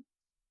Kraven,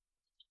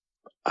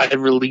 I'd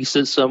release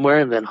it somewhere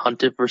and then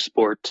hunt it for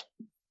sport.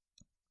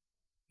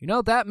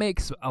 That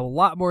makes a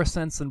lot more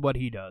sense than what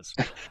he does.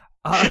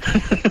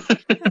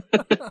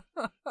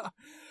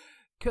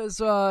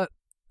 Because,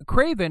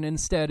 Kraven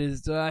instead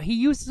is he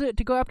uses it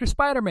to go after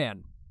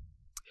Spider-Man.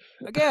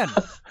 Again.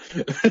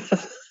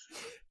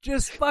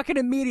 Just fucking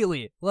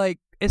immediately. Like,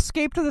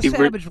 escape to the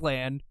Savage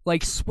Land,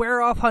 like,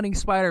 swear off hunting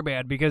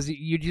Spider-Man because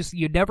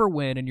you never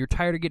win and you're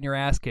tired of getting your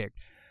ass kicked.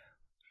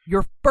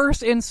 Your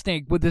first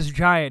instinct with this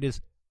giant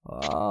is,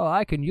 oh,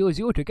 I can use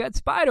you to get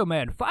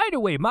Spider-Man. Find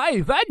away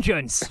my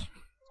vengeance.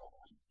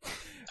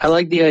 I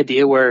like the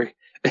idea where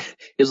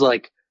he's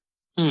like,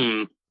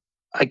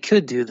 I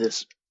could do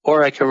this.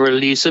 Or I could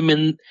release him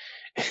in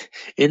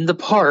the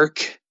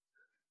park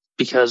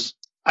because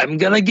I'm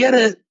going to get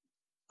it.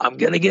 I'm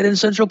going to get in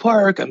Central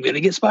Park. I'm going to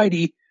get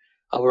Spidey.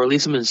 I'll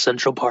release him in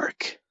Central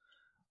Park.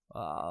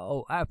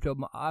 Oh, after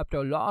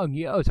long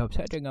years of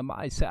sitting in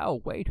my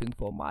cell waiting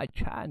for my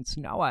chance,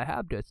 now I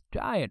have this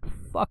giant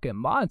fucking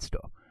monster.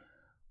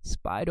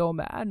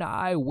 Spider-Man,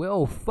 I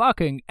will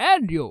fucking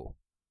end you.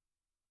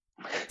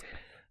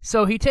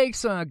 So he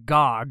takes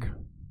Gog.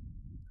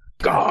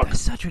 God, that's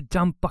such a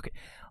dumb fucking...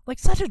 Like,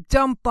 such a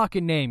dumb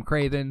fucking name,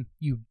 Kraven.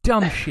 You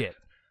dumb shit.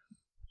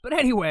 But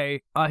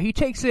anyway, he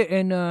takes it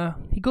and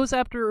he goes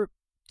after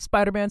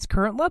Spider-Man's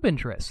current love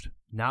interest.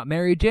 Not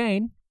Mary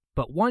Jane,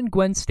 but one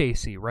Gwen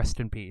Stacy. Rest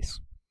in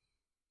peace.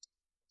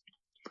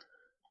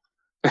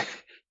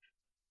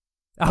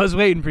 I was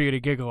waiting for you to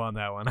giggle on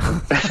that one.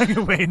 I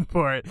was waiting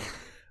for it.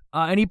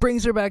 And he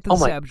brings her back to the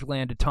Savage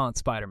Land to taunt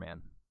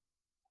Spider-Man.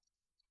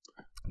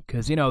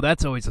 Because,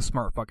 that's always a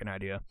smart fucking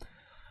idea.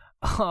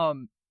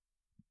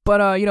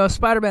 But,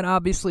 Spider-Man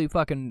obviously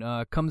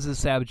fucking comes to the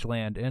Savage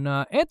Land. And,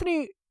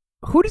 Anthony,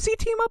 who does he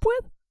team up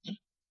with?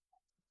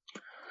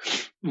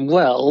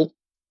 Well,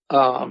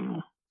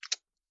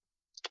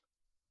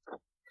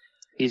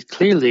 he's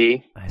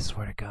clearly... I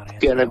swear to God,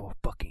 Anthony, I will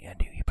fucking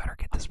end you. You better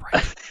get this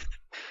right.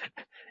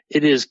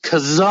 It is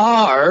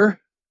Kazar.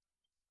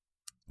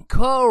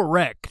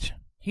 Correct.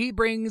 He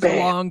brings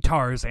along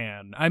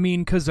Tarzan. I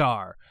mean,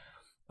 Kazar.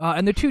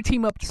 And the two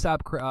team up to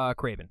stop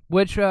Kraven,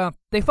 which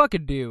they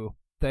fucking do.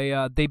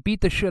 They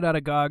beat the shit out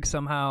of Gog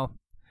somehow,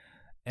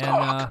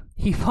 and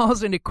he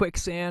falls into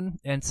quicksand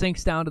and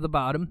sinks down to the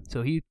bottom.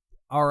 So he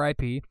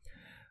R.I.P.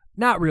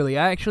 Not really.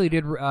 I actually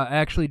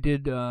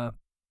did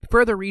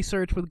further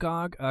research with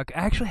Gog. I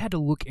actually had to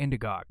look into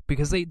Gog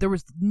because there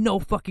was no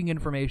fucking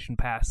information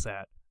past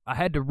that. I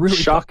had to really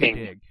fucking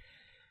dig.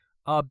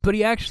 But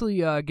he actually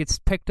gets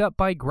picked up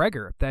by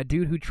Gregor, that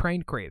dude who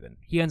trained Kraven.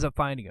 He ends up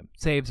finding him,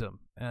 saves him,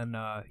 and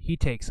he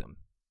takes him.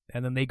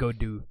 And then they go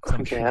do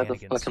some shenanigans. I have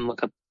to fucking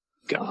look up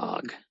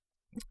Gog.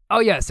 Oh,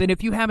 yes, and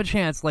if you have a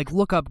chance,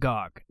 look up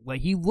Gog.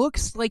 He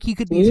looks like he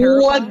could be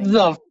terrifying. What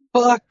the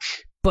fuck?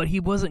 But he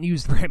wasn't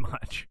used very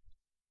much.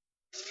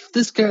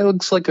 This guy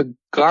looks like a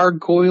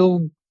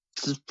gargoyle.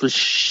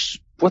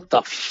 What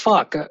the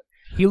fuck?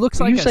 He looks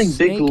like a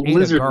snake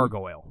ate a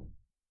gargoyle.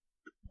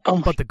 Oh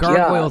my but the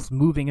gargoyle's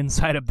moving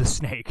inside of the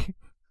snake.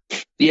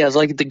 Yeah, it's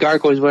like the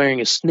gargoyle's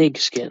wearing a snake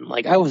skin.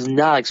 I was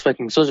not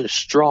expecting such a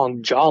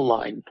strong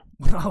jawline.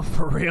 Oh,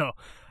 for real.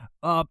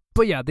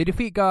 But yeah, they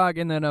defeat Gog,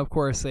 and then, of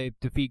course, they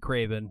defeat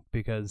Kraven,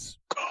 because,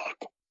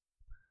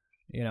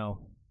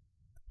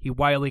 he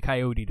wily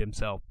coyoted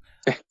himself.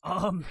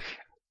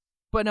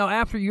 But no,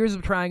 after years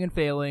of trying and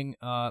failing,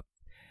 the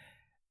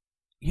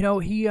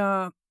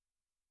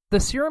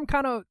serum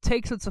kind of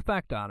takes its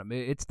effect on him.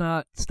 It's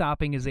not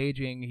stopping his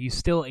aging. He's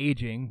still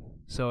aging.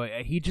 So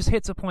he just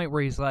hits a point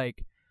where he's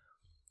like,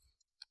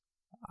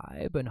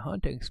 I've been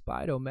hunting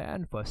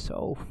Spider-Man for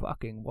so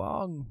fucking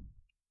long.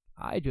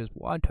 I just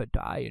want to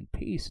die in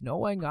peace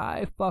knowing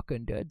I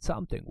fucking did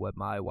something with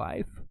my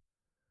wife.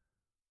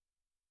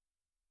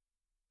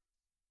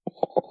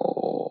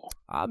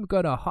 I'm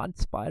gonna hunt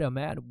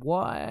Spider-Man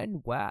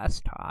one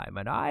last time,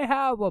 and I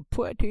have a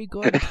pretty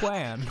good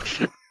plan.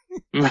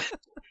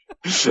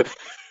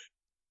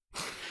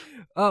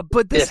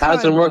 But this it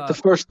hasn't worked the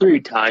first 3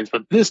 times,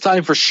 but this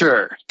time for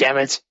sure. Damn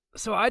it.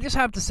 So I just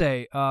have to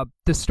say,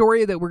 the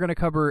story that we're going to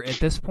cover at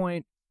this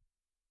point,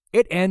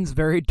 it ends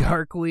very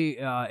darkly.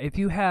 If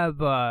you have,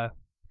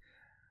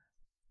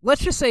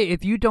 let's just say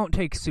if you don't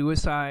take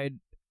suicide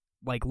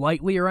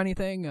lightly or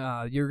anything,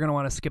 you're going to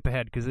want to skip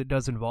ahead because it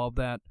does involve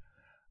that.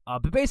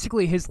 But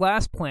basically, his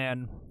last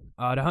plan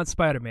to hunt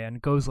Spider-Man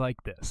goes like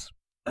this.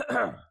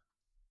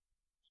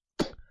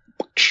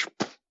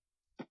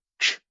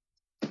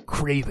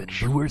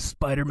 Kraven lures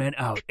Spider-Man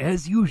out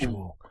as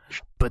usual,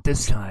 but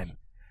this time,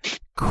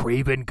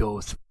 Kraven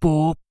goes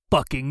full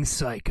fucking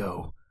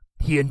psycho.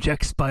 He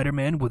injects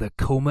Spider-Man with a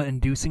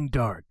coma-inducing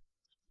dart,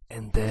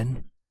 and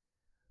then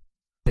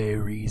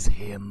buries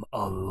him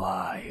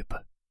alive.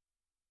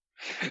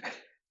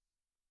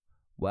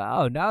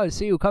 Wow, now I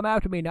see you come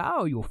after me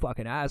now, you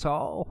fucking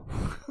asshole.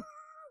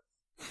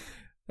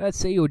 Let's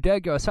see you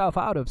dig yourself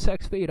out of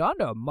 6 feet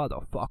under,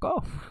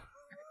 motherfucker.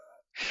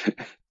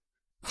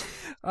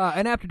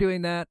 And after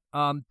doing that,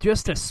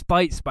 just to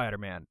spite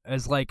Spider-Man,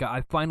 as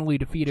I finally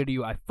defeated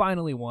you, I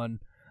finally won,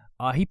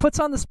 he puts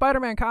on the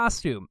Spider-Man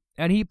costume,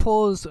 and he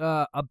pulls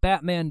a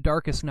Batman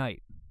Darkest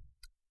Night.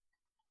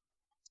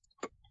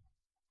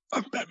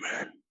 I'm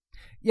Batman.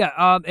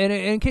 Yeah, and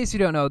in case you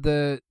don't know,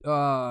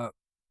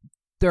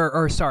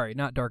 Sorry,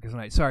 not Darkest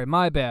Night. Sorry,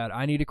 my bad.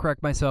 I need to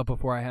correct myself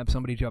before I have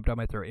somebody jump down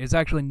my throat. It's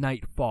actually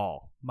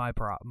Nightfall. My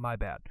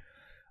bad.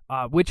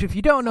 Which, if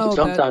you don't know,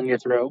 Jump down your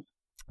throat.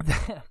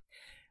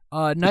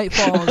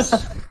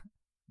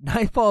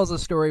 Nightfall is a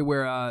story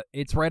where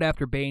it's right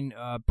after Bane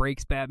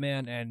breaks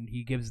Batman and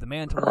he gives the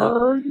mantle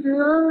up.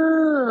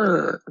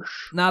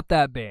 Not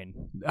that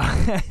Bane.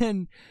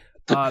 And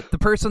the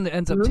person that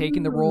ends up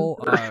taking the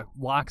role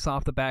locks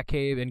off the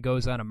Batcave and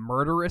goes on a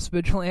murderous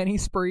vigilante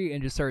spree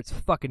and just starts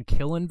fucking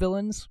killing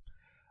villains.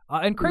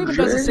 And Kraven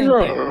does the same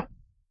thing.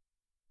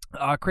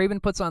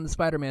 Kraven puts on the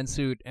Spider-Man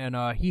suit and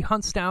he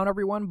hunts down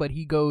everyone, but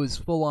he goes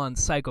full-on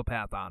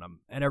psychopath on them.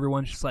 And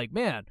everyone's just like,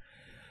 man,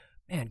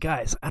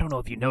 guys, I don't know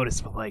if you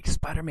noticed, but, like,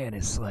 Spider-Man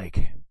is, like,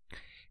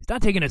 he's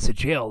not taking us to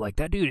jail. Like,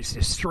 that dude is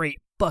just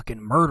straight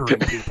fucking murdering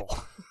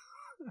people.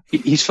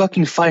 He's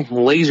fucking fighting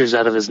lasers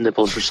out of his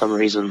nipples for some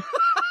reason.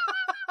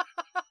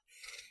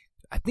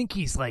 I think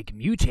he's, like,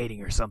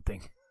 mutating or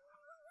something.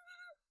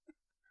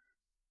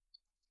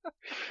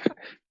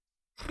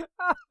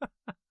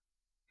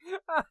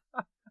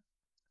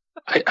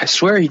 I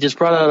swear he just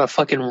brought out a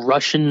fucking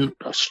Russian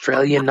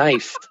Australian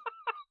knife.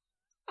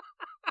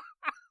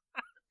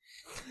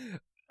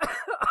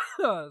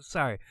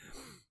 Sorry.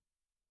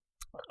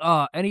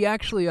 And he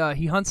actually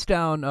he hunts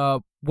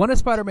down one of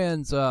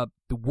Spider-Man's the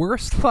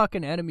worst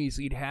fucking enemies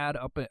he'd had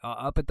up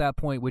at that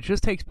point, which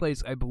just takes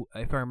place,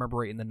 if I remember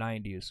right, in the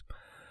 90s.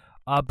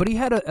 But he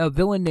had a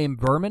villain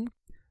named Vermin,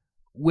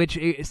 which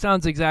it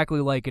sounds exactly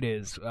like it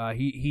is.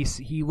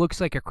 He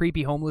looks like a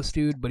creepy homeless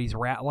dude, but he's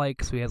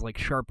rat-like, so he has like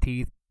sharp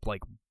teeth,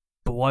 like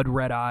blood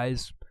red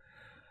eyes.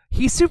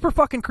 He's super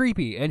fucking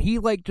creepy, and he,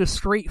 like, just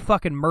straight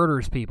fucking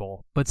murders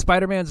people. But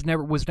Spider-Man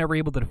was never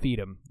able to defeat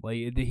him.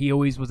 Like, he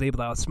always was able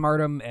to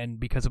outsmart him, and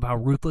because of how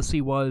ruthless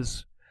he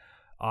was,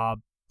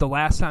 the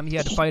last time he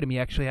had to fight him, he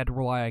actually had to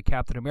rely on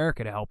Captain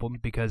America to help him,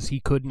 because he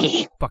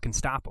couldn't fucking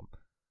stop him.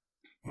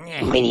 So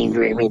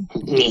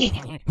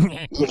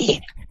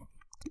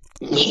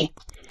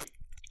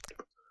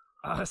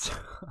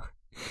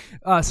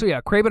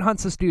yeah, Kraven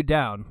hunts this dude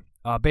down.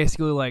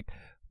 Basically like,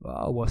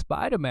 well,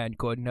 Spider-Man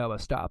could never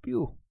stop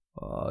you.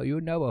 You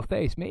never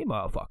face me,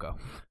 motherfucker.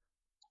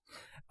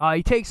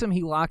 He takes him,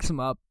 he locks him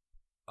up.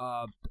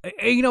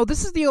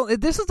 This is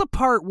the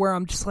part where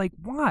I'm just like,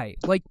 why?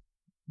 Like,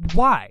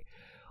 why?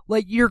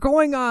 Like, you're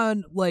going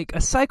on, like,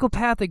 a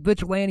psychopathic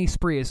vigilante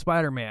spree as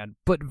Spider-Man,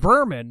 but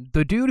Vermin,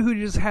 the dude who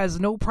just has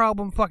no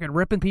problem fucking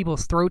ripping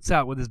people's throats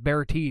out with his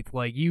bare teeth,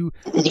 like, you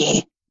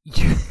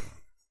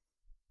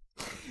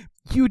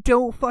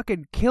don't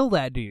fucking kill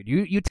that dude.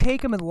 You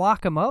take him and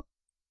lock him up?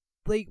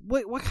 Like,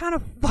 what kind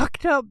of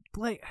fucked up,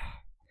 like...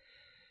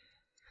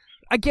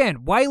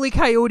 Again, Wile E.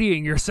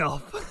 Coyoteing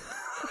yourself.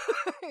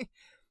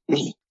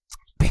 God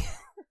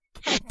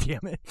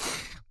damn it.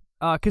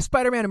 Because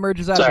Spider-Man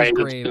emerges out of his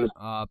grave.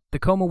 The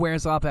coma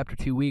wears off after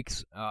 2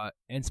 weeks,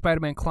 and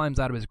Spider-Man climbs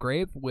out of his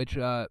grave, which,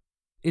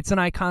 it's an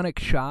iconic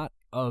shot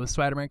of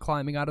Spider-Man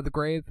climbing out of the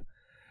grave.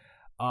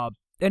 And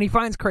he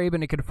finds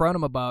Kraven to confront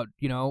him about,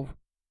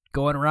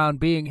 going around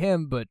being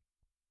him, but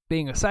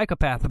being a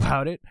psychopath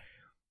about it.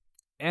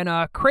 And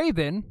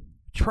Kraven,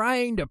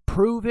 trying to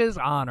prove his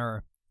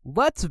honor,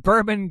 lets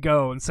Vermin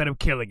go instead of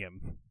killing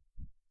him.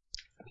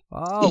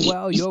 Oh,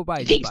 well, you're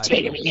right,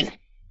 Spider-Man.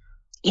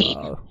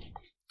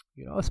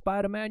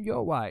 Spider-Man,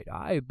 you're right.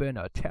 I've been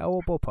a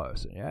terrible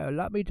person. Yeah,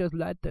 let me just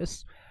let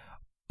this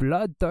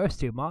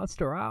bloodthirsty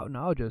monster out, and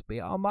I'll just be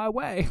on my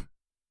way.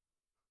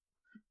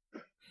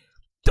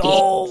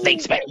 Oh!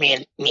 Thanks,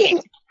 Spider-Man.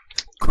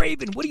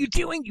 Kraven, what are you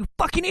doing, you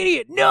fucking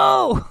idiot?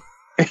 No!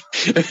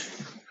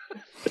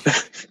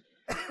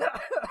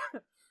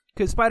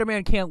 Because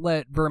Spider-Man can't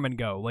let Vermin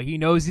go. Like, he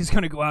knows he's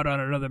going to go out on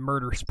another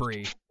murder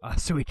spree,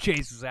 so he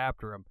chases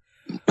after him.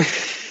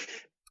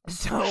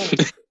 So...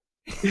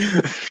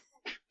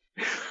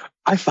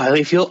 I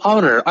finally feel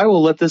honor. I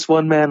will let this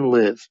one man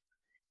live.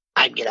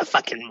 I'm gonna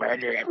fucking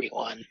murder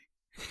everyone.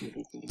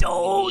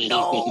 Oh,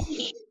 no!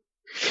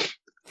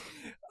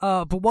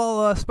 But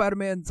while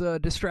Spider-Man's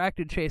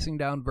distracted chasing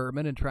down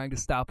Vermin and trying to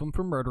stop him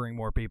from murdering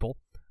more people,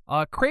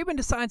 Kraven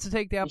decides to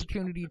take the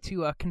opportunity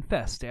to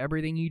confess to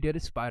everything he did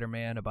as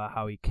Spider-Man about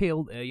how he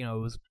killed,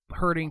 was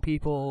hurting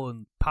people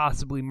and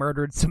possibly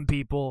murdered some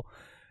people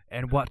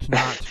and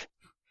whatnot.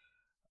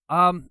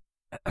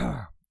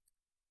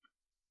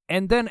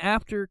 And then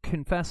after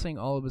confessing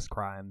all of his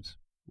crimes,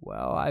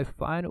 well, I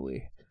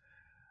finally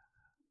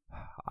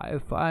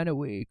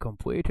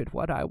completed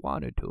what I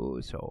wanted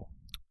to, so,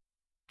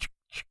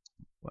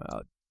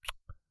 well,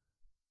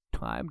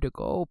 time to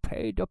go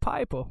pay the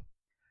piper.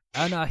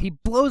 And he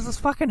blows his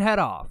fucking head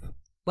off.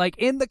 Like,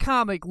 in the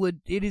comic,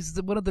 it is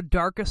one of the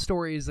darkest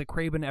stories that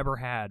Kraven ever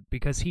had,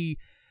 because he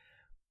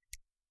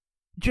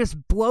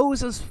just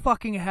blows his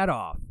fucking head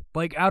off.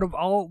 Like, out of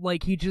all,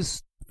 like, he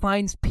just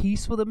finds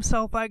peace with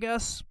himself, I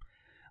guess.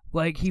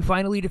 Like, he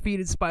finally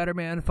defeated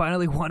Spider-Man,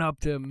 finally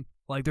one-upped him.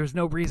 Like, there's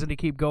no reason to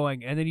keep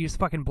going, and then he just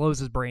fucking blows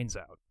his brains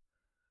out.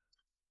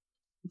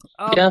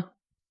 Yeah.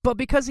 But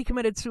because he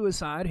committed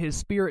suicide, his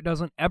spirit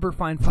doesn't ever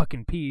find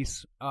fucking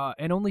peace,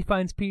 and only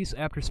finds peace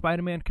after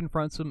Spider-Man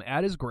confronts him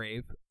at his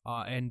grave,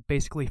 and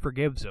basically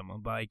forgives him.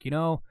 I'm like,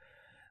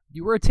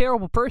 you were a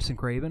terrible person,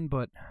 Kraven,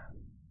 but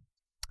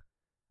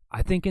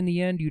I think in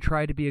the end you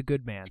tried to be a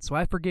good man, so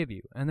I forgive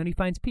you. And then he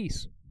finds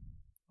peace.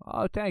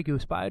 Oh, thank you,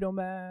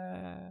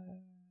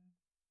 Spider-Man.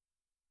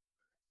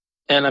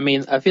 And I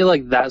mean, I feel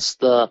like that's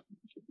the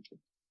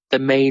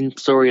main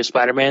story of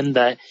Spider-Man,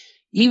 that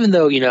even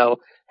though,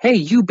 hey,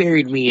 you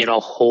buried me in a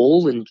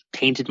hole and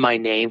tainted my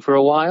name for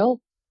a while.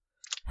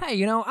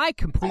 Hey, I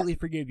completely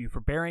forgive you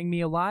for burying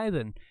me alive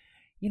and,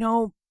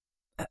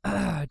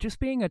 just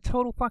being a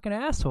total fucking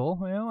asshole,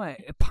 I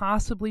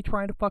possibly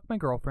trying to fuck my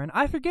girlfriend.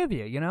 I forgive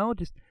you,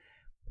 just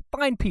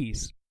find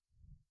peace.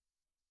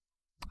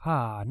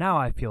 Now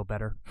I feel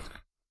better.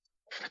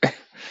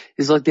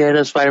 It's like the end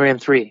of Spider-Man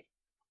 3.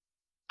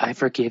 I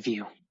forgive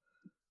you.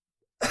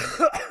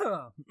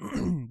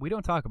 We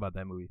don't talk about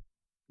that movie.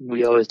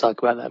 We always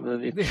talk about that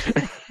movie.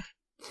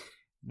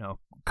 No.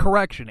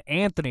 Correction.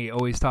 Anthony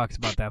always talks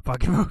about that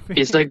fucking movie.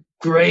 It's a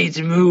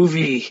great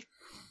movie.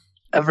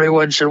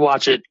 Everyone should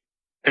watch it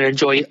and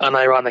enjoy it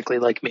unironically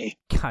like me.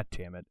 God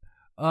damn it.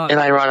 And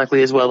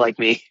ironically as well like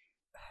me.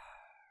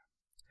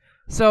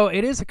 So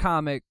it is a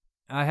comic.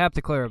 I have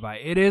to clarify.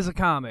 It is a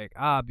comic,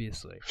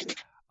 obviously.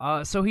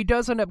 So he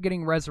does end up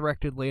getting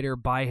resurrected later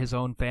by his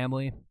own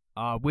family,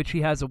 which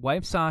he has a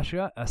wife,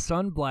 Sasha, a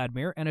son,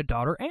 Vladimir, and a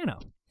daughter, Anna.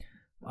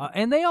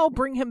 And they all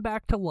bring him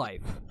back to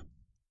life.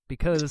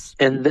 Because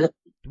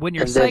when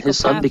you're psychopathic, his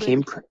son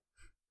became...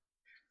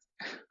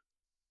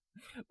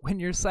 When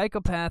your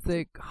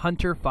psychopathic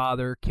hunter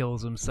father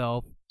kills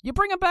himself, you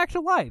bring him back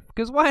to life,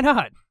 because why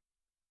not?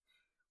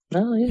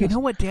 Oh, yes. You know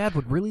what Dad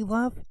would really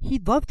love?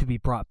 He'd love to be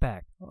brought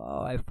back.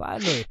 Oh, I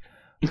finally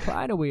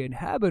in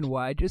heaven,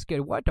 why I just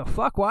get, what the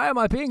fuck, why am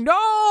I being,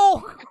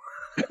 no!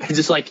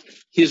 Just like,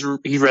 he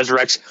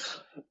resurrects,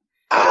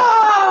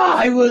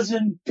 I was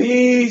in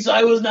peace,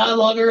 I was no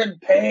longer in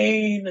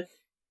pain,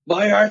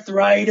 my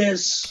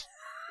arthritis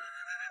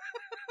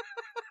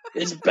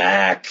is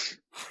back.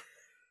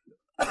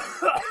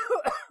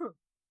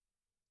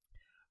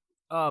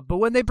 But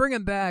when they bring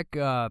him back,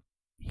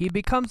 he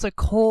becomes a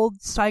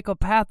cold,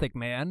 psychopathic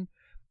man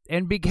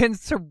and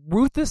begins to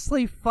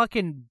ruthlessly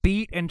fucking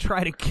beat and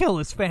try to kill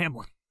his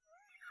family.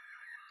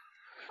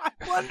 I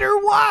wonder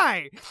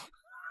why.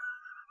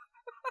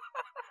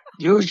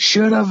 You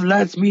should have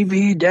let me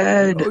be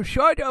dead. You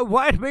should have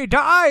let me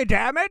die,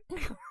 damn it.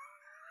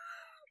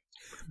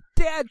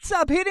 Dad,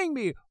 stop hitting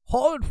me.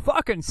 Hold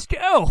fucking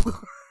still.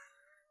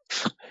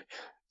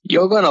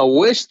 You're gonna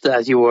wish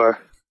that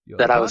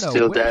I was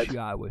still dead.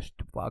 I was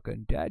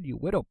fucking dead, you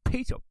little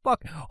piece of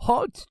fuck.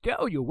 Hold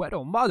still, you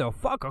little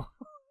motherfucker.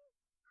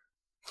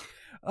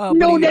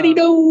 No, Daddy,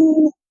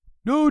 no.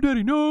 No,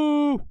 Daddy,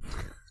 no.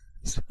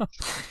 So,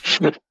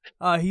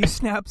 he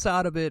snaps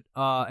out of it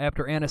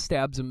after Anna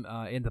stabs him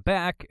in the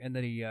back, and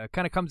then he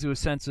kind of comes to his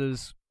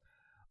senses.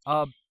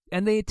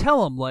 And they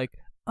tell him, like,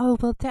 oh,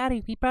 well,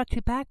 Daddy, we brought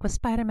you back with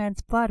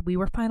Spider-Man's blood. We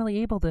were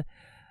finally able to,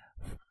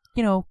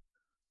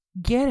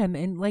 get him,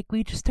 and, like,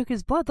 we just took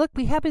his blood. Look,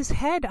 we have his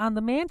head on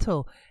the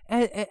mantle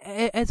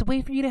as a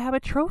way for you to have a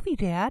trophy,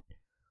 Dad.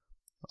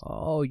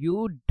 Oh,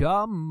 you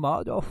dumb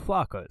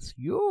motherfuckers.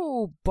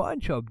 You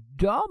bunch of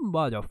dumb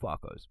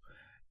motherfuckers.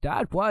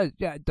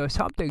 There's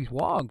something's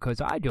wrong,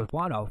 because I just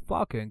want to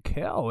fucking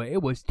kill.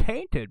 It was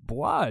tainted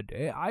blood.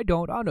 I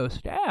don't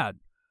understand.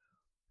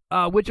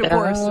 Which, of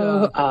course...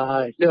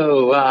 I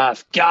know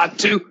I've got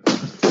to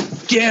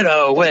get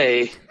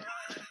away.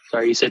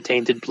 Sorry, you said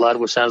tainted blood,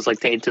 which sounds like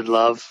tainted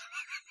love.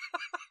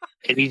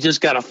 And you just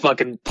gotta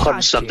fucking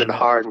punch something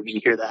hard when you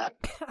hear that.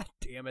 God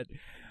damn it.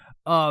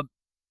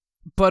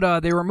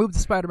 But they removed the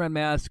Spider-Man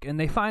mask, and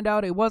they find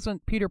out it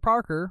wasn't Peter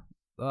Parker.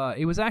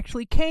 It was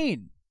actually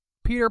Kane.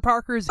 Peter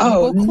Parker's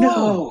evil clone.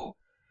 No!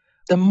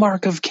 The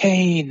Mark of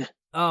Cain.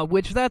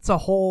 Which that's a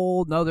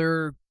whole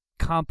nother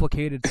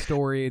complicated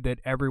story that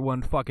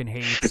everyone fucking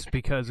hates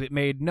because it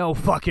made no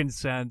fucking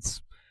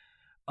sense.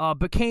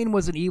 But Kane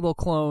was an evil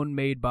clone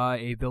made by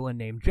a villain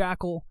named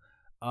Jackal,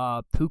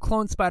 who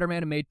cloned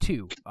Spider-Man and made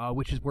two,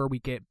 which is where we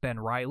get Ben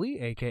Reilly,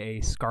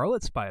 a.k.a.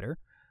 Scarlet Spider.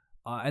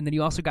 And then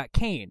you also got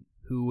Kane,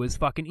 who was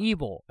fucking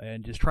evil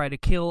and just tried to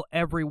kill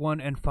everyone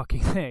and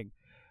fucking thing.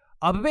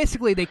 But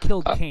basically, they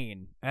killed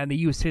Kane, and they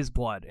used his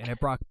blood, and it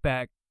brought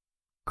back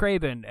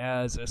Kraven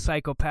as a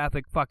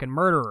psychopathic fucking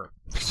murderer.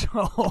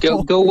 So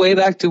Go way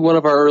back to one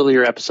of our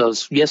earlier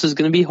episodes. Yes, it's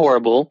going to be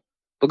horrible,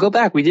 but go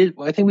back.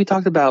 I think we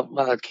talked about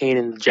Kane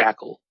and the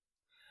Jackal.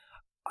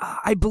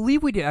 I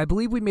believe we did. I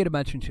believe we made a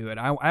mention to it.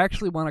 I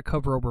actually want to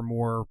cover over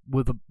more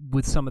with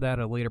some of that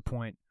at a later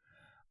point.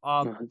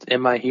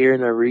 Am I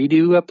hearing a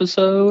redo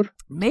episode?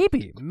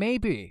 Maybe.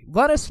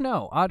 Let us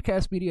know.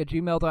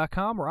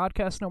 oddcastmedia@gmail.com or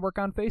Oddcast Network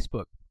on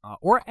Facebook.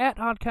 Or at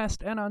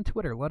OddcastN on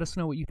Twitter. Let us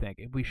know what you think.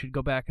 If we should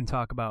go back and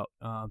talk about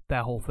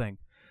that whole thing.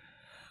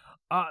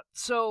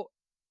 So,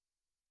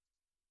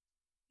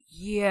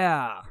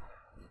 yeah.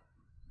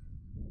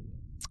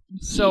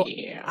 So,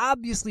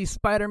 obviously,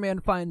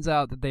 Spider-Man finds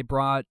out that they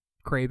brought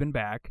Kraven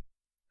back.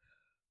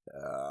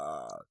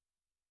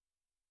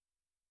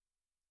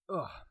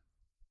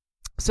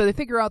 So they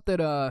figure out that,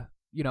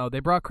 they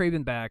brought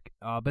Kraven back,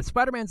 but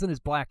Spider-Man's in his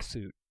black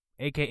suit,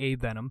 a.k.a.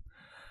 Venom.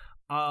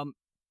 And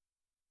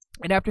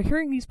after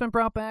hearing he's been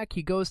brought back,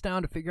 he goes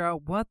down to figure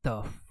out what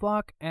the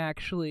fuck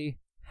actually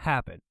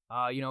happened.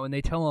 And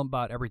they tell him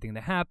about everything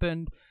that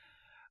happened.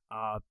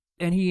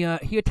 And he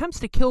attempts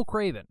to kill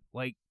Kraven,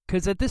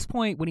 because at this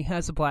point, when he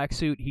has the black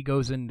suit, he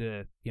goes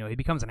into, he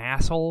becomes an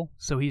asshole.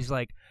 So he's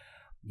like,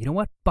 you know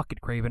what? Fuck it,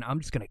 Kraven. I'm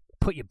just gonna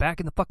put you back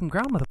in the fucking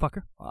ground,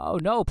 motherfucker. Oh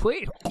no,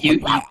 please.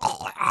 You're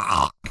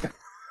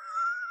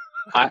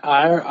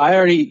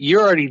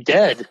already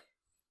dead.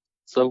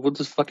 So we'll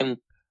just fucking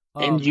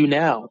end you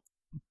now.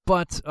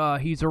 But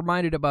he's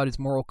reminded about his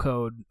moral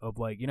code of,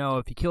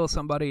 if you kill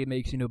somebody, it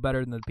makes you no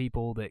better than the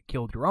people that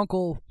killed your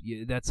uncle.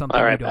 That's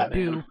something you don't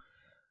Batman. do.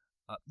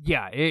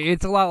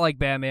 It's a lot like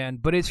Batman,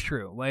 but it's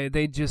true.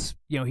 They just,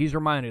 he's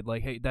reminded,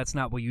 hey, that's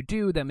not what you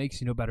do. That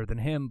makes you no better than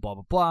him, blah,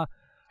 blah, blah.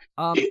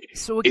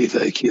 If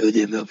I killed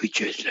him, I'll be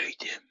just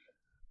like him.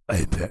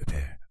 I'm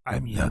Batman.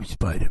 I'm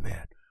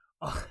Spider-Man.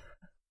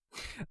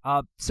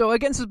 So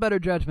against his better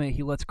judgment,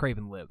 he lets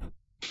Kraven live.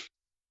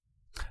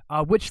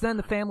 Which then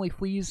the family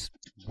flees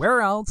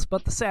where else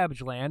but the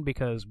Savage Land,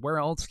 because where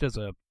else does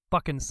a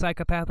fucking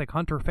psychopathic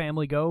hunter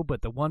family go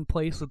but the one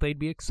place that they'd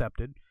be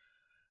accepted,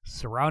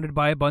 surrounded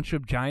by a bunch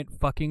of giant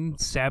fucking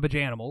savage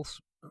animals.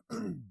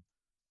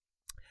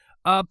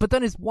 But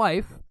then his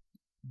wife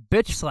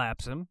bitch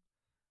slaps him.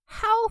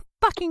 How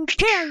fucking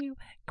dare you?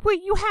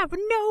 Wait, you have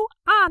no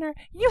honor.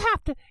 You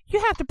have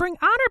to bring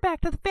honor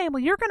back to the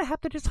family. You're gonna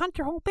have to just hunt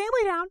your whole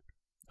family down.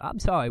 I'm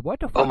sorry,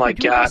 what the fuck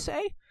did you just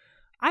say?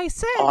 I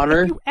said,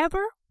 honor? If you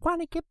ever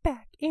want to get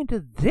back into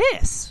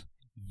this,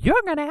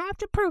 you're gonna have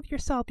to prove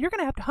yourself. You're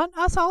gonna have to hunt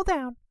us all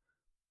down.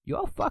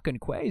 You're fucking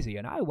crazy,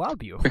 and I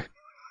love you.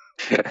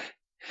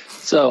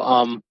 So,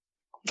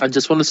 I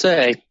just want to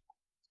say,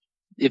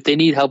 if they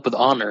need help with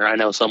honor, I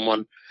know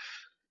someone.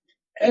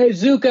 Hey,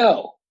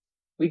 Zuko,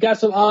 we got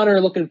some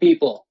honor-looking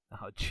people.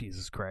 Oh,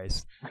 Jesus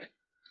Christ.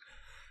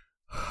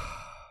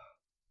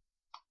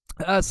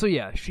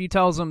 She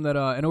tells him that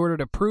in order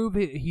to prove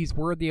he's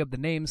worthy of the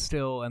name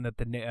still, and that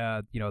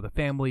the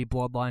family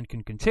bloodline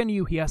can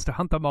continue, he has to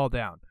hunt them all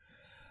down.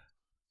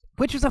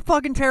 Which is a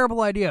fucking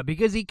terrible idea,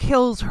 because he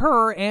kills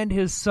her and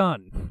his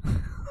son.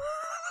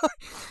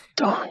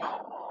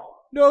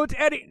 No,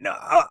 Teddy,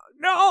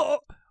 no!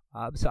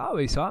 I'm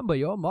sorry, son, but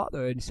your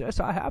mother insists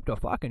I have to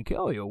fucking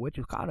kill you, which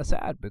is kind of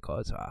sad,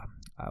 because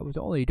I was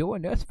only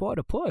doing this for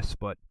the puss,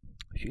 but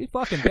she's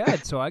fucking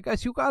dead, so I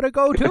guess you gotta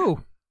go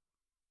too.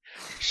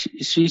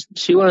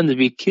 She wanted to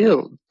be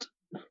killed,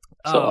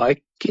 so I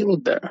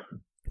killed her.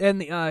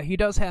 And he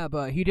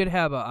did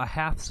have a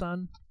half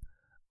son,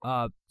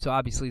 so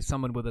obviously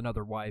someone with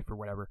another wife or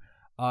whatever.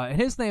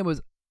 And his name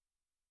was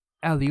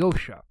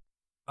Alyosha.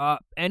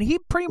 And he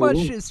pretty much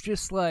is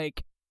just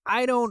like,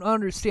 I don't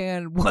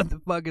understand what the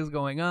fuck is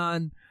going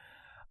on.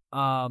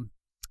 I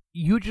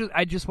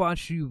just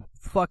want you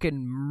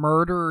fucking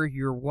murder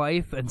your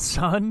wife and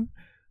son.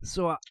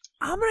 So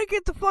I'm gonna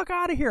get the fuck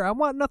out of here. I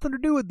want nothing to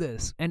do with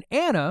this. And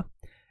Anna,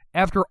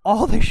 after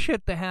all this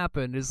shit that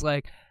happened, is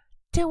like,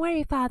 don't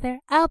worry, Father.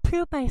 I'll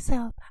prove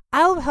myself.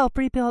 I'll help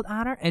rebuild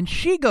honor. And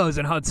she goes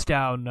and hunts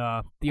down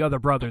the other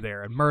brother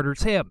there and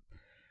murders him.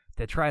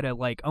 To try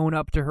to, own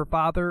up to her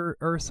father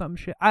or some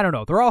shit. I don't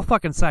know. They're all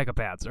fucking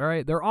psychopaths, all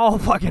right? They're all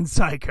fucking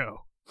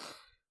psycho.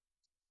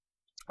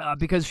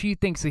 Because she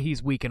thinks that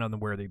he's weak and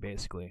unworthy,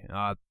 basically.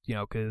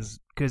 Because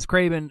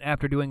Kraven,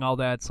 after doing all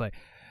that, it's like,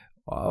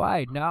 all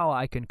right, now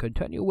I can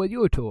continue with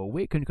you two.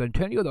 We can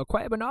continue the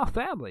Kravinoff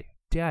family.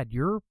 Dad,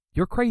 you're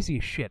crazy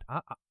as shit.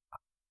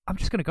 I'm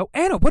just gonna go.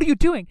 Anna, what are you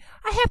doing?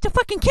 I have to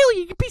fucking kill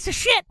you, you piece of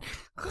shit!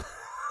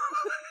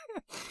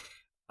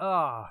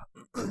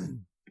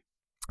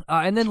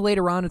 And then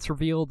later on, it's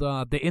revealed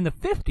that in the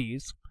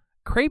 50s,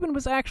 Kraven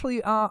was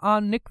actually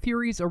on Nick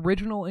Fury's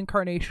original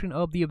incarnation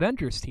of the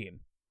Avengers team.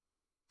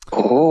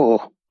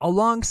 Oh.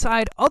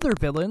 Alongside other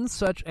villains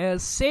such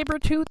as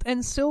Sabretooth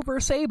and Silver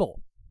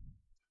Sable.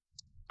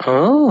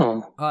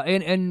 Oh.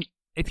 And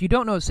if you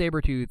don't know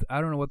Sabretooth, I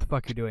don't know what the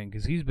fuck you're doing,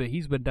 because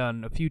he's been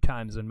done a few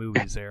times in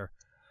movies there.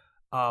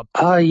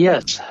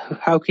 Yes.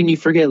 How can you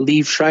forget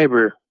Liev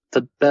Schreiber,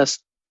 the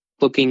best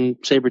looking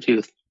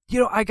Sabretooth?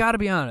 I gotta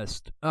be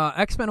honest.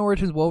 X-Men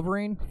Origins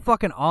Wolverine,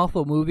 fucking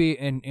awful movie,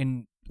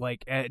 and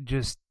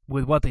just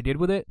with what they did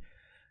with it.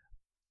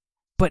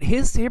 But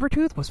his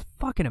Sabretooth was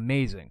fucking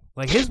amazing.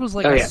 His was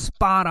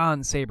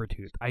spot-on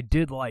Sabretooth. I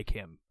did like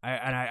him.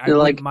 I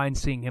wouldn't mind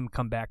seeing him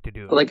come back to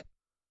do it.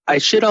 I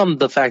shit on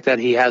the fact that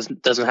he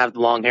doesn't have the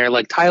long hair.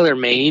 Tyler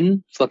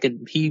Mane,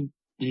 fucking, he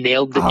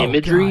nailed the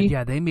imagery. God,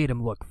 yeah, they made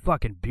him look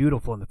fucking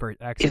beautiful in the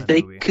first X-Men movie. If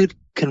they movie. could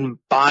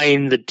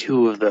combine the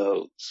two of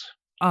those.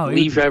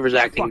 Liev Schreiber's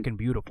acting fucking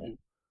beautiful.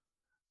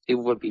 It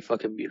would be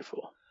fucking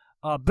beautiful.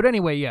 But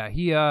anyway, yeah,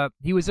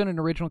 he was in an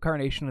original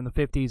incarnation in the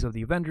 50s of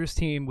the Avengers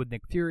team with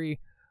Nick Fury,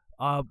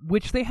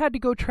 which they had to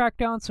go track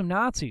down some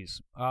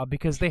Nazis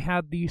because they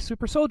had the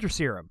super soldier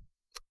serum.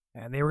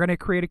 And they were going to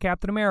create a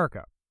Captain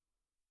America.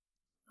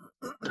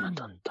 Dun,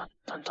 dun, dun,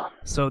 dun, dun.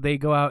 So they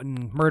go out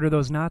and murder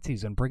those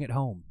Nazis and bring it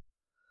home.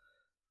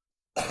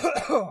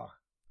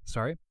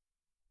 Sorry?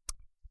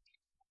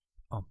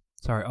 Oh,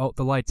 sorry. Oh,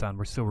 the light's on.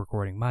 We're still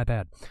recording. My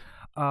bad.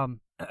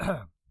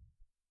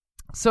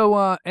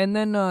 So, and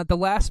then the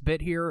last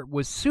bit here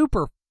was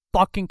super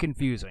fucking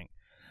confusing.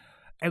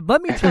 And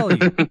let me tell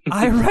you,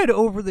 I read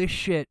over this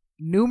shit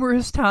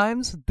numerous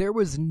times. There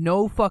was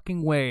no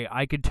fucking way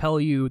I could tell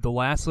you the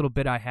last little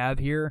bit I have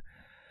here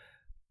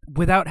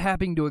without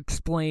having to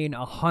explain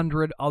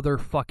 100 other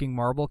fucking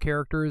Marvel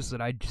characters that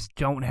I just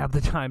don't have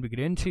the time to get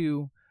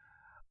into.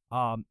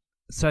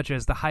 Such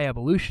as the High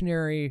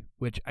Evolutionary,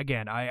 which,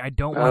 again, I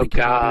don't want to...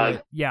 Oh,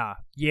 God. Yeah.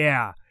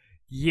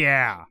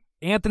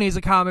 Anthony's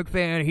a comic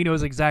fan. He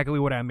knows exactly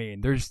what I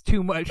mean. There's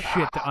too much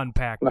shit to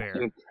unpack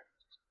there.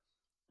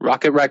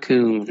 Rocket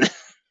Raccoon.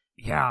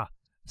 Yeah.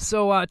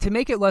 So, to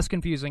make it less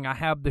confusing, I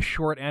have the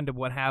short end of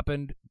what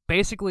happened.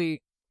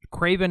 Basically,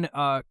 Kraven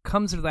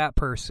comes to that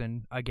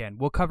person. Again,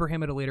 we'll cover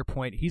him at a later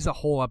point. He's a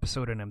whole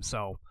episode in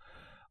himself.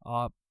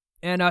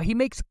 And he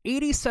makes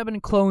 87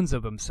 clones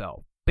of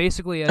himself.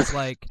 Basically as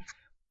like,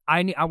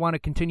 I want to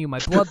continue my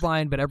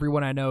bloodline, but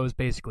everyone I know is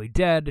basically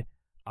dead.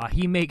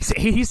 He makes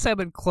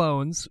 87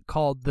 clones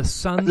called the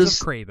Sons of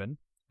Kraven.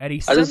 And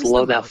he I just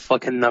love that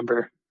fucking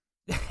number.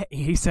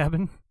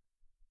 87?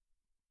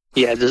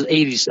 Yeah, there's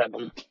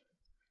 87.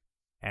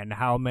 And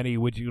how many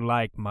would you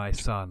like, my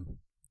son?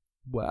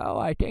 Well,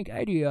 I think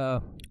 80,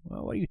 well,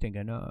 what are you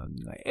thinking?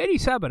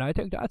 87, I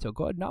think that's a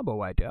good number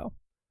right there.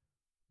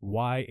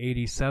 Why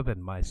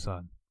 87, my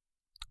son?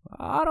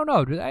 I don't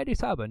know,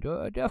 87,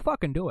 just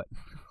fucking do it.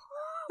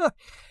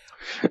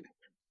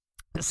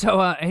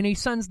 So, and he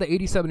sends the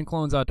 87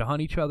 clones out to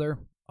hunt each other,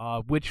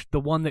 which the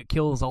one that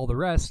kills all the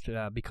rest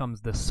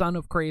becomes the son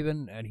of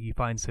Kraven, and he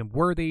finds him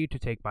worthy to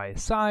take by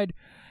his side.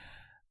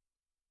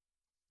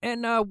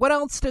 And what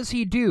else does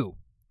he do?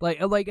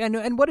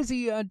 And what does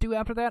he do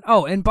after that?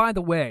 Oh, and by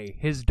the way,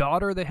 his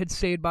daughter that had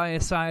stayed by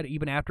his side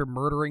even after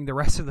murdering the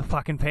rest of the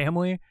fucking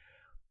family,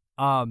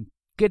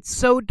 gets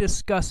so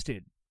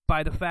disgusted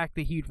by the fact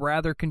that he'd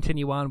rather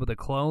continue on with a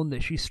clone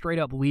that she straight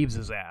up leaves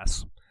his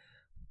ass.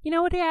 You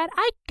know what, Dad?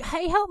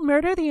 I helped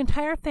murder the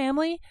entire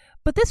family,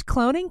 but this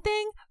cloning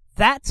thing,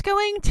 that's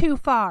going too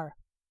far.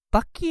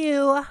 Fuck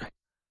you.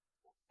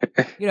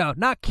 You know,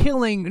 not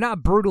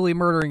brutally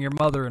murdering your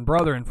mother and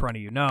brother in front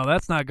of you. No,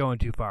 that's not going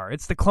too far.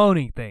 It's the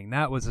cloning thing.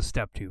 That was a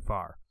step too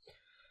far.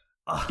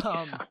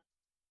 Well,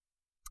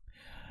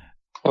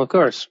 of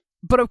course.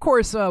 But of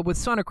course, with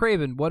Son of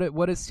Kraven,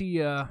 what is he,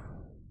 why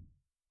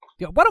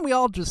don't we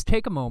all just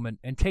take a moment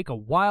and take a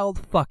wild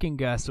fucking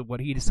guess at what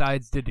he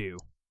decides to do?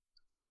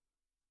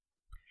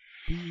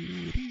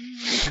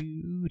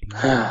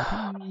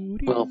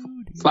 Well,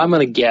 if I'm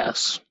gonna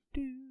guess,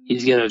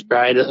 he's gonna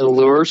try to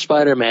lure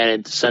Spider-Man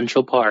into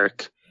Central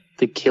Park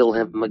to kill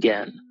him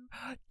again.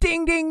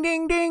 Ding, ding,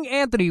 ding, ding!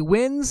 Anthony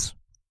wins.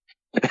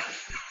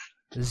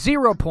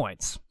 0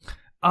 points.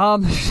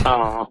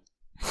 Aw.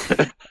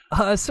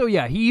 So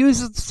yeah, he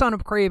uses the Son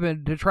of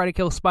Kraven to try to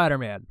kill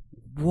Spider-Man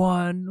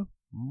one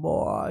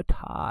more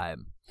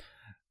time.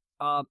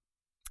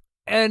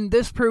 And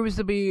this proves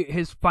to be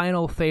his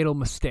final fatal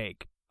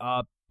mistake.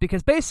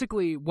 Because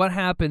basically what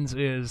happens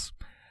is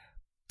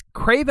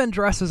Kraven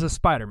dresses as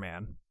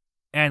Spider-Man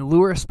and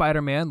lures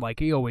Spider-Man like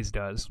he always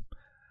does.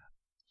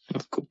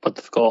 But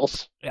of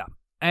course. Yeah.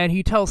 And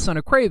he tells Son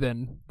of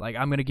Kraven, like,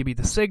 I'm going to give you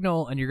the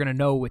signal and you're going to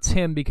know it's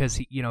him because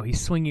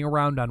he's swinging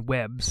around on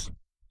webs.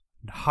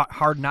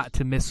 Hard not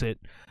to miss it.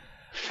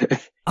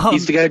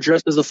 He's the guy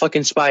dressed as a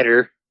fucking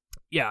spider.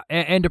 Yeah,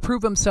 and to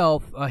prove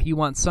himself, he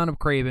wants Son of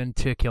Kraven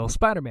to kill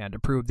Spider-Man to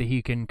prove that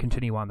he can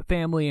continue on the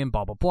family and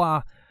blah, blah,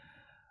 blah.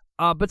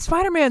 But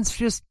Spider-Man's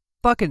just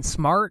fucking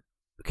smart.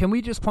 Can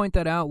we just point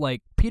that out?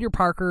 Like, Peter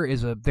Parker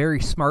is a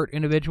very smart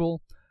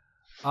individual.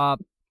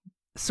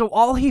 So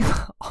all he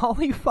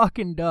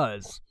fucking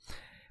does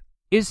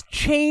is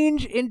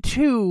change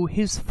into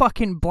his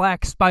fucking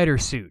black spider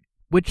suit,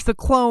 which the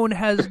clone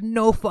has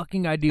no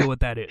fucking idea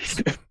what that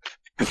is.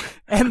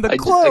 And the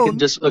clone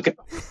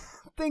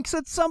thinks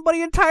it's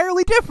somebody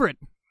entirely different.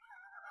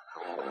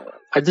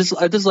 I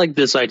just like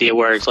this idea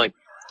where it's like,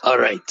 all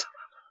right,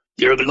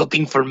 you're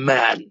looking for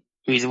man.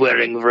 He's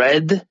wearing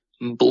red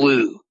and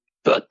blue.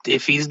 But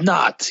if he's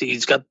not,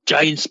 he's got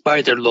giant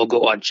spider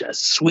logo on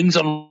chest, swings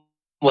on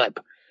web.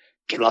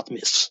 Cannot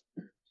miss.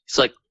 It's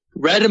like,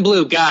 red and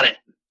blue, got it.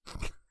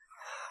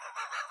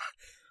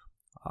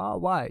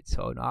 Alright,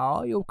 so now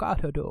all you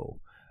gotta do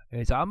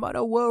is I'm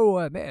gonna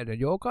lure him in,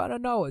 and you're gonna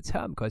know it's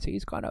him, because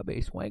he's gonna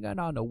be swinging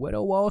on the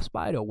Widow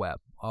spider web,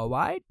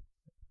 alright?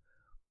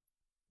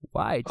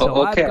 Right,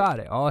 so okay. I've got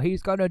it. All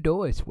he's gonna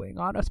do is swing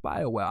on a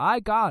spider web. I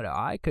got it.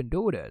 I can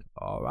do this.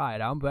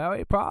 Alright, I'm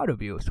very proud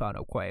of you, Son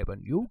of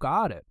Kraven. You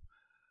got it.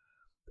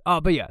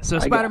 But yeah, so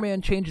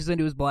Spider-Man changes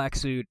into his black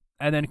suit,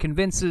 and then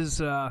convinces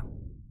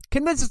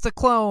the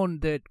clone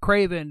that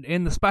Kraven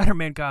in the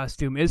Spider-Man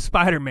costume is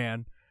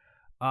Spider-Man,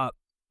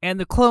 and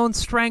the clone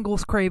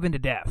strangles Kraven to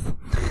death.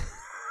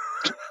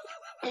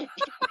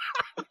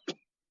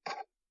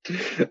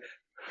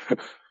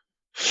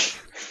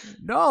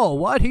 No,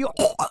 what he?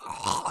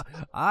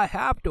 I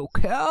have to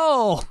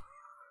kill.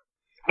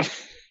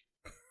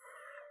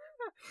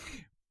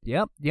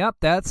 Yep,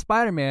 that's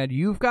Spider-Man.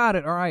 You've got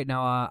it. All right,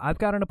 now I've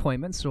got an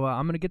appointment, so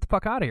I'm gonna get the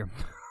fuck out of here.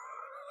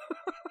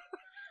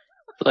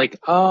 Like,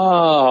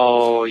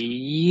 oh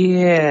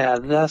yeah,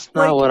 that's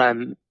not what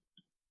I'm.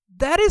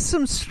 That is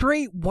some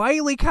straight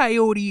Wile E.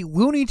 Coyote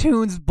Looney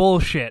Tunes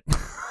bullshit.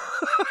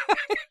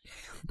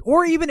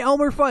 Or even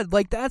Elmer Fudd.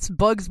 Like, that's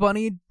Bugs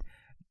Bunny.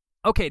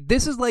 Okay,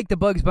 this is like the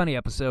Bugs Bunny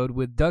episode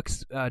with duck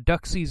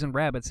season,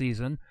 rabbit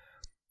season,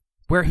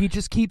 where he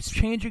just keeps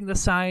changing the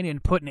sign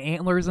and putting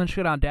antlers and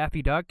shit on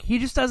Daffy Duck. He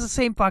just does the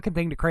same fucking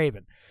thing to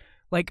Kraven.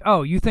 Like,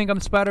 oh, you think I'm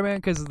Spider-Man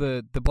because of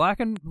the black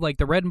and, like,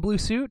 the red and blue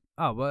suit?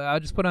 Oh, well, I'll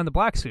just put on the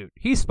black suit.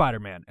 He's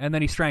Spider-Man. And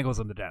then he strangles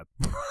him to death.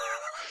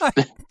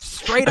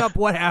 Straight up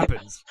what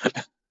happens.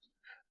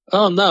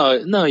 Oh,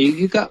 no,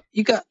 you got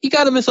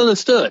it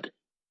misunderstood.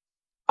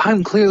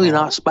 I'm clearly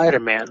not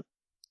Spider-Man.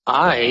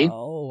 I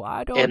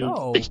don't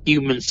know. The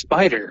human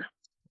spider.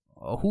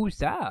 Oh, who's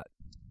that?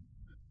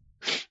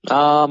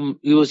 You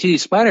will see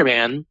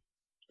Spider-Man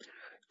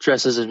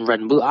dresses in red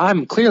and blue.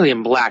 I'm clearly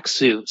in black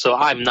suit, so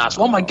I'm not.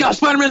 Oh my God,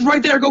 Spider-Man's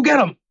right there! Go get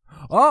him!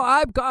 Oh,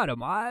 I've got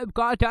him. I've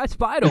got that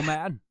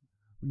Spider-Man.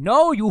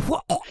 No, you.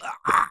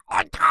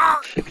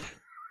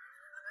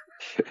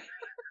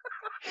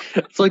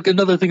 It's like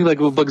another thing like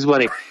with Bugs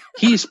Bunny.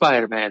 He's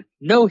Spider-Man.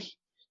 No,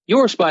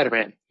 you're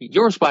Spider-Man.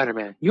 You're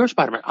Spider-Man. You're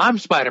Spider-Man. I'm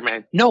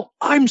Spider-Man. No,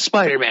 I'm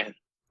Spider-Man.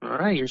 All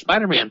right, you're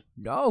Spider-Man.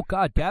 No,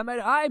 God damn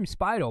it, I'm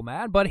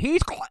Spider-Man, but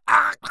he's.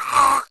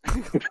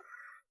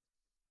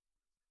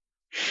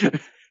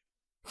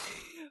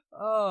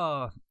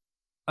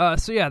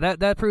 So yeah,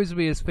 that proves to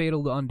be his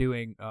fatal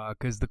undoing,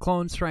 because the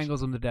clone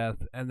strangles him to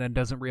death and then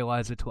doesn't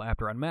realize it till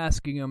after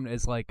unmasking him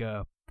as like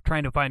a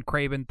trying to find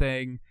Kraven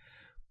thing.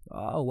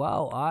 Oh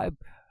well, I'm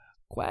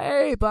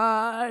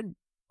Kraven.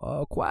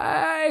 Oh,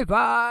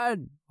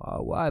 Kraven.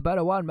 Oh, well, I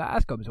better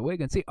unmask him so we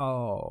can see.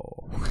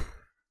 Oh.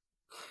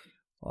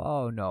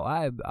 Oh no,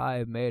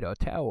 I made a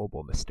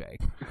terrible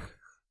mistake.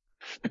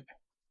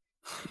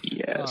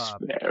 Yes,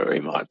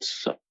 very much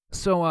so.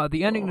 So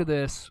the ending to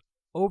this,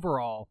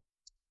 overall,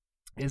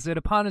 is that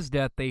upon his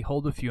death, they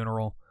hold a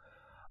funeral,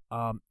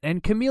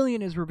 and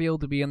Chameleon is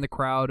revealed to be in the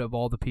crowd of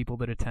all the people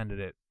that attended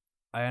it.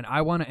 And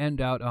I want to end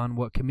out on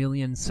what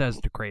Chameleon says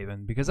to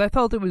Kraven, because I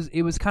felt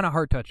it was kind of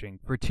heart-touching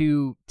for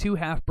two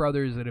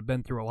half-brothers that have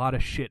been through a lot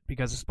of shit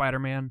because of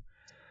Spider-Man.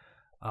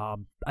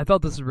 I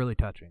felt this was really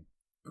touching.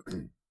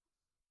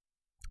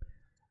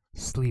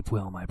 Sleep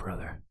well, my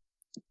brother.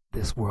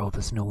 This world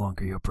is no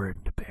longer your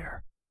burden to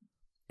bear.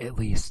 At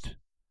least,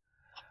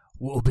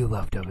 what will be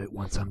left of it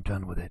once I'm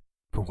done with it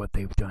for what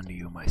they've done to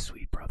you, my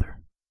sweet brother.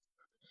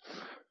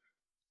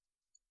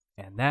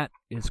 And that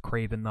is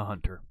Kraven the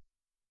Hunter.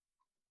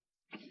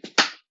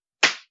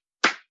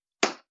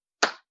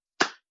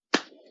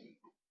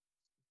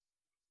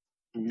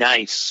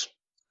 Nice.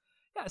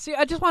 Yeah, see,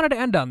 I just wanted to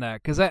end on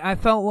that, because I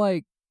felt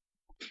like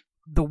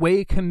the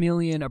way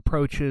Chameleon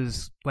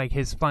approaches like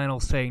his final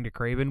saying to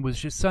Kraven was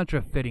just such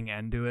a fitting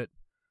end to it.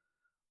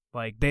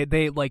 Like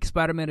they like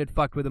Spider-Man had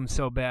fucked with him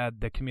so bad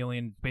that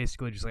Chameleon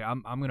basically just like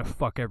I'm gonna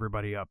fuck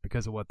everybody up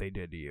because of what they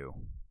did to you.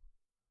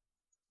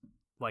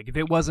 Like if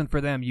it wasn't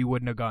for them, you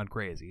wouldn't have gone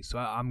crazy. So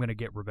I'm gonna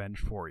get revenge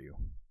for you.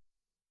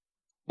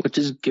 Which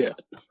is good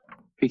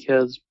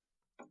because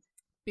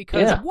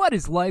what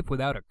is life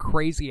without a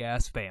crazy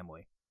ass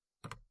family?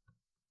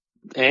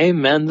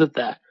 Amen to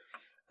that.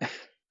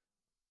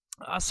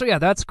 So yeah,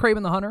 that's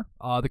Kraven the Hunter,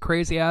 the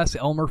crazy ass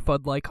Elmer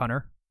Fudd-like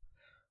hunter.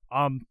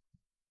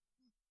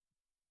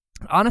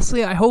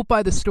 Honestly, I hope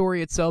by the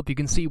story itself you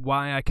can see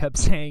why I kept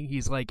saying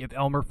he's like if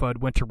Elmer Fudd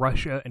went to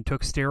Russia and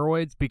took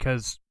steroids,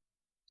 because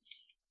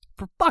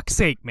for fuck's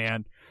sake,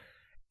 man,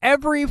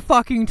 every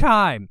fucking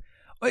time.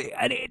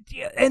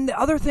 And the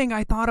other thing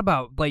I thought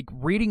about, like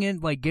reading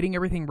in, like getting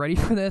everything ready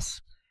for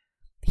this,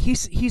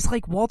 he's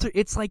like Walter.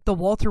 It's like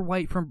Walter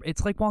White from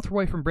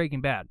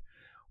Breaking Bad,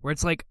 where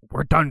it's like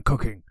we're done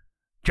cooking.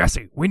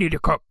 Jesse, we need to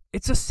cook.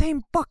 It's the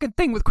same fucking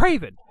thing with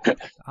Kraven.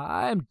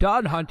 I'm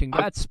done hunting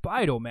that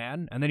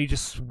Spider-Man. And then he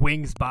just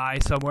swings by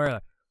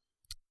somewhere.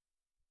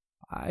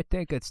 I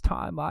think it's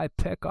time I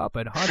pick up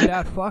and hunt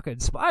that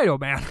fucking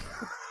Spider-Man.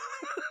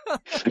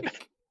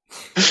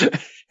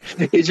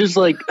 It's just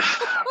like...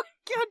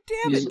 God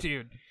damn it,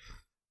 dude.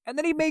 And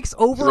then he makes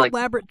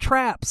over-elaborate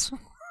traps.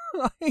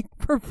 Like,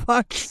 for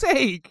fuck's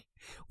sake.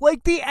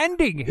 Like the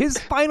ending, his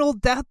final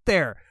death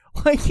there.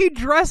 Like, he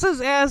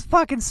dresses as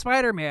fucking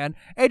Spider-Man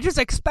and just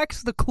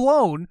expects the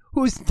clone,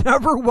 who's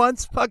never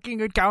once fucking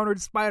encountered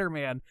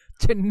Spider-Man,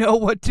 to know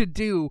what to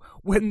do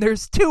when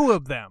there's two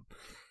of them.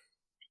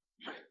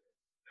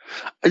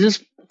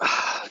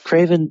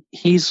 Kraven,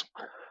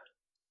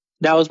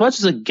 now, as much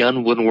as a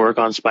gun wouldn't work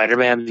on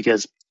Spider-Man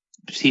because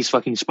he's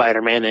fucking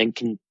Spider-Man and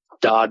can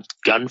dodge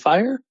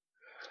gunfire,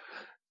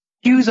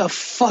 use a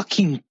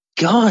fucking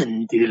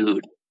gun,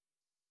 dude.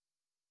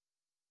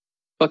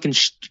 Fucking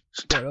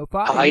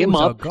tie him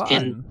up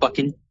and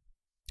fucking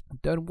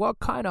then what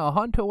kind of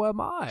hunter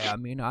am I? I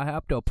mean, I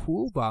have to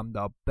prove I'm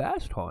the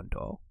best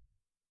hunter.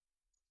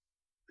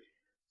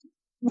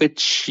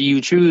 Which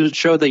you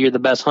show that you're the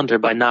best hunter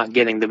by not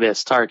getting the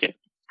best target.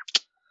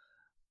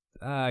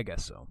 I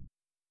guess so.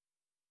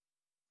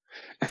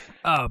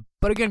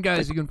 But again,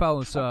 guys, you can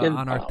follow us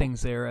on our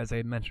things there, as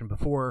I mentioned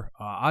before.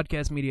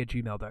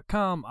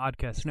 Oddcastmedia@gmail.com,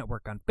 Oddcast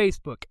Network on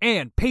Facebook,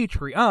 and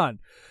Patreon.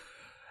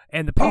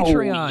 And the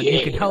Patreon,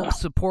 you can help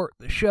support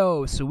the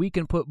show so we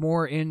can put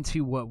more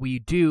into what we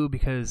do,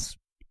 because,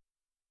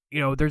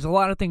 there's a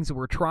lot of things that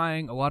we're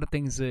trying, a lot of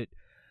things that,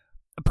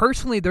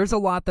 personally, there's a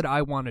lot that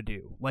I want to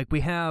do. Like, we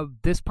have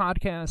this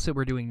podcast that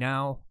we're doing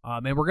now,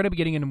 and we're going to be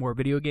getting into more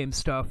video game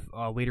stuff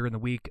later in the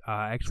week.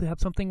 I actually have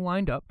something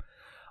lined up.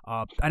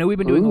 I know we've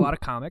been doing a lot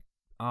of comic,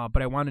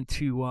 but I wanted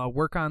to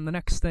work on the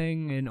next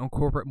thing and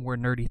incorporate more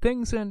nerdy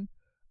things in.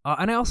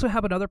 And I also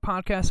have another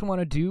podcast I want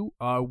to do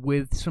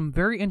with some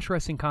very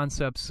interesting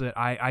concepts that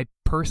I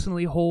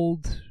personally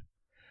hold,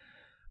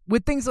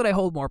 with things that I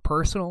hold more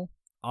personal.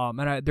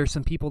 And there's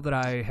some people that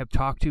I have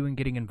talked to and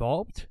getting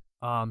involved.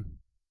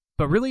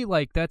 But really,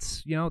 like,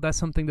 that's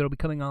something that'll be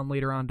coming on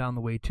later on down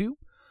the way too.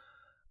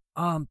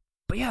 But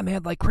yeah,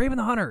 man, like Kraven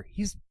the Hunter,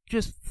 he's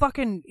just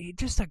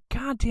a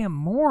goddamn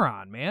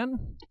moron,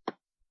 man.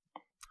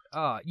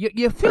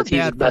 You feel But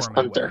bad he's the best for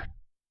him in a way. hunter.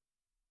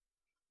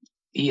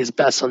 He is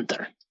best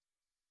hunter.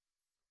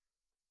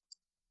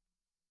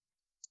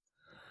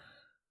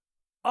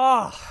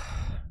 Oh,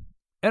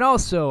 and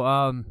also,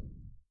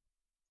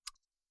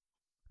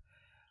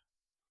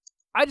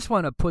 I just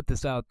want to put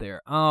this out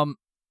there.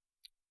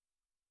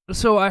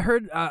 So I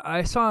heard,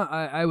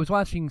 I was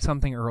watching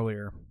something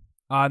earlier,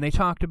 and they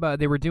talked about,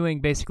 they were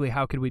doing basically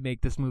how could we make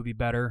this movie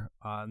better,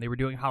 and they were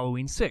doing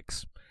Halloween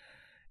 6,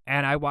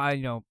 and I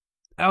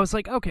was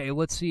like, okay,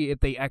 let's see if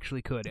they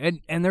actually could,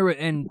 and there were,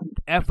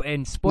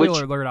 and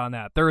spoiler alert on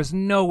that, there is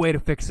no way to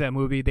fix that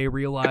movie. They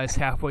realized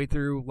halfway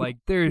through, like,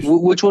 there's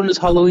Which one is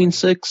Halloween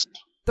 6?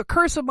 The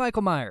Curse of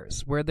Michael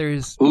Myers, where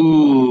there's,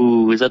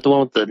 Ooh, is that the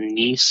one with the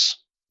niece?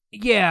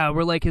 yeah,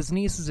 where, like, his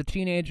niece is a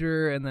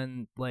teenager, and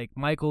then, like,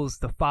 Michael's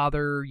the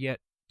father, yet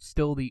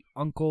still the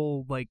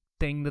uncle, like,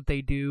 thing that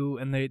they do,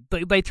 and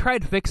they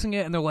tried fixing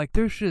it, and they're like,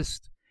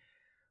 there's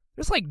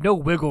like no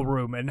wiggle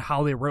room in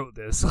how they wrote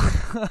this.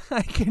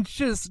 Like, it's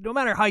just, no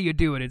matter how you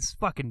do it, it's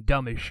fucking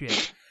dumb as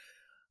shit.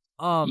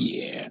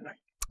 Yeah.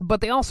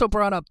 But they also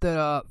brought up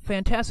the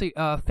fantastic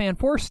Fan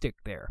 4 Stick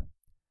there.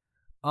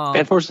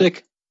 Fan 4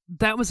 Stick?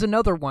 That was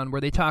another one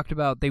where they talked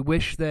about they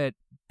wish that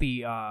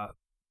the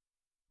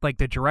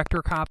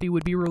director copy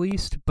would be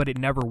released, but it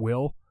never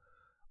will.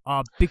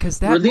 Because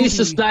that Release movie,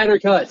 the Snyder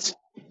Cut.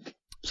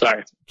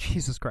 Sorry.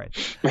 Jesus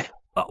Christ.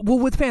 Well,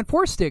 with Fan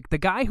 4 Stick, the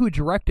guy who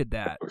directed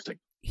that,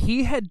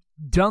 he had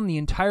done the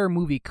entire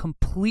movie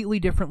completely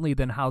differently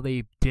than how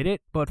they did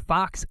it, but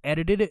Fox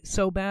edited it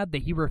so bad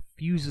that he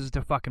refuses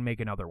to fucking make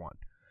another one.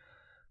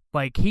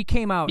 Like, he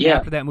came out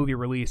after that movie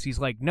released, he's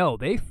like, no,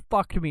 they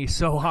fucked me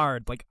so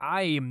hard, like,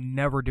 I am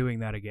never doing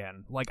that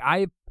again. Like,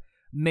 I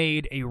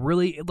made a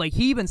really, like,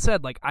 he even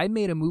said, like, I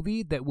made a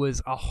movie that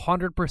was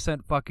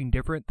 100% fucking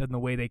different than the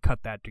way they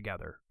cut that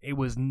together. It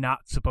was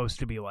not supposed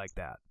to be like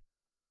that.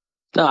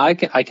 No, I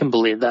can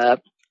believe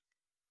that.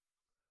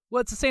 Well,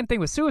 it's the same thing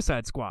with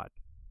Suicide Squad.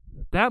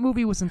 That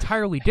movie was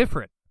entirely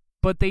different,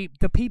 but the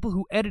people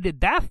who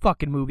edited that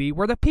fucking movie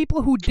were the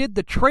people who did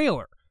the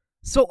trailer.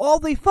 So all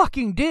they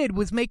fucking did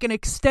was make an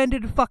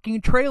extended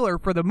fucking trailer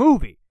for the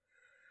movie.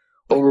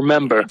 But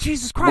remember,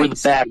 Jesus Christ, we're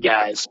the bad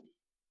guys.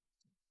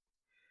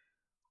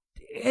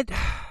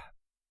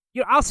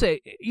 I'll say,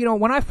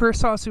 when I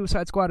first saw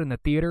Suicide Squad in the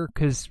theater,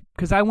 because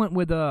I went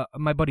with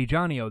my buddy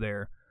Johnny-O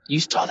there. You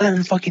saw that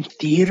in fucking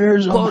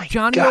theaters? Well, oh my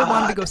Johnny-O God.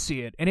 wanted to go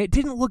see it, and it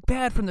didn't look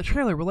bad from the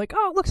trailer. We're like,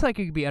 oh, it looks like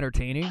it could be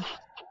entertaining.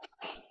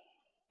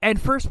 And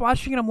first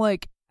watching it, I'm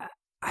like,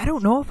 I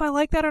don't know if I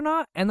like that or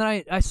not. And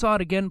then I saw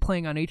it again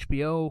playing on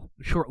HBO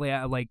shortly,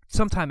 like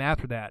sometime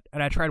after that,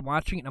 and I tried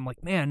watching it, and I'm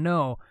like, man,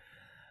 no,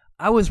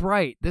 I was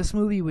right. This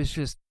movie was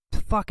just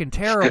fucking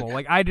terrible.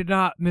 Like, I did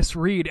not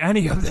misread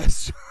any of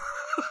this.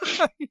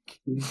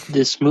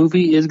 This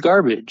movie is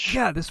garbage.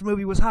 Yeah, this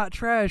movie was hot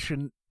trash,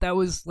 and that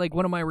was, like,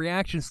 one of my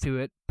reactions to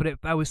it, but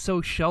I was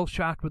so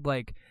shell-shocked with,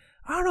 like,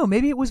 I don't know,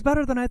 maybe it was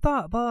better than I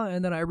thought,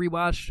 and then I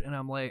rewatched, and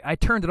I'm like, I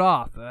turned it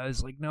off. I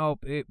was like,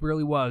 nope, it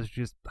really was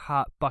just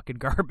hot fucking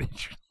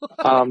garbage.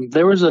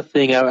 There was a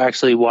thing I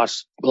actually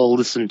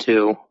listened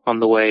to on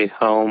the way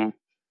home.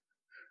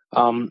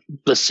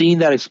 The scene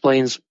that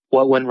explains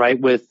what went right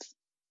with,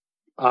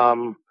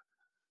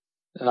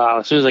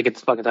 as soon as I get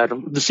the fucking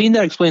title, the scene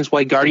that explains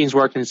why Guardians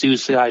worked and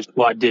Suicide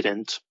Squad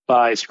didn't,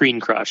 by Screen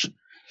Crush.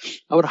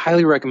 I would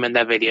highly recommend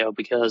that video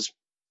because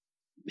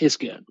it's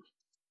good.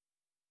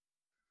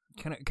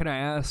 Can I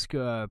ask?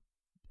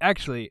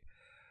 Actually,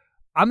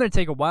 I'm gonna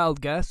take a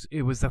wild guess.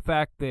 It was the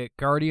fact that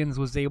Guardians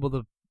was able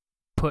to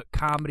put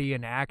comedy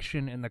and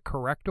action in the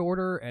correct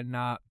order and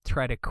not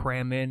try to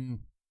cram in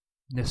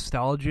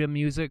nostalgia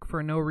music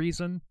for no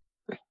reason.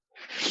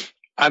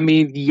 I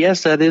mean,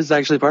 yes, that is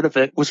actually part of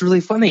it. What's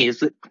really funny is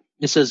that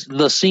it says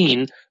the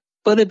scene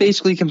but it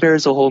basically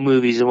compares the whole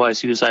movies and why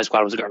Suicide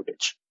Squad was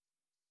garbage.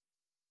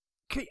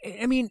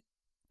 I mean,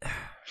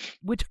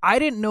 which I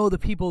didn't know the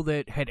people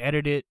that had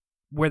edited it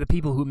were the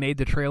people who made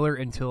the trailer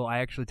until I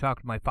actually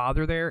talked to my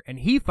father there, and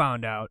he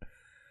found out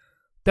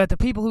that the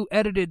people who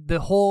edited the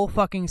whole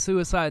fucking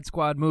Suicide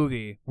Squad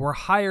movie were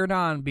hired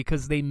on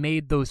because they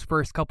made those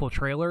first couple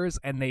trailers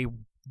and they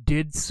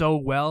did so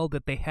well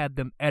that they had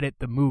them edit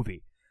the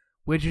movie,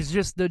 which is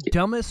just the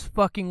dumbest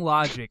fucking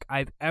logic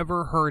I've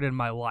ever heard in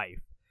my life.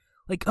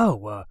 Like,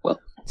 so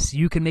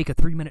you can make a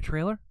 3-minute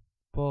trailer?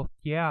 Well,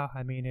 yeah,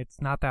 I mean, it's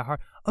not that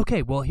hard.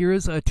 Okay, well, here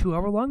is a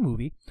 2-hour-long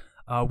movie.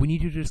 We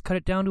need you to just cut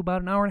it down to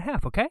about an hour and a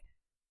half, okay?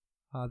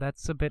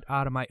 That's a bit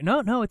out of my...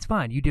 No, it's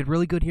fine. You did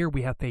really good here.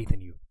 We have faith in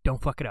you. Don't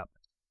fuck it up.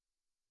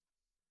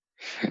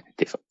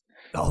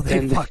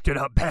 They fucked it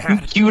up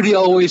bad. Cutie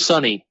Always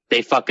Sunny.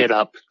 They fuck it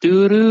up.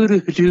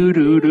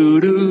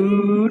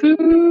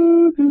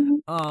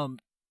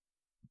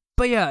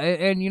 But yeah,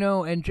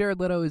 and Jared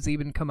Leto has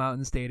even come out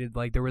and stated,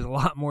 like, there was a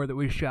lot more that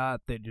was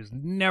shot that just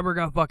never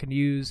got fucking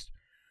used.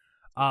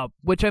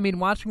 Which, I mean,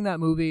 watching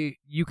that movie,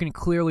 you can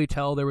clearly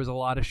tell there was a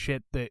lot of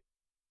shit that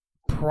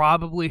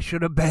probably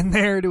should have been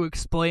there to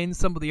explain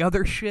some of the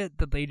other shit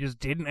that they just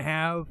didn't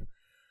have.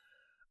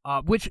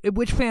 Which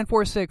Fan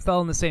 4.6 fell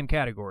in the same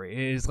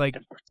category. Is like,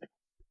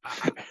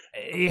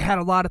 it had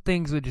a lot of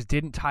things that just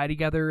didn't tie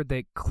together,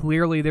 that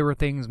clearly there were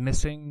things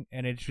missing,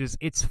 and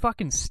it's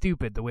fucking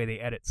stupid the way they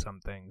edit some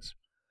things.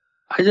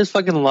 I just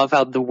fucking love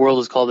how the world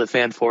is called a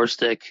Fan 4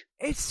 stick.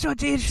 It's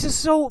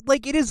just so,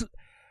 like, it is...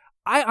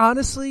 I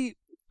honestly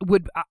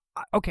would...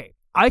 Okay,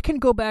 I can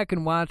go back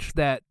and watch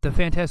the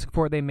Fantastic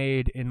Four they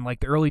made in, like,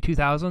 the early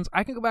 2000s.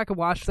 I can go back and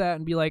watch that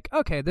and be like,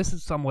 okay, this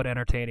is somewhat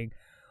entertaining.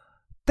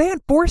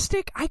 Fan 4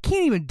 stick, I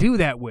can't even do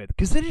that with,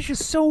 because it is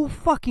just so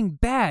fucking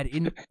bad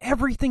in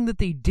everything that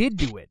they did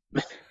to it.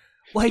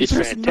 Like, it's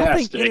there's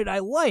fantastic. nothing in it I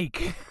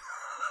like.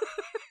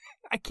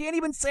 I can't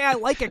even say I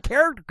like a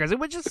character, because it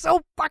was just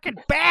so fucking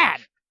bad.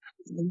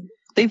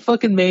 They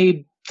fucking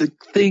made the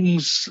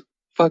things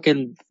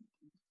fucking...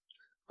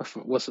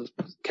 What's his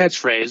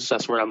catchphrase?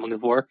 That's what I'm looking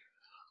for.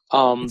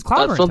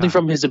 Something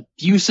from his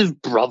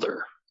abusive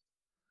brother.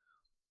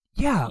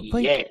 Yeah,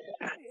 like... Yeah.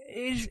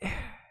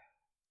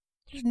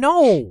 Just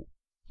no.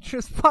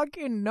 Just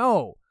fucking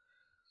no.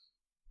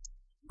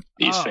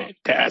 He's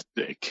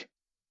fantastic.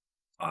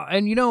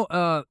 And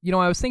I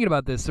was thinking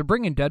about this. They're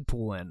bringing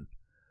Deadpool in.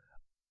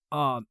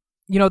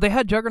 They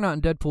had Juggernaut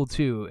in Deadpool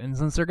 2, and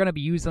since they're going to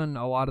be using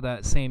a lot of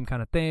that same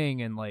kind of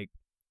thing, and like,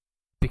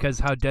 because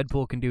how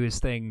Deadpool can do his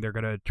thing, they're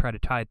going to try to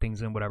tie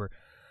things in, whatever.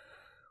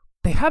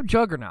 They have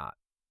Juggernaut,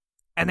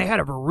 and they had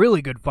a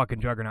really good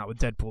fucking Juggernaut with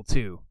Deadpool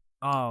 2.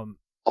 I'm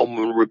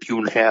going to rip you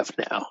in half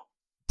now.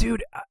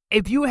 Dude,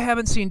 if you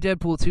haven't seen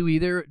Deadpool 2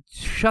 either,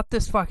 shut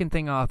this fucking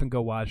thing off and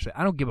go watch it.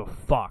 I don't give a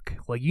fuck.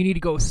 Like, you need to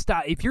go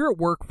stop. If you're at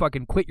work,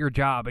 fucking quit your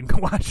job and go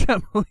watch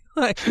that movie.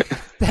 Like,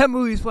 that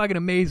movie's fucking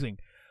amazing.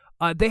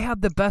 They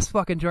have the best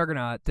fucking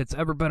Juggernaut that's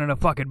ever been in a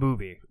fucking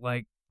movie.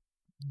 Like,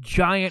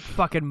 giant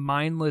fucking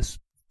mindless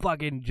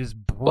fucking just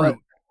brute.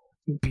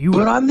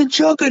 Beautiful. But I'm the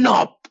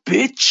Juggernaut,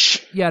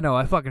 bitch! Yeah, no,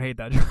 I fucking hate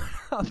that Juggernaut.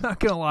 I'm not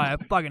gonna lie, I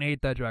fucking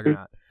hate that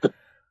Juggernaut.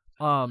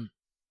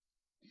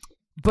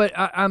 But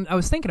I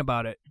was thinking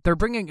about it. They're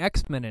bringing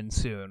X-Men in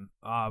soon,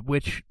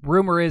 which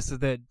rumor is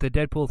that the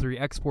Deadpool 3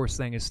 X-Force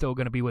thing is still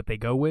going to be what they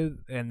go with,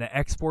 and the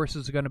X-Force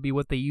is going to be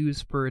what they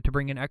use to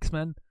bring in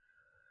X-Men.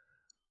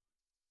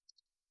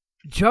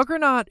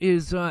 Juggernaut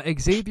is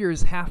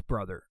Xavier's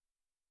half-brother,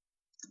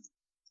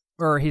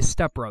 or his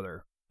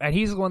stepbrother, and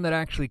he's the one that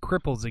actually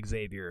cripples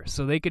Xavier,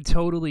 so they could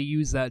totally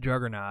use that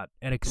Juggernaut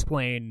and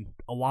explain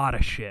a lot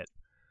of shit.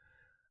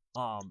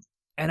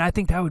 And I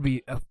think that would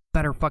be a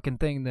better fucking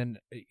thing than,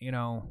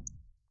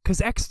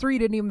 because X3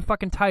 didn't even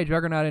fucking tie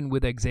Juggernaut in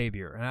with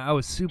Xavier, and I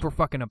was super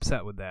fucking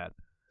upset with that.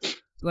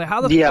 Like,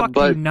 how the fuck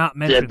do you not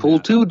mention Deadpool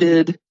that? 2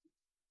 did.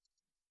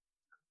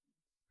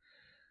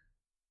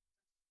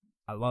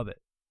 I love it.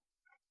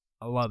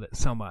 I love it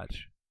so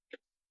much.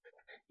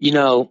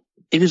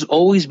 It has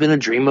always been a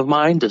dream of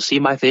mine to see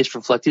my face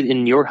reflected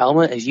in your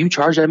helmet as you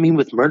charge at me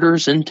with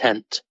murderous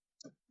intent.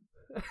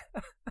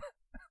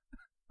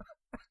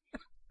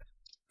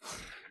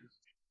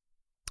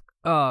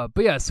 But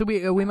yeah, so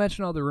we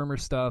mentioned all the rumor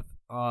stuff.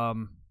 So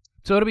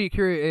it'll be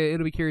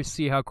curious to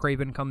see how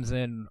Kraven comes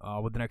in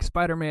with the next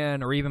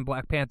Spider-Man or even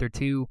Black Panther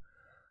 2.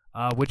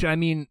 Which, I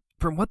mean,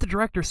 from what the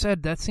director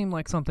said, that seemed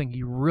like something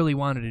he really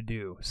wanted to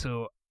do.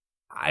 So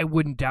I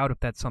wouldn't doubt if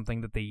that's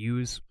something that they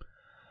use.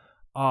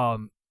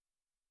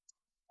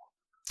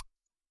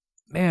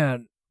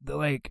 Man,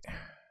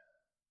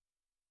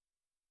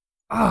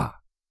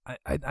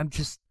 I'm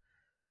just,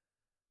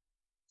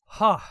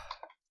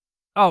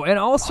 Oh, and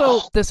also,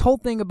 this whole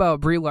thing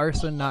about Brie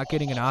Larson not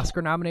getting an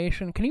Oscar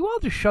nomination, can you all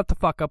just shut the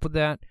fuck up with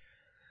that?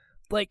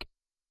 Like,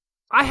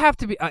 I have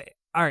to be...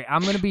 Alright,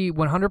 I'm going to be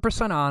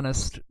 100%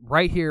 honest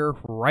right here,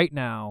 right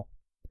now.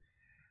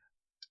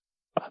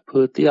 I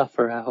put the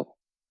offer out.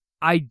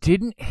 I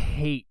didn't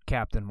hate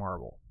Captain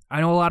Marvel.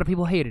 I know a lot of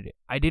people hated it.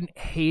 I didn't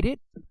hate it,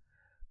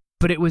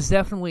 but it was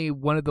definitely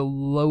one of the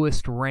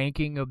lowest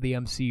ranking of the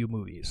MCU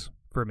movies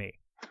for me.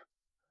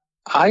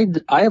 I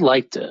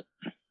liked it.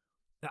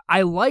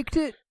 I liked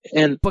it,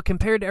 And but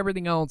compared to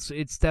everything else,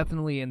 it's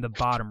definitely in the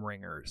bottom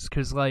ringers.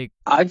 Because, like,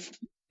 I've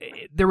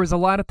there was a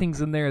lot of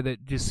things in there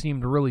that just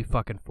seemed really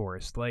fucking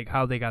forced. Like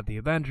how they got the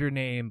Avenger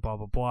name, blah,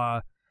 blah,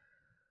 blah.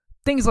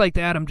 Things like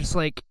that, I'm just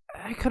like,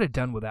 I could have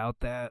done without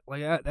that.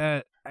 Like,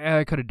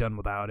 I could have done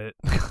without it.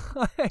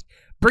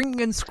 Bringing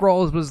in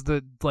Skrulls was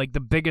the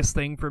biggest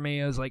thing for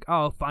me. I was like,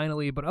 oh,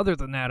 finally. But other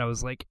than that, I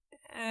was like,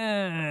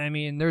 I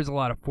mean, there's a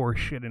lot of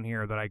forced shit in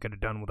here that I could have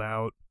done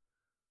without.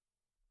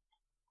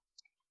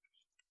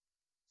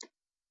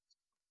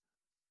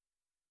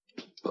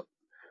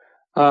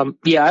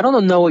 Yeah, I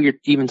don't know what you're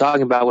even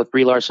talking about with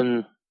Brie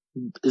Larson.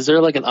 Is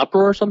there like an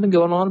uproar or something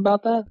going on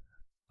about that?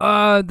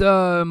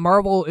 The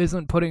Marvel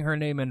isn't putting her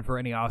name in for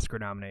any Oscar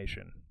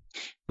nomination.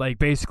 Like,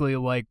 basically,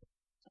 like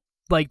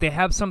they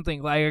have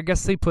something, like, I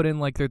guess they put in,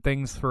 like, their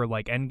things for,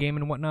 like, Endgame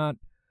and whatnot.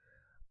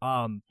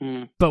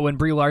 But when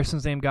Brie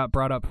Larson's name got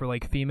brought up for,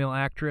 like, female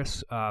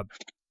actress,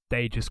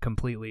 they just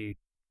completely,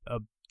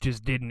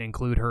 just didn't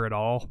include her at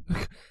all.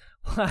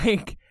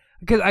 Like,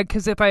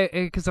 because if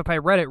I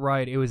read it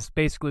right, it was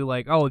basically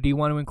like, oh, do you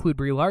want to include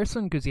Brie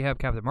Larson because you have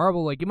Captain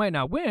Marvel? Like, you might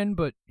not win,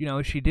 but, you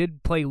know, she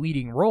did play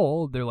leading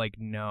role. They're like,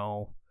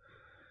 no.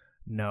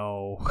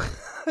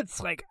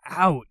 It's like,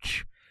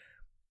 ouch.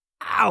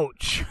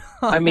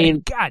 I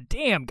mean, god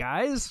damn,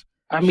 guys.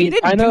 I mean, she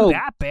didn't I know do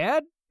that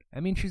bad. I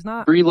mean, she's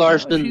not Brie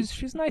Larson. You know,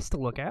 she's nice to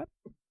look at.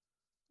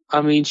 I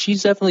mean,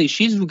 she's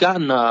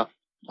gotten a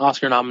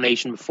Oscar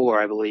nomination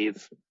before, I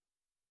believe.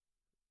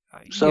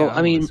 So, yeah,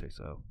 I mean, say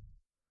so.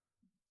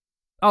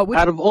 Oh,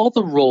 out of all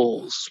the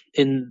roles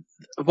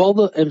of all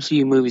the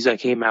MCU movies that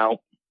came out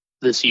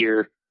this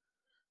year,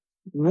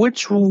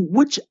 which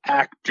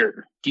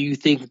actor do you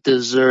think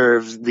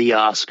deserves the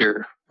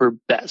Oscar for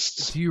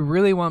best? Do you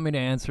really want me to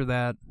answer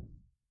that?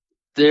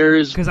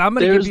 Because I'm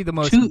going to give you the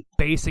most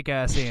basic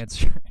ass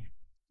answer.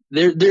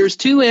 There's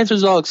two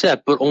answers I'll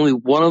accept, but only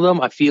one of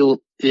them I feel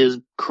is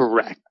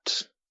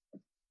correct.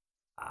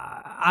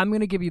 I'm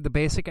going to give you the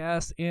basic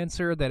ass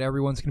answer that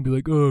everyone's going to be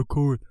like, oh, of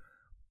course.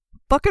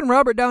 Fucking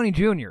Robert Downey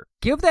Jr.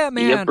 Give that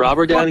man a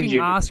fucking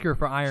Oscar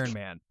for Iron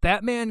Man.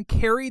 That man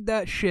carried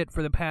that shit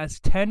for the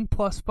past 10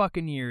 plus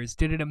fucking years.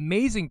 Did an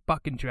amazing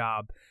fucking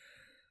job.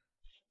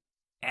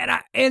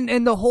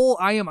 And the whole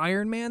I am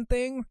Iron Man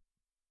thing,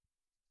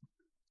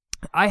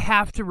 I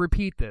have to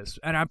repeat this,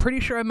 and I'm pretty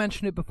sure I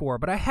mentioned it before,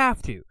 but I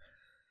have to.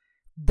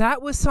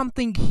 That was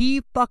something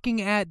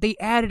they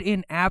added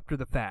in after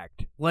the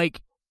fact.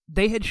 Like,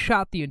 they had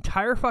shot the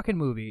entire fucking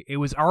movie. It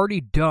was already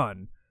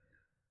done.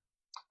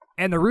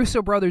 And the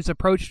Russo brothers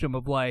approached him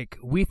of like,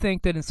 we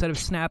think that instead of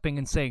snapping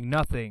and saying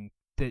nothing,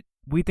 that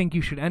we think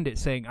you should end it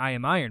saying, I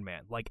am Iron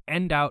Man. Like,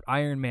 end out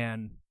Iron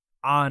Man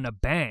on a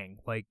bang.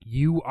 Like,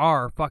 you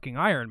are fucking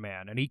Iron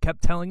Man. And he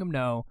kept telling him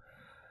no.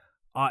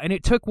 And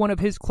it took one of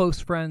his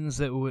close friends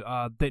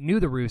that knew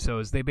the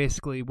Russos. They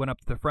basically went up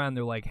to the friend.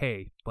 They're like,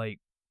 hey, like,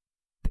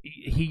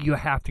 you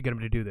have to get him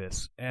to do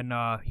this. And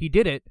he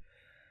did it.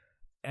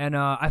 And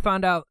I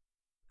found out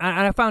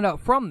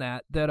from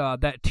that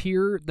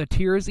the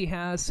tears he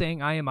has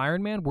saying I am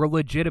Iron Man were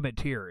legitimate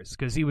tears,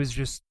 because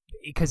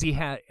he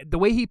had, the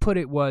way he put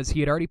it was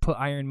he had already put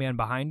Iron Man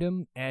behind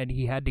him and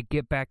he had to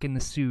get back in the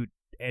suit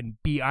and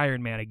be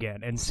Iron Man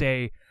again and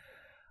say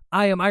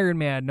I am Iron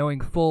Man,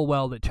 knowing full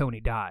well that Tony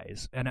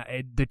dies. And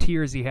the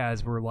tears he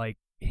has were like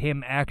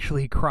him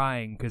actually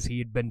crying because he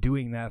had been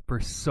doing that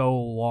for so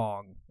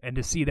long, and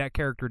to see that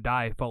character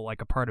die felt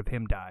like a part of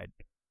him died.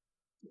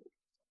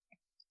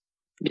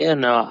 Yeah,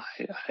 no,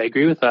 I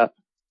agree with that.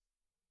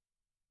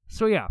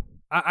 So yeah,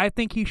 I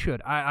think he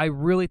should. I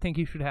really think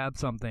he should have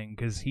something,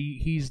 because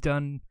he's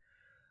done.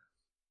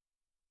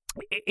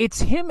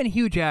 It's him and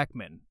Hugh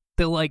Jackman.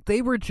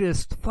 They were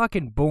just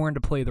fucking born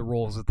to play the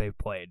roles that they've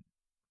played.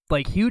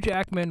 Like, Hugh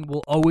Jackman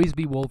will always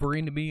be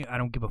Wolverine to me. I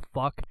don't give a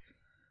fuck.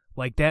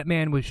 Like, that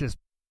man was just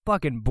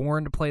fucking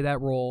born to play that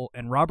role,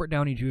 and Robert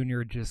Downey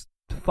Jr. just,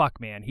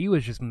 fuck, man, he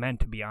was just meant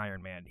to be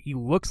Iron Man. He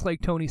looks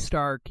like Tony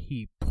Stark.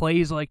 He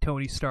plays like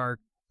Tony Stark.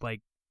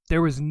 Like,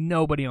 there was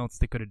nobody else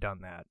that could have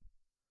done that.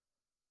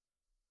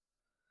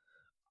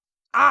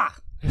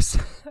 So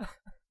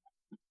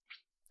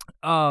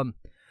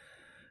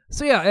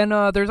yeah,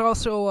 and there's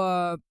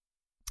also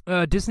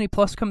Disney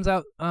Plus comes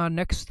out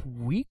next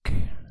week.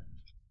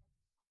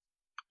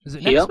 Is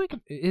it next week?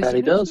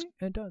 It does.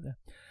 It does.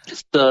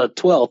 It's the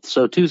 12th,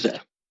 so Tuesday.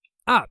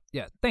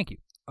 Yeah, thank you.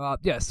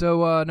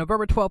 So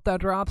November 12th that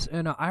drops,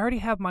 and I already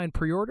have mine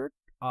pre-ordered.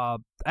 I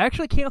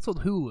actually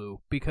canceled Hulu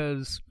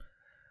because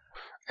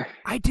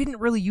I didn't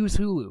really use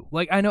Hulu.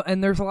 Like, I know,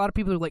 and there's a lot of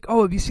people who are like,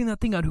 oh, have you seen that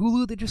thing on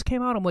Hulu that just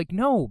came out? I'm like,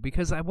 no,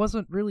 because I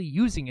wasn't really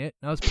using it.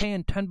 I was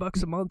paying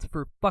 $10 a month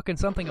for fucking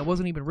something I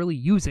wasn't even really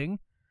using.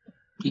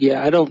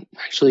 Yeah, I don't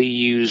actually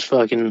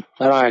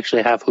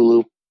have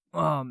Hulu.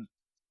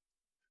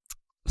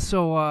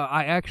 So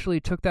I actually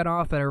took that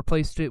off and I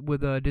replaced it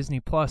with Disney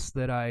Plus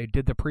that I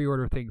did the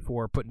pre-order thing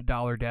for, putting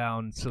 $1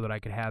 down so that I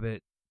could have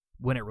it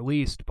when it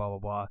released, blah,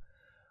 blah,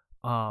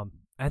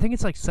 I think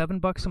it's like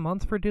 $7 a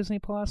month for Disney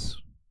Plus.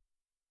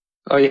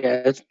 Oh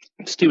yeah, it's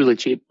stupidly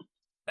cheap.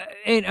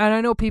 And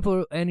I know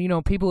people,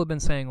 people have been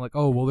saying like,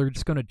 oh, well, they're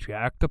just gonna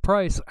jack the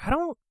price.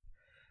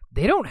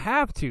 They don't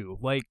have to.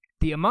 Like,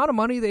 the amount of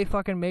money they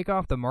fucking make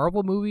off the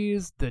Marvel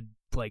movies, the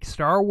like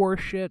Star Wars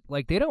shit,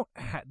 like they don't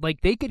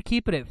like they could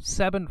keep it at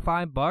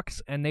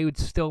 $5 and they would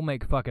still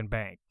make fucking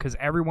bank because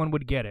everyone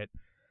would get it.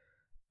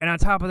 And on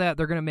top of that,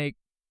 they're gonna make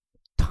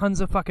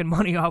tons of fucking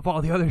money off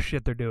all the other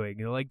shit they're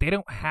doing. Like, they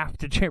don't have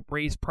to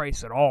raise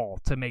price at all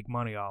to make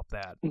money off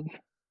that.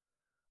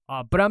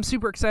 But I'm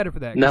super excited for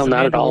that. No,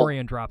 not at all.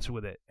 Mandalorian drops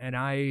with it, and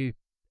I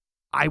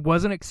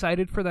wasn't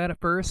excited for that at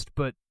first,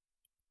 but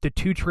the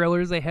 2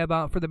 trailers they have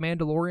out for the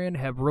Mandalorian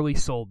have really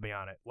sold me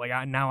on it. Like,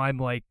 I'm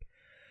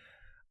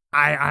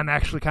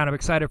actually kind of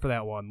excited for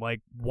that one.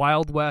 Like,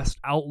 Wild West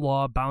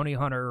outlaw bounty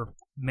hunter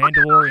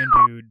Mandalorian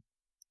dude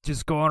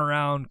just going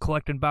around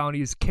collecting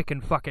bounties,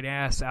 kicking fucking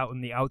ass out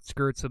in the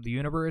outskirts of the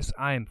universe.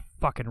 I am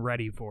fucking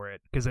ready for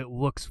it because it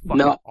looks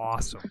fucking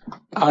awesome.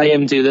 I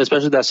am too,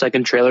 especially that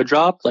second trailer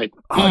drop. Like,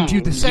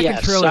 dude, the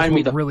second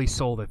trailer really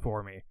sold it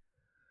for me.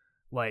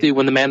 Like, dude,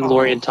 when the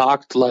Mandalorian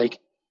talked, like,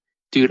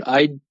 dude,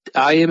 I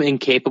am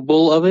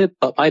incapable of it,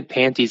 but my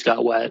panties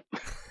got wet.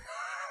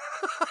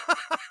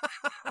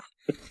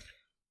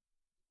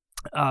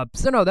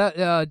 So no,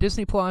 that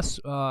Disney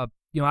Plus, I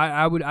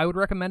would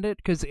recommend it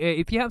because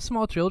if you have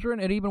small children,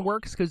 it even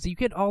works because you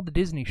get all the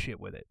Disney shit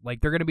with it.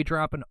 Like, they're gonna be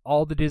dropping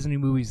all the Disney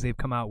movies they've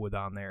come out with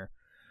on there,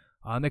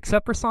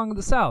 except for Song of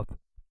the South.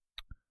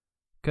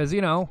 Because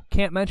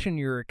can't mention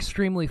your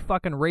extremely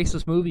fucking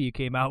racist movie you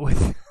came out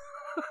with.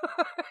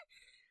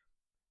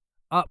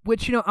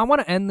 Which I want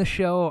to end the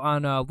show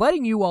on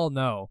letting you all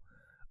know,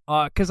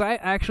 because I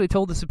actually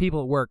told this to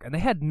people at work and they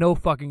had no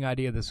fucking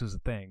idea this was a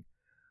thing.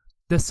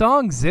 The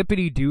song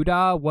Zippity Doo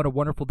Dah, What a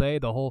Wonderful Day,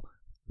 the whole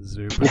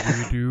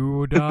Zippity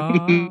Doo Dah,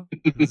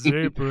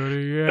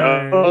 Zippity.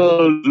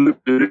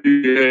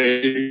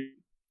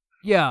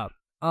 Yeah,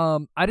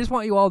 I just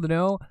want you all to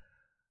know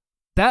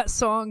that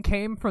song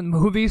came from the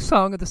movie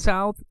Song of the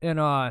South, and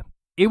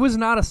it was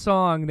not a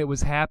song that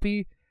was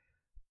happy.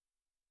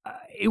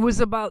 It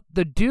was about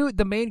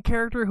the main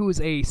character who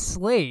is a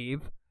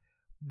slave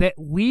that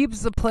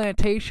leaves the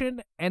plantation,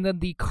 and then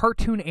the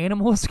cartoon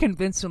animals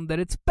convince him that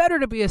it's better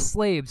to be a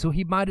slave, so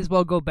he might as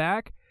well go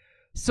back.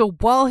 So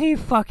while he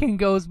fucking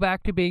goes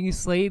back to being a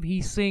slave,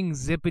 he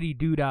sings Zippity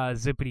Doo Dah,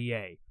 Zippity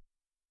Yay.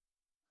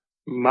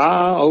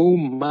 My, oh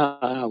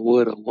my,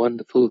 what a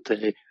wonderful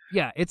day.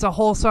 Yeah, it's a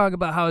whole song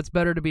about how it's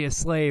better to be a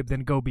slave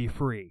than go be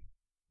free.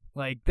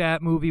 Like,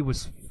 that movie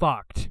was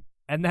fucked.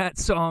 And that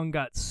song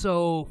got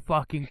so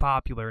fucking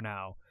popular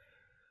now.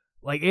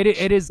 Like, it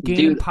is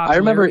gaining popularity, I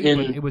remember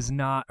but it was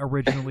not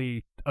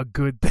originally a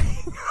good thing.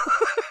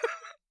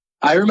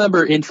 I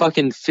remember in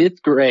fucking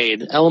 5th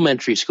grade,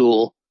 elementary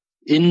school,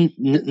 in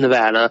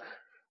Nevada,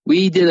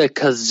 we did a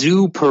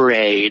kazoo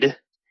parade,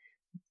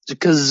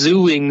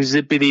 kazooing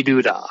Zippity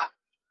Doo Dah.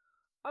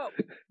 Oh,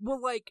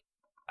 well, like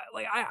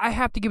I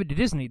have to give it to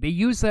Disney. They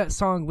use that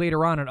song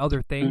later on in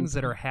other things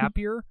that are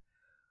happier.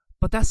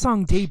 But that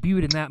song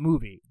debuted in that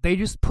movie. They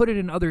just put it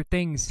in other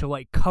things to,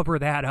 like, cover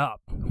that up.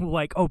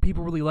 Like, oh,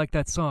 people really like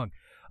that song.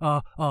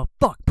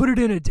 Fuck, put it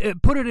in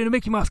a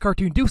Mickey Mouse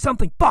cartoon. Do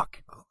something.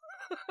 Fuck.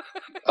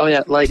 Oh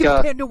yeah, like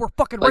can't know we're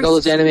fucking like racist. All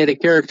those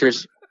animated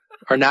characters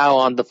are now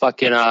on the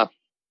fucking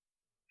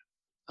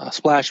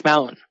Splash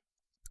Mountain.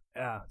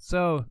 Yeah.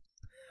 So,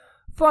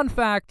 fun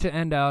fact to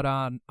end out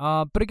on.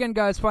 But again,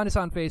 guys, find us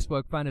on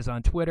Facebook, find us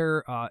on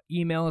Twitter,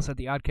 email us at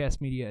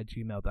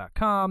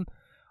theoddcastmedia@gmail.com.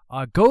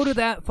 Go to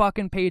that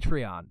fucking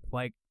Patreon.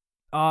 Like,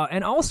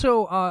 and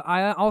also,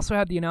 I also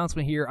have the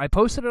announcement here. I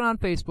posted it on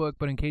Facebook,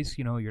 but in case,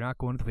 you're not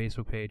going to the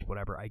Facebook page,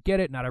 whatever, I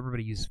get it. Not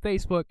everybody uses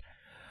Facebook.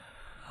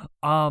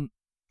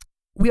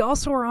 We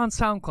also are on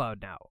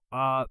SoundCloud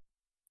now.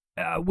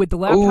 With the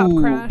laptop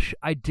crash,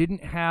 I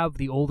didn't have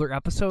the older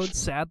episodes,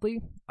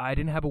 sadly. I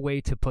didn't have a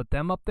way to put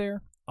them up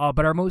there.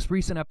 But our most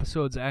recent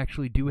episodes I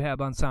actually do have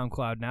on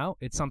SoundCloud now.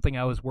 It's something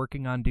I was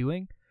working on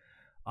doing.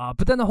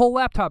 But then the whole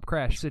laptop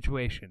crash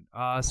situation.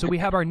 So we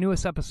have our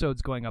newest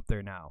episodes going up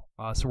there now.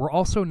 So we're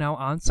also now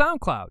on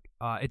SoundCloud.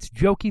 It's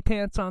Jokey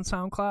Pants on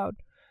SoundCloud.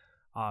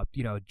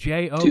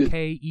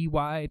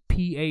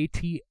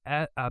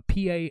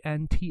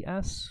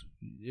 JOKEYPANTS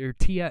or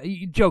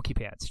Jokey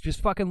Pants.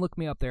 Just fucking look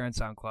me up there on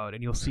SoundCloud,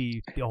 and you'll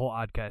see the whole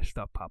Oddcast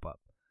stuff pop up.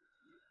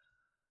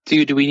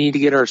 Dude, do we need to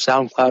get our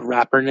SoundCloud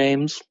rapper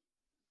names?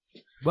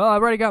 Well,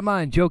 I've already got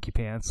mine, Jokey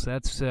Pants.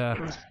 That's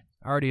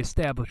already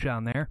established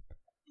on there.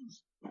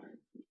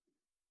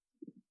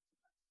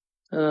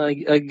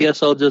 I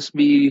guess I'll just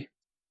be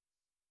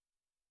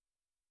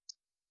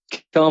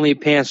Call Me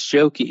Pants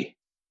Jokey.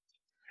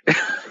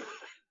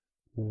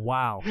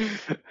 Wow.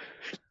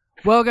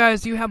 Well,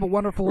 guys, you have a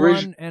wonderful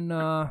one,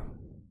 and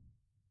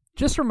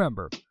just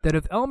remember that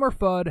if Elmer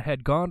Fudd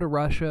had gone to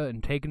Russia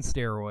and taken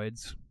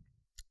steroids,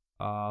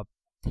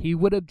 he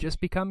would have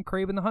just become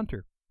Kraven the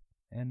Hunter.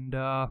 And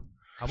I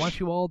want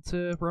you all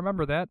to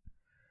remember that.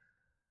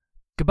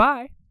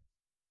 Goodbye.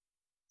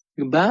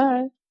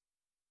 Goodbye.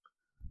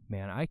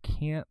 Man, I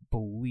can't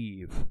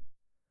believe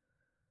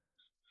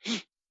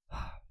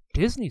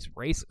Disney's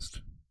racist.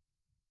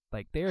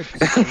 Like, they're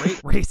just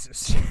straight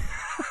racist.